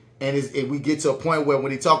defeated. And we get to a point where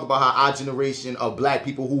when they talk about how our generation of black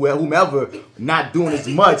people, whomever, not doing as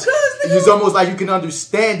much, it's almost like you can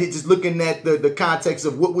understand it just looking at the context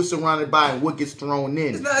of what we're surrounded by and what gets thrown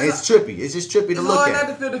in. It's trippy. It's just trippy to look at. It's hard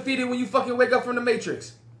not to feel defeated when you fucking wake up from the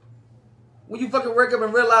Matrix. When you fucking wake up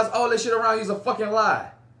and realize all this shit around you is a fucking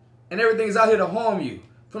lie. And everything's out here to harm you.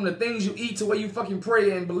 From the things you eat to what you fucking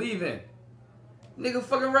pray and believe in. Nigga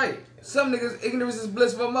fucking right. Some niggas, ignorance is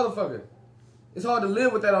bliss for a motherfucker. It's hard to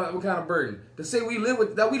live with that kind of burden. To say we live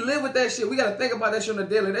with that shit. We gotta think about that shit on the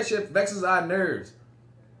daily. That shit vexes our nerves.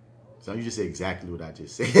 So you just said exactly what I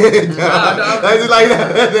just said. That's like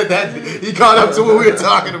that. You caught up to what we were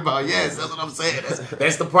talking about. Yes, that's what I'm saying.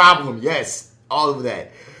 That's the problem. Yes, all of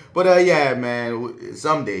that. But yeah, man,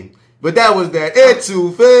 someday. But that was that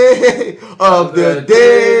ETOUFEE of the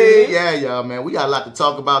day. Yeah, y'all, man. We got a lot to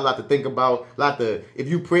talk about, a lot to think about, if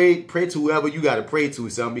you pray to whoever you got to pray to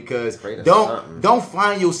something, because don't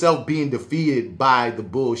find yourself being defeated by the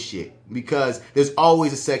bullshit. Because there's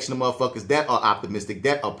always a section of motherfuckers that are optimistic,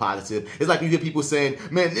 that are positive. It's like you hear people saying,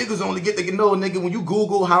 man, niggas only get to know, nigga. When you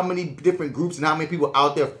Google how many different groups and how many people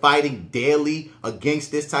out there fighting daily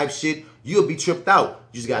against this type shit, you'll be tripped out.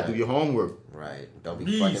 You just got to do your homework. Right. Don't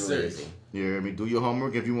be fucking lazy. You know what I mean? Do your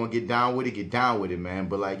homework. If you want to get down with it, man.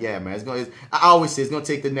 But like, yeah, man. I always say it's going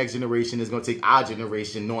to take the next generation. It's going to take our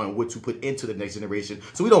generation knowing what to put into the next generation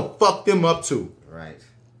so we don't fuck them up too. Right.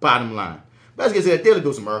 Bottom line. Let's get to that daily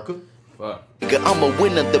dose, America. I'm a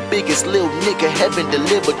winner, the biggest little nigga heaven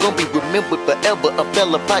delivered. Gonna be remembered forever. A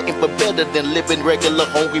fella fighting for better than living regular,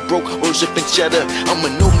 hungry, broke, worshiping cheddar. I'm a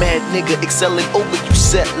nomad nigga excelling over you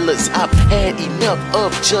settlers. I've had enough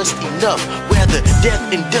of just enough. Rather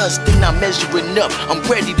death and dust than I'm measuring up. I'm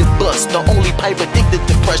ready to bust. The only pipe addicted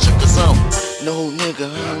to pressure, cause I'm no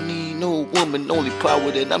nigga. I don't need no woman. Only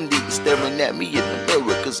power that I'm needing staring at me in the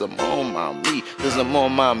mirror. Cause I'm on my me. Cause I'm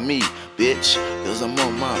on my me, bitch. Cause I'm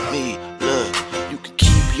on my me. Look, you can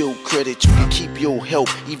keep your credit, you can keep your help.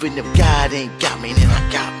 Even if God ain't got me, then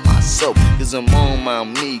I got myself. Cause I'm on my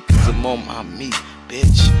me, cause I'm on my me,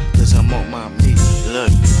 bitch. Cause I'm on my me.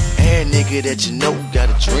 Look, and nigga that you know got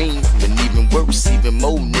a dream. And even worse, even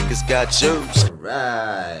more niggas got yours.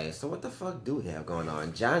 Right. So what the fuck do we have going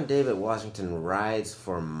on? John David Washington rides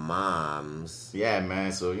for moms. Yeah,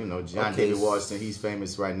 man. So John David Washington, he's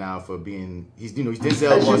famous right now for being he's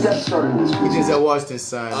Denzel Washington. He's Denzel Washington's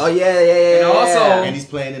son. Oh yeah. And also, and he's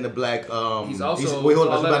playing in the black. He's also wait, hold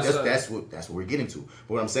on. That's what we're getting to.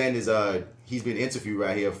 But what I'm saying is, he's been interviewed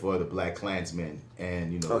right here for the Black Klansmen,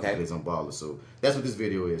 and he plays on Baller. So that's what this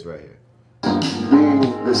video is right here. being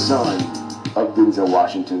the son of Denzel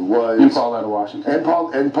Washington was and Pauletta Washington. And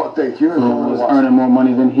Paul, thank you. And Who was earning more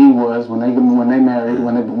money than he was when they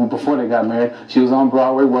married. Before they got married, she was on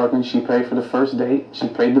Broadway working. She paid for the first date. She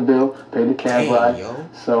paid the bill, paid the cab ride.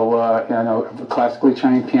 So you know, classically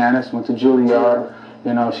trained pianist, went to Juilliard.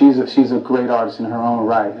 You know, she's a great artist in her own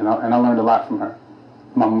right, and I learned a lot from her.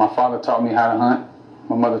 My father taught me how to hunt.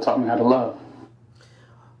 My mother taught me how to love.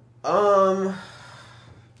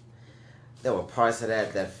 There were parts of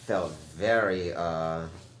that felt very on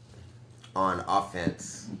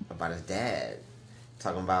offense about his dad.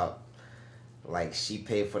 Talking about, like, she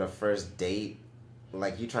paid for the first date.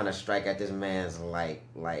 Like, you trying to strike at this man's, like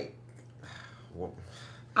I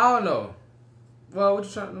don't know. Well, what you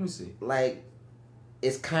trying, let me see. Like,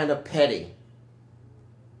 it's kind of petty.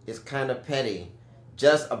 It's kind of petty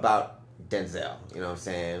just about Denzel, you know what I'm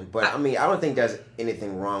saying? But, I mean, I don't think there's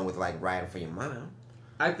anything wrong with, like, riding for your mom.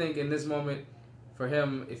 I think in this moment, for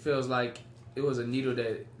him, it feels like it was a needle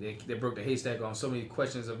that broke the haystack on so many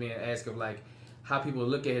questions of being asked of, like, how people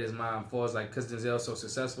look at his mom for us, like, because Denzel's so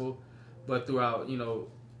successful, but throughout, you know,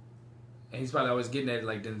 and he's probably always getting at,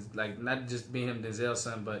 like, not just being him Denzel's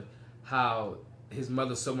son, but how his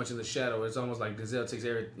mother's so much in the shadow. It's almost like Denzel take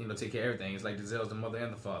care of everything. It's like Denzel's the mother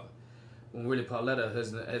and the father. When really Pauletta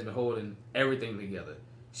has been holding everything together.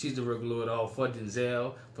 She's the real glue it all for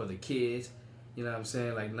Denzel, for the kids. You know what I'm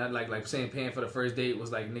saying? Like, not like saying paying for the first date was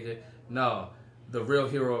like, nigga, no. The real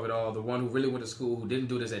hero of it all, the one who really went to school, who didn't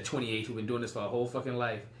do this at 28, who been doing this for a whole fucking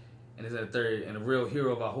life, and is at 30, and the real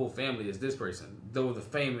hero of our whole family is this person. Though the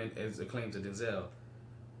fame is a claim to Denzel.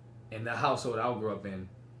 In the household I grew up in,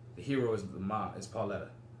 the hero is the mom, is Pauletta,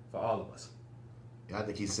 for all of us. Yeah, I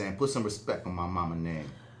think he's saying, put some respect on my mama name.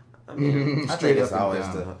 I mean, I think it's always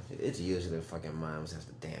it's usually the fucking moms that's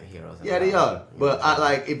the damn heroes. Yeah, they are. But I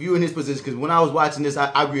like, if you're in this position, because when I was watching this,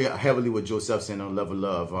 I agree heavily with Joseph saying on Love of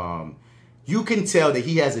Love. You can tell that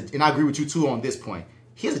he has and I agree with you too on this point.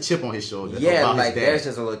 He has a chip on his shoulder. Yeah, like there's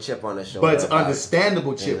just a little chip on his shoulder. But it's an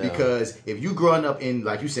understandable chip because if you growing up in,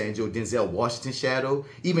 like you saying, Joe, Denzel Washington shadow,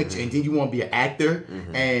 even and then you want to be an actor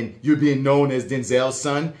and you're being known as Denzel's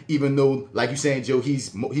son, even though, like you saying, Joe,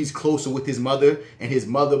 he's closer with his mother, and his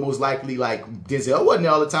mother most likely, like, Denzel wasn't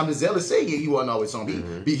there all the time. Denzel is saying he wasn't always on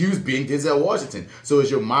he was being Denzel Washington. So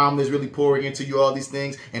it's your mom that's really pouring into you all these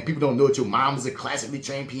things, and people don't know that your mom is a classically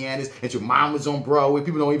trained pianist, and your mom was on Broadway.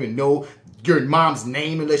 People don't even know your mom's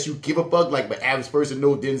name unless you give a fuck. Like, the average person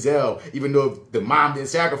know Denzel, even though the mom didn't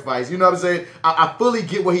sacrifice. You know what I'm saying? I fully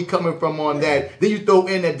get where he coming from on that. Then you throw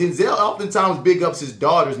in that Denzel oftentimes big ups his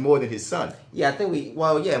daughters more than his son. Yeah, I think we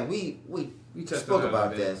spoke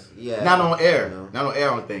about this. Yeah, not on air. You know? Not on air,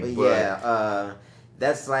 I don't think. But yeah,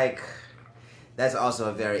 that's also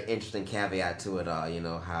a very interesting caveat to it all. You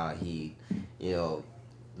know, how he, you know,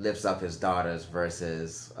 lifts up his daughters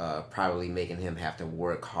versus probably making him have to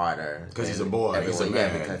work harder. Because he's a boy. He's a man.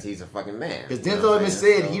 Yeah, because he's a fucking man. Because Denzel even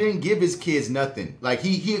said he didn't give his kids nothing. Like,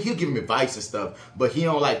 he'll give him advice and stuff, but he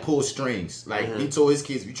don't, like, pull strings. Like, he told his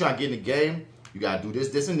kids, if you try to get in the game, you got to do this,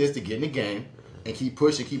 this, and this to get in the game, and keep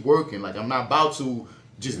pushing, keep working. Like, I'm not about to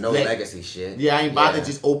just legacy shit. Yeah, I ain't about to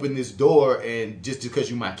just open this door and just because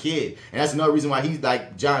you my kid. And that's another reason why he's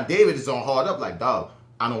like, John David is on hard up, like, dog,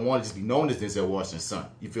 I don't want to just be known as Denzel Washington's son.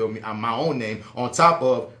 You feel me? I'm my own name. On top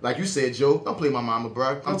of, like you said, Joe, don't play my mama,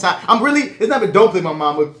 bro. I'm really, it's not even don't play my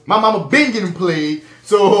mama. My mama been getting played.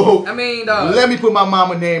 So, I mean, let me put my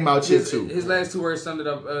mama name out here too. His last two words summed it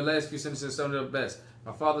up, last few sentences summed it up best.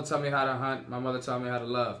 My father taught me how to hunt. My mother taught me how to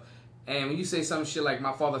love. And when you say some shit like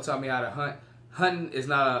my father taught me how to hunt, hunting is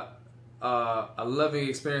not a loving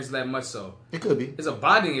experience that much so. It could be. It's a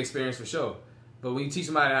bonding experience for sure. But when you teach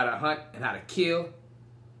somebody how to hunt and how to kill,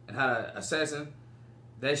 and how to assassin,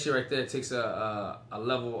 that shit right there takes a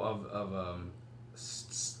level of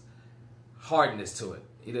hardness to it.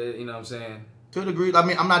 You know what I'm saying? To a degree, I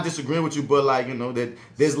mean, I'm not disagreeing with you, but like, you know, that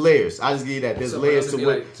there's layers. I just give you that. There's layers to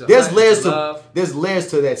what. There's layers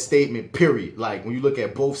to that statement. Period. Like, when you look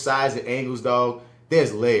at both sides and angles, dog,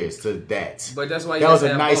 there's layers to that. But that's why that was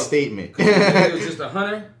a nice statement. It was just a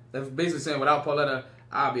hunter. That's basically saying without Pauletta,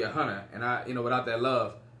 I'll be a hunter, and without that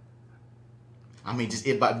love. I mean,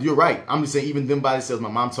 you're right. I'm just saying, even them by themselves, my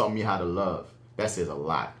mom taught me how to love. That says a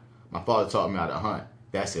lot. My father taught me how to hunt.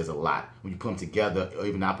 That says a lot. When you put them together, or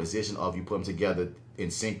even opposition of, you put them together in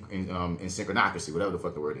sync, in synchronocracy, whatever the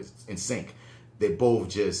fuck the word is, in sync. They both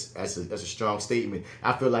just, that's a strong statement.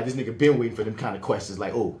 I feel like this nigga been waiting for them kind of questions,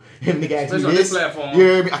 like, oh, him nigga asked me this. You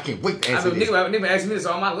hear me? I can't wait to answer this. Nigga asked me this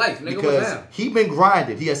all my life. Nigga, because what's he been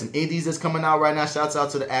grinding. He has some indies that's coming out right now. Shouts out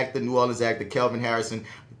to the actor, New Orleans actor, Kelvin Harrison.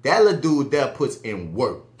 That little dude there puts in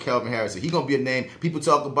work. Calvin Harrison. He gonna be a name. People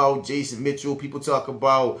talk about Jason Mitchell. People talk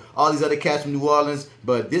about all these other cats from New Orleans.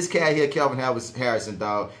 But this cat here, Calvin Harrison,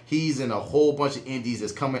 dog, he's in a whole bunch of indies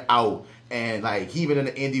that's coming out. And like he even in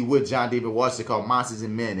the indie with John David Washington called Monsters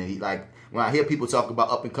and Men. And he like when I hear people talk about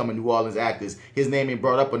up and coming New Orleans actors, his name ain't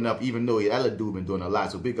brought up enough, even though that little dude been doing a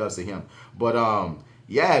lot. So big ups to him. But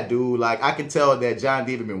yeah, dude, like I can tell that John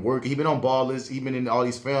David been working. He been on Ballers, he been in all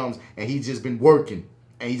these films, and he just been working.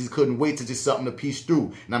 And he just couldn't wait to just something to piece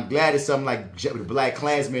through. And I'm glad it's something like the Black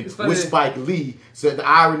Klansman with Spike Lee. So the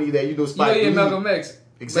irony that, Spike Lee. Malcolm X.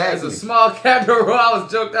 Exactly. As a small character role, I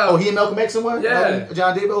was joked out. Oh, he in Malcolm X somewhere? Yeah.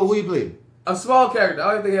 John David? Oh, who he played? A small character.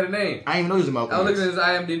 I don't think he had a name. I didn't even know he was in Malcolm X. I was looking at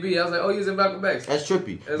his IMDb. I was like, oh, he's in Malcolm X. That's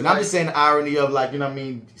trippy. But I'm just saying the irony of like,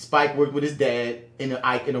 Spike worked with his dad in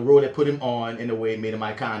a role that put him on in a way made him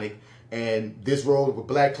iconic. And this role with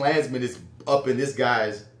Black Klansman is up in this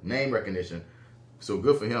guy's name recognition. So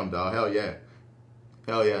good for him, dog. Hell yeah.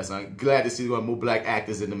 Hell yeah, son. Glad to see one more black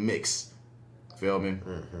actors in the mix. Feel me?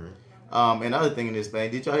 Mm-hmm. Another thing in this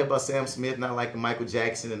thing, did y'all hear about Sam Smith not liking Michael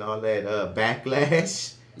Jackson and all that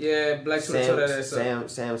backlash? Yeah, Black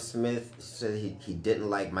Sam Smith said he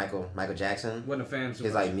didn't like Michael Jackson. Wasn't a fan.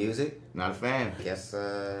 His like music. Not a fan. I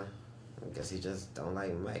guess he just don't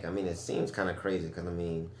like Mike. I mean, it seems kind of crazy because I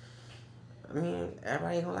mean,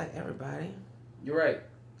 everybody don't like everybody. You're right.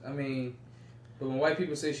 I mean, but when white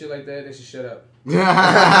people say shit like that, they should shut up. Yeah.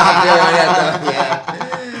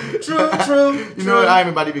 True. You know what? I ain't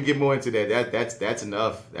about to even get more into that. That's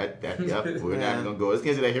enough. Yep. We're not even gonna go. Let's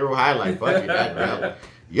get to that hero highlight. Fuck it.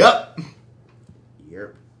 Yep.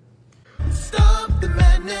 Stop the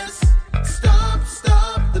madness. Stop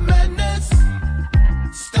the madness.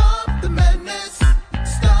 Stop the madness.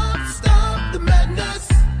 Stop the madness.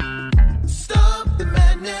 Stop the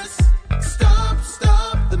madness.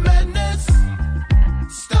 Stop the madness.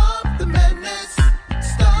 Stop the madness.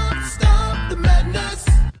 Stop the madness.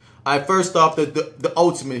 All right, first off, the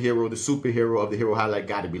ultimate hero, the superhero of the hero highlight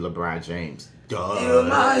got to be LeBron James. Duh. You're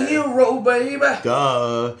my hero, baby.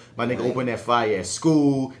 Duh. My nigga opened that fire at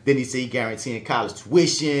school. Then he said he guaranteeing college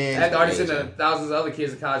tuition. I've already sent thousands of other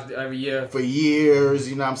kids to college every year. For years,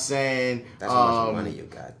 you know what I'm saying? That's how much money you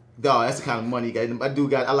got. Dog, that's the kind of money you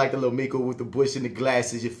got. I like the little makeover with the bush and the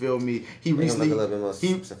glasses, you feel me? He recently look a little bit more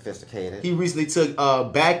sophisticated. He recently took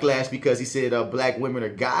backlash because he said black women are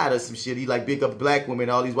God or some shit. He like big up black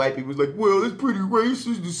women. All these white people was like, well, it's pretty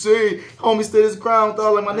racist to say. Homie stood his ground,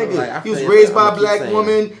 all like my nigga. He was raised by a black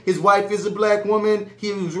woman. His wife is a black woman.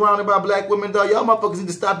 He was surrounded by black women, dog. Y'all motherfuckers need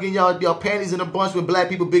to stop getting y'all panties in a bunch when black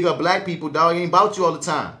people big up black people, dog. It ain't about you all the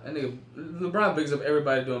time. That nigga, LeBron bigs up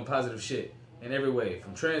everybody doing positive shit. In every way,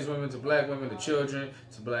 from trans women to black women to children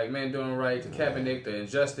to black men doing right to Kaepernick to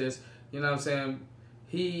injustice. You know what I'm saying?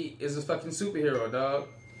 He is a fucking superhero, dog.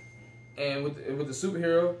 And with the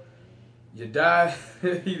superhero, you die.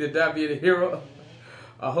 You either die being a hero.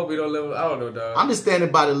 I hope you don't live. I don't know, dog. I'm just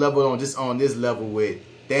standing by the level on this level with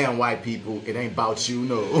damn white people. It ain't about you,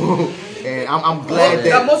 no. And I'm glad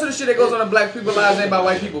that most of the shit that goes on in black people's lives ain't about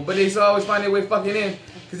white people, but they always find their way fucking in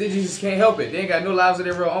because they just can't help it. They ain't got no lives of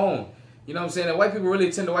their real own. You know what I'm saying? That white people really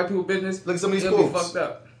attend to white people business. Look at some of these quotes. quotes. Fucked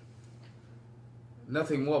up.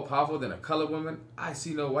 Nothing more powerful than a colored woman. I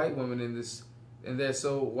see no white woman in this. And they're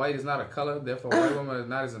so white is not a color. Therefore, white woman is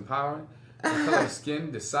not as empowering. The color of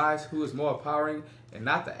skin decides who is more empowering and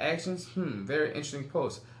not the actions. Very interesting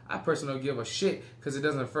post. I personally don't give a shit because it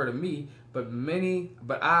doesn't refer to me. But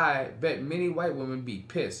I bet many white women be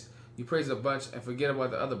pissed. You praise a bunch and forget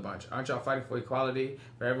about the other bunch. Aren't y'all fighting for equality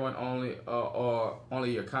for everyone or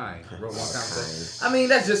only your kind? Wrote one conversation. I mean,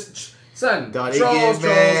 that's just son. Dog, trolls.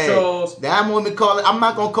 I'm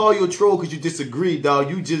not gonna call you a troll because you disagree, dog.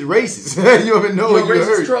 You just racist. You don't even know you're what you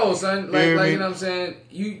racist heard. troll, son. Like you know what I'm saying?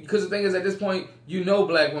 Because the thing is, at this point, you know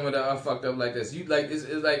black women that are fucked up like this. You like it's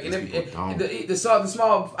like the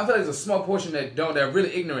small. I feel like there's a small portion that are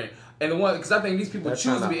really ignorant, and the one because I think these people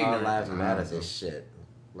choose to be ignorant. All lives matter. This shit.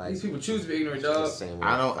 Like, these people choose to be ignorant, dog.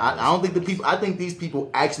 I don't think the people. I think these people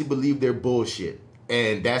actually believe they're bullshit,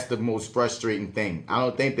 and that's the most frustrating thing. I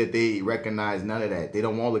don't think that they recognize none of that. They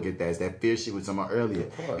don't want to look at that. It's that fear shit we were talking about earlier,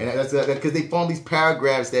 and that's because they form these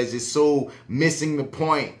paragraphs that's just so missing the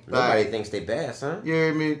point. Nobody thinks they bad, son. You know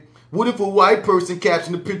what I mean? What if a white person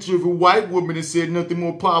captioned a picture of a white woman and said nothing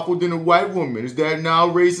more powerful than a white woman? Is that now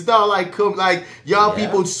racist? Y'all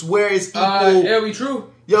people swear it's equal. Yeah, we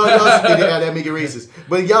true. Y'all that make it racist.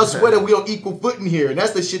 But y'all swear that we on equal footing here, and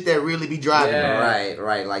that's the shit that really be driving me.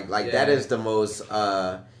 Right. Like that is the most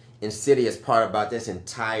insidious part about this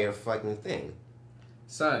entire fucking thing.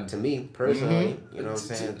 Son. To me, personally, you know what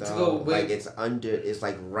I'm saying? Like it's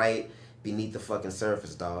like right beneath the fucking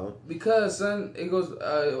surface, dog. Because, son, it goes.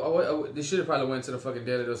 They should have probably went to the fucking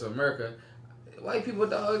Daily Dose of America. White people,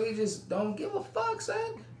 dog, they just don't give a fuck,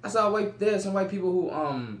 son. I saw some white people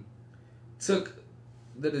who took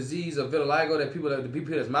the disease of vitiligo the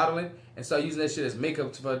people that's modeling and start using that shit as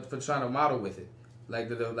makeup for trying to model with it, like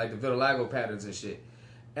the vitiligo patterns and shit.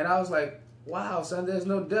 And I was like, wow, son, there's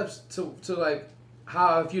no depth to like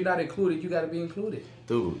how if you're not included, you got to be included.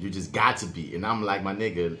 Dude, you just got to be. And I'm like, my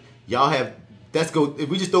nigga, y'all have. Let's go. If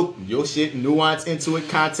we just throw your shit, nuance into it,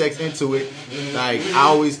 context into it. Like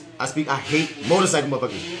I hate motorcycle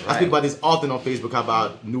motherfuckers. I speak about this often on Facebook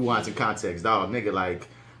about nuance and context, dog. Nigga, like,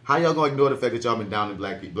 how y'all gonna ignore the fact that y'all been down to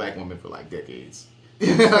black women for like decades?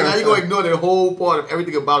 How you gonna ignore the whole part of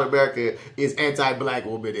everything about America is anti-black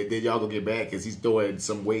woman, and then y'all gonna get mad because he's throwing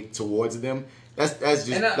some weight towards them? That's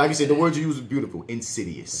just like you said. The word you use is beautiful.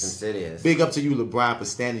 Insidious. Insidious. Big up to you, LeBron, for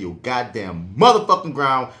standing your goddamn motherfucking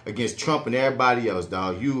ground against Trump and everybody else,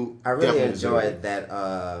 dog. I really enjoyed that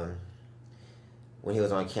when he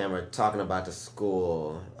was on camera talking about the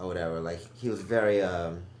school or whatever. Like he was very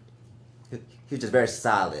he was just very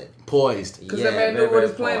solid, poised. Because that man knew what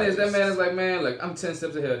his plan is. That man is like, man, like I'm 10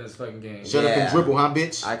 steps ahead in this fucking game. Shut up and dribble, huh,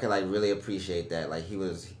 bitch? I could like really appreciate that. Like he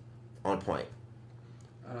was on point.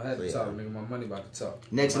 I had to talk, nigga. My money about to talk.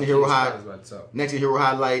 Next in the hero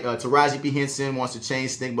highlight, Taraji P. Henson wants to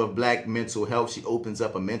change stigma of black mental health. She opens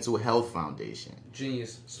up a mental health foundation.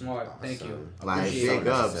 Genius, smart. Awesome. Thank you. Like big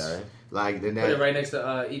ups. Like put it right next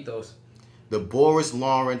to Ethos. The Boris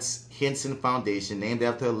Lawrence Henson Foundation, named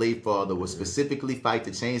after her late father, will specifically fight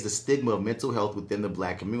to change the stigma of mental health within the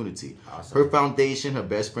black community. Awesome. Her foundation, her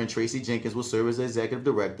best friend Tracy Jenkins will serve as the executive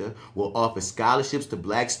director, will offer scholarships to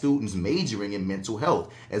black students majoring in mental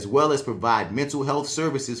health, as well as provide mental health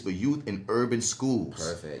services for youth in urban schools.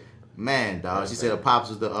 Perfect. Man, dog. Perfect. She said her pops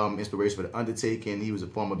was the inspiration for the undertaking. He was a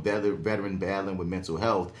former veteran battling with mental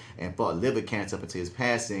health and fought liver cancer up until his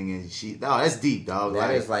passing. And that's deep, dog.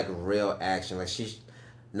 That is like real action. Like she's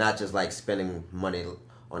not just like spending money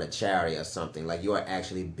on a charity or something. Like you are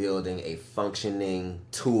actually building a functioning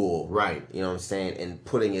tool, right? You know what I'm saying, and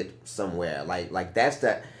putting it somewhere. Like that's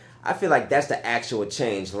the. I feel like that's the actual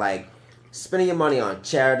change. Like spending your money on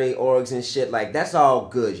charity orgs and shit. Like that's all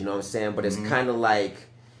good. You know what I'm saying, but it's kind of like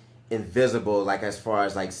invisible, like as far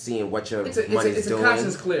as like seeing what your money's doing. It's a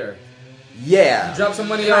conscience clear. Yeah. You drop some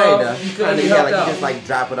money off, you could be helped out. You just like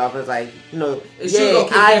drop it off. It's like, you know,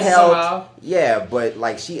 I helped. Somehow. Yeah, but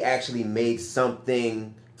like she actually made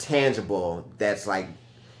something tangible that's like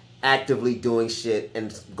actively doing shit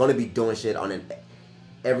and gonna be doing shit on an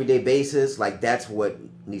everyday basis. Like that's what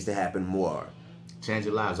needs to happen more. Change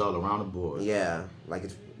your lives all around the board. Yeah, like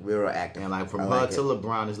it's real active. And like from her to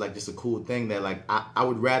LeBron is like just a cool thing that like I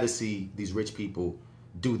would rather see these rich people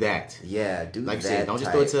do that. Yeah, do like that. Like you said, don't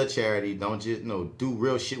just throw it to a charity. Don't just do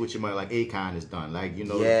real shit with your money like Akon has done. Like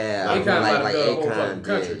yeah, like Akon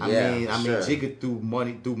did. I mean, Jigga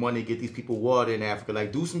threw money get these people water in Africa.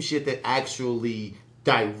 Like do some shit that actually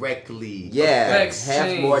directly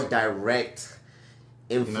have more direct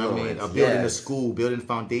influence. You know what I mean? Building a school, building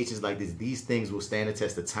foundations like this. These things will stand the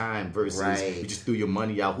test of time versus you just threw your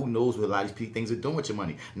money out. Who knows what a lot of these things are doing with your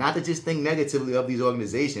money? Not to just think negatively of these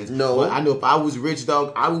organizations. No. But I know if I was rich,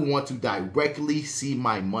 dog, I would want to directly see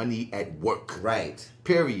my money at work. Right.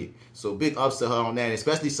 Period. So big ups to her on that, and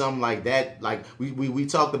especially something like that. Like we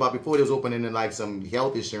talked about before, they was opening in like some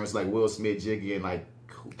health insurance, like Will Smith, Jiggy, and like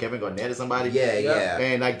Kevin Garnett or somebody. Yeah.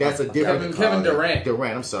 And like that's a different Kevin Durant.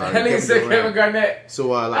 I'm sorry. I think said Kevin Garnett. So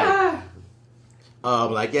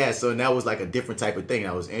so that was like a different type of thing.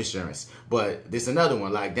 That was insurance. But this another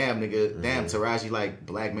one, like damn nigga, damn Taraji, like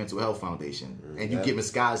Black Mental Health Foundation. And you giving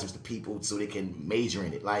scholarships to people so they can major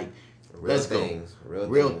in it. Like let's go.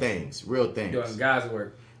 Real things. Doing God's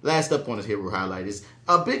work. Last up on this hero highlight is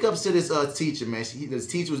big ups to this teacher, man. This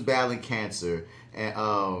teacher was battling cancer,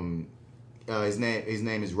 and his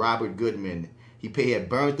name is Robert Goodman. He had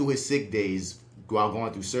burned through his sick days while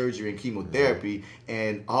going through surgery and chemotherapy,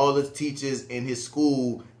 and all the teachers in his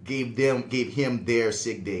school gave him their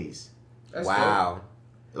sick days. That's wow. Dope.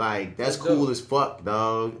 Like that's cool as fuck,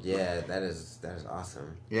 dog. Yeah, that is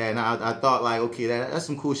awesome. Yeah, and I thought like, okay, that's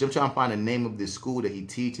some cool shit. I'm trying to find the name of this school that he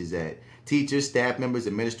teaches at. Teachers, staff members,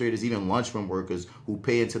 administrators, even lunchroom workers who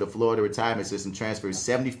pay into the Florida retirement system transferred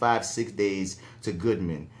 75 sick days to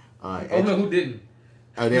Goodman. Who didn't?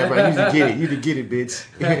 Oh, that's right. You did get it, bitch.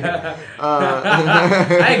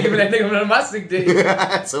 I ain't giving that nigga none of my sick days.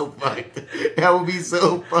 That's so fucked. That would be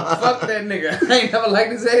so fucked. Fuck that nigga. I ain't never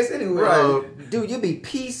liked his ass anyway. Bro, Dude, you be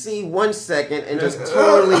PC 1 second and just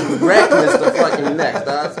totally reckless the fucking next,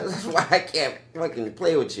 dog. That's why I can't fucking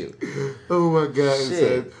play with you. Oh my God.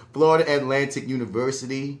 Shit. Florida Atlantic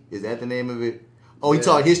University. Is that the name of it? Oh, he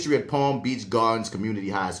taught history at Palm Beach Gardens Community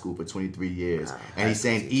High School for 23 years. And he's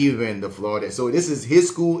saying even the Florida. So this is his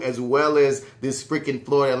school as well as this freaking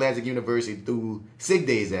Florida Atlantic University threw sick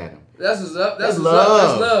days at him. That's what's up. That's love.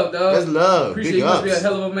 That's love, dog. That's love. Appreciate Big you. Must ups. be a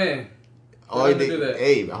hell of a man. Oh,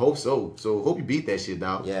 hey, I hope so. So hope you beat that shit,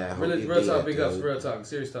 dog. Yeah, real talk, big ups, real talk,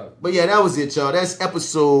 serious talk. But yeah, that was it, y'all. That's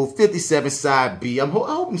episode 57, side B. I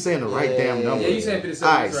hope I'm saying the right damn number. Yeah, you saying 57.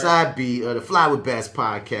 All right, right. side B, the Fly with Bats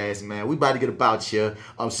podcast, man. We about to get about you.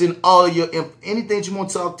 Send all your anything you want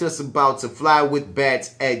to talk to us about to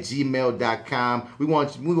flywithbats@gmail.com. We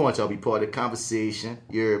want y'all to be part of the conversation.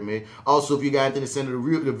 You heard me? Also, if you got anything to send to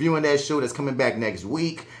reviewing that show that's coming back next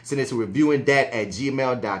week, send it to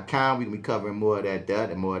reviewingthat@gmail.com. We can be covering more of that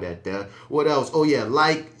and more of that there. What else? Oh yeah,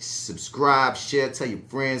 like, subscribe, share, tell your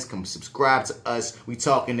friends, come subscribe to us. We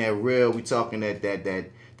talking that real, we talking that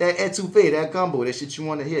ETOUFEE, that gumbo, that shit you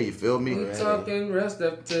want to hear, you feel me? We talking rest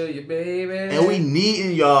up to you, baby. And we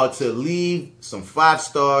needing y'all to leave some 5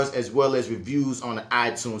 stars as well as reviews on the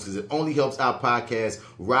iTunes, because it only helps our podcast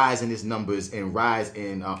rise in its numbers and rise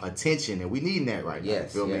in attention, and we needing that right now, you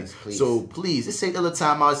feel me? Please. So please, just take a little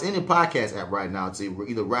time out. It's in the podcast app right now to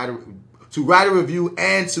either write a review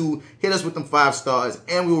and to hit us with them 5 stars,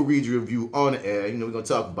 and we will read your review on the air. You know, we're going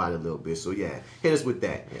to talk about it a little bit. So, yeah, hit us with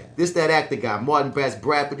that. Yeah. This, that actor guy, Martin Bats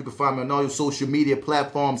Bradford. You can find me on all your social media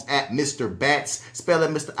platforms at Mr. Bats. Spell it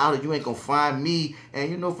Mr. Out, you ain't going to find me. And,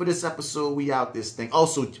 you know, for this episode, we out this thing.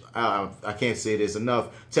 Also, I can't say this enough.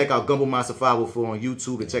 Check out Gumbo Monster 504 on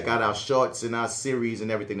YouTube and check out our shorts and our series and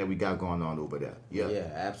everything that we got going on over there. Yeah,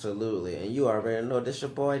 absolutely. And you already know this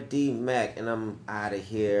your boy D Mac, and I'm out of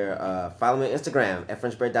here. Follow me on Instagram at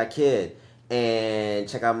FrenchBread.kid, and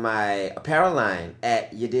check out my apparel line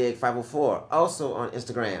at YouDig504, also on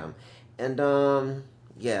Instagram. And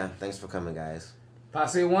yeah, thanks for coming, guys.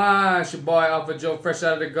 Posse Wine, it's your boy AlphaJoe, fresh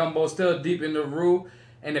out of the gumbo, still deep in the roux.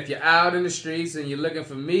 And if you're out in the streets and you're looking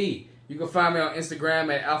for me, you can find me on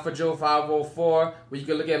Instagram at AlphaJoe504, where you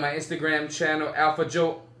can look at my Instagram channel,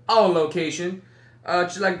 AlphaJoe, all location.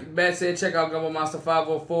 Like Bat said, check out Gumbo Monster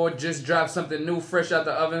 504. Just dropped something new, fresh out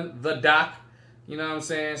the oven, The Doc. You know what I'm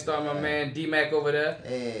saying? Starring my man D-Mac over there.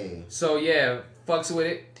 Hey. So yeah, fucks with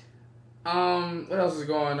it. What else is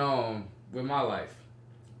going on with my life?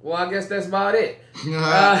 Well, I guess that's about it.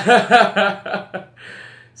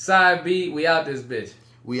 Side B, we out this bitch.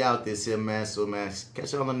 We out this here, man. So, man,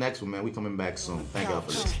 catch you on the next one, man. We coming back soon. Thank y'all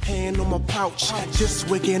for this. Hand on my pouch, just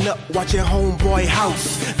waking up, watching Homeboy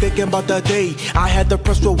House. Thinking about the day I had to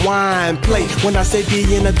press rewind, play. When I say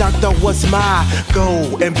being a doctor was my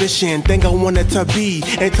goal, ambition, thing I wanted to be.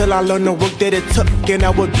 Until I learned the work that it took, and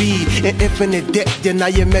I would be in infinite debt. Then I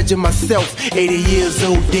imagine myself 80 years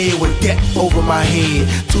old, dead with debt over my head.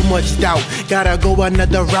 Too much doubt, gotta go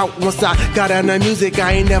another route. Once I got on the music,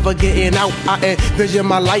 I ain't never getting out. I envision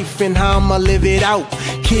my life and how I'ma live it out.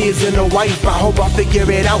 Kids and a wife, I hope I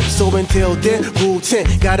figure it out. So until then, rule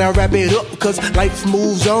 10, gotta wrap it up, cause life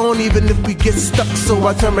moves on even if we get stuck. So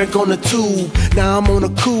I turn back on the tube, now I'm on the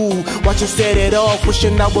cool, watching set it off,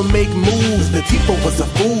 wishing I would make moves. The Tipo was a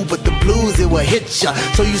fool, but the blues, it will hit ya.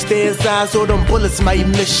 So you stay inside so them bullets might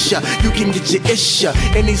miss ya. You can get your ish ya.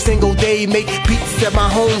 Any single day, make beats at my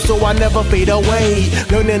home so I never fade away.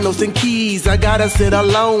 Learning notes and keys, I gotta sit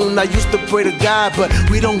alone. I used to pray to God, but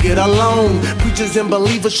we don't get along. Preachers and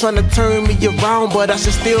believers trying to turn me around, but I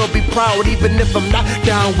should still be proud even if I'm not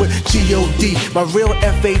down with G.O.D. My real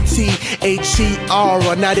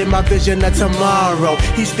F-A-T-H-E-R, not in my vision of tomorrow.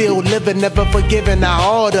 He's still living, never forgiving. I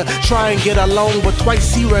oughta try and get along, but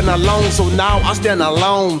twice he ran alone, so now I stand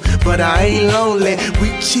alone. But I ain't lonely.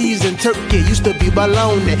 Wheat, cheese, and turkey used to be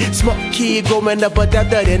baloney. Smart kid growing up,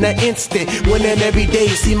 adapted in an instant. Winning every day,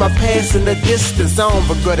 see my past in the distance. I don't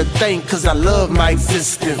regret a thing, cause I love my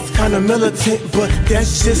existence. Kinda militant, but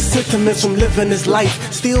that's just sentiments from living this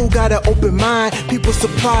life. Still got an open mind. People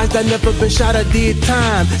surprised I never been shot or did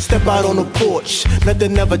time. Step out on the porch,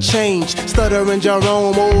 nothing ever changed. Stuttering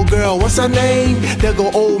Jerome, old girl, what's her name? There go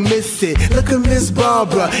old Missy. Look at Miss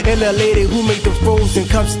Barbara and the lady who made the frozen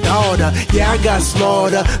cups daughter. Yeah, I got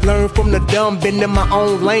smarter, learned from the dumb. Been in my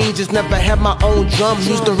own lane, just never had my own drum.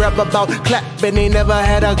 Used to rap about clapping, they never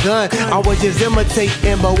had a gun. I was just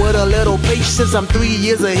imitating, but with a little patience, I'm 3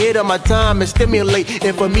 years ahead of my time and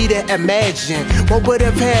stimulating for me to imagine what would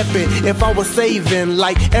have happened if I was saving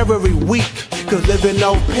like every week. Cause living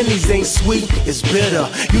off pennies ain't sweet, it's bitter.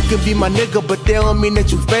 You can be my nigga, but they don't mean that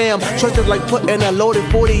you fam. Trust is like putting a loaded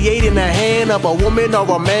 48 in the hand of a woman or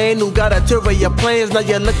a man who got ulterior plans. Now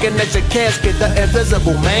you're looking at your casket, the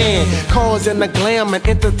invisible man. Cars in the glam and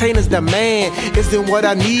entertainers demand. Isn't what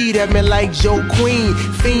I need, have me like Joe Queen,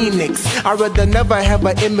 Phoenix. I'd rather never have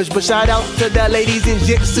an image, but shout out to the ladies in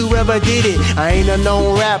Jits, whoever did it. I ain't a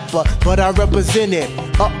known rapper, but I represent it.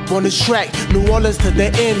 Up on the track, New Orleans to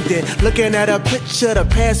the ending. Looking at a picture, the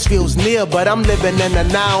past feels near, but I'm living in the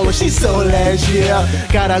now when she sold last year.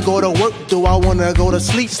 Gotta go to work, do I wanna go to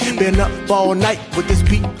sleep? Been up all night with this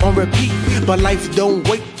beat on repeat. But life don't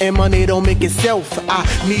wait and money don't make itself. I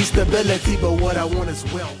need stability, but what I want is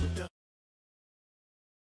wealth.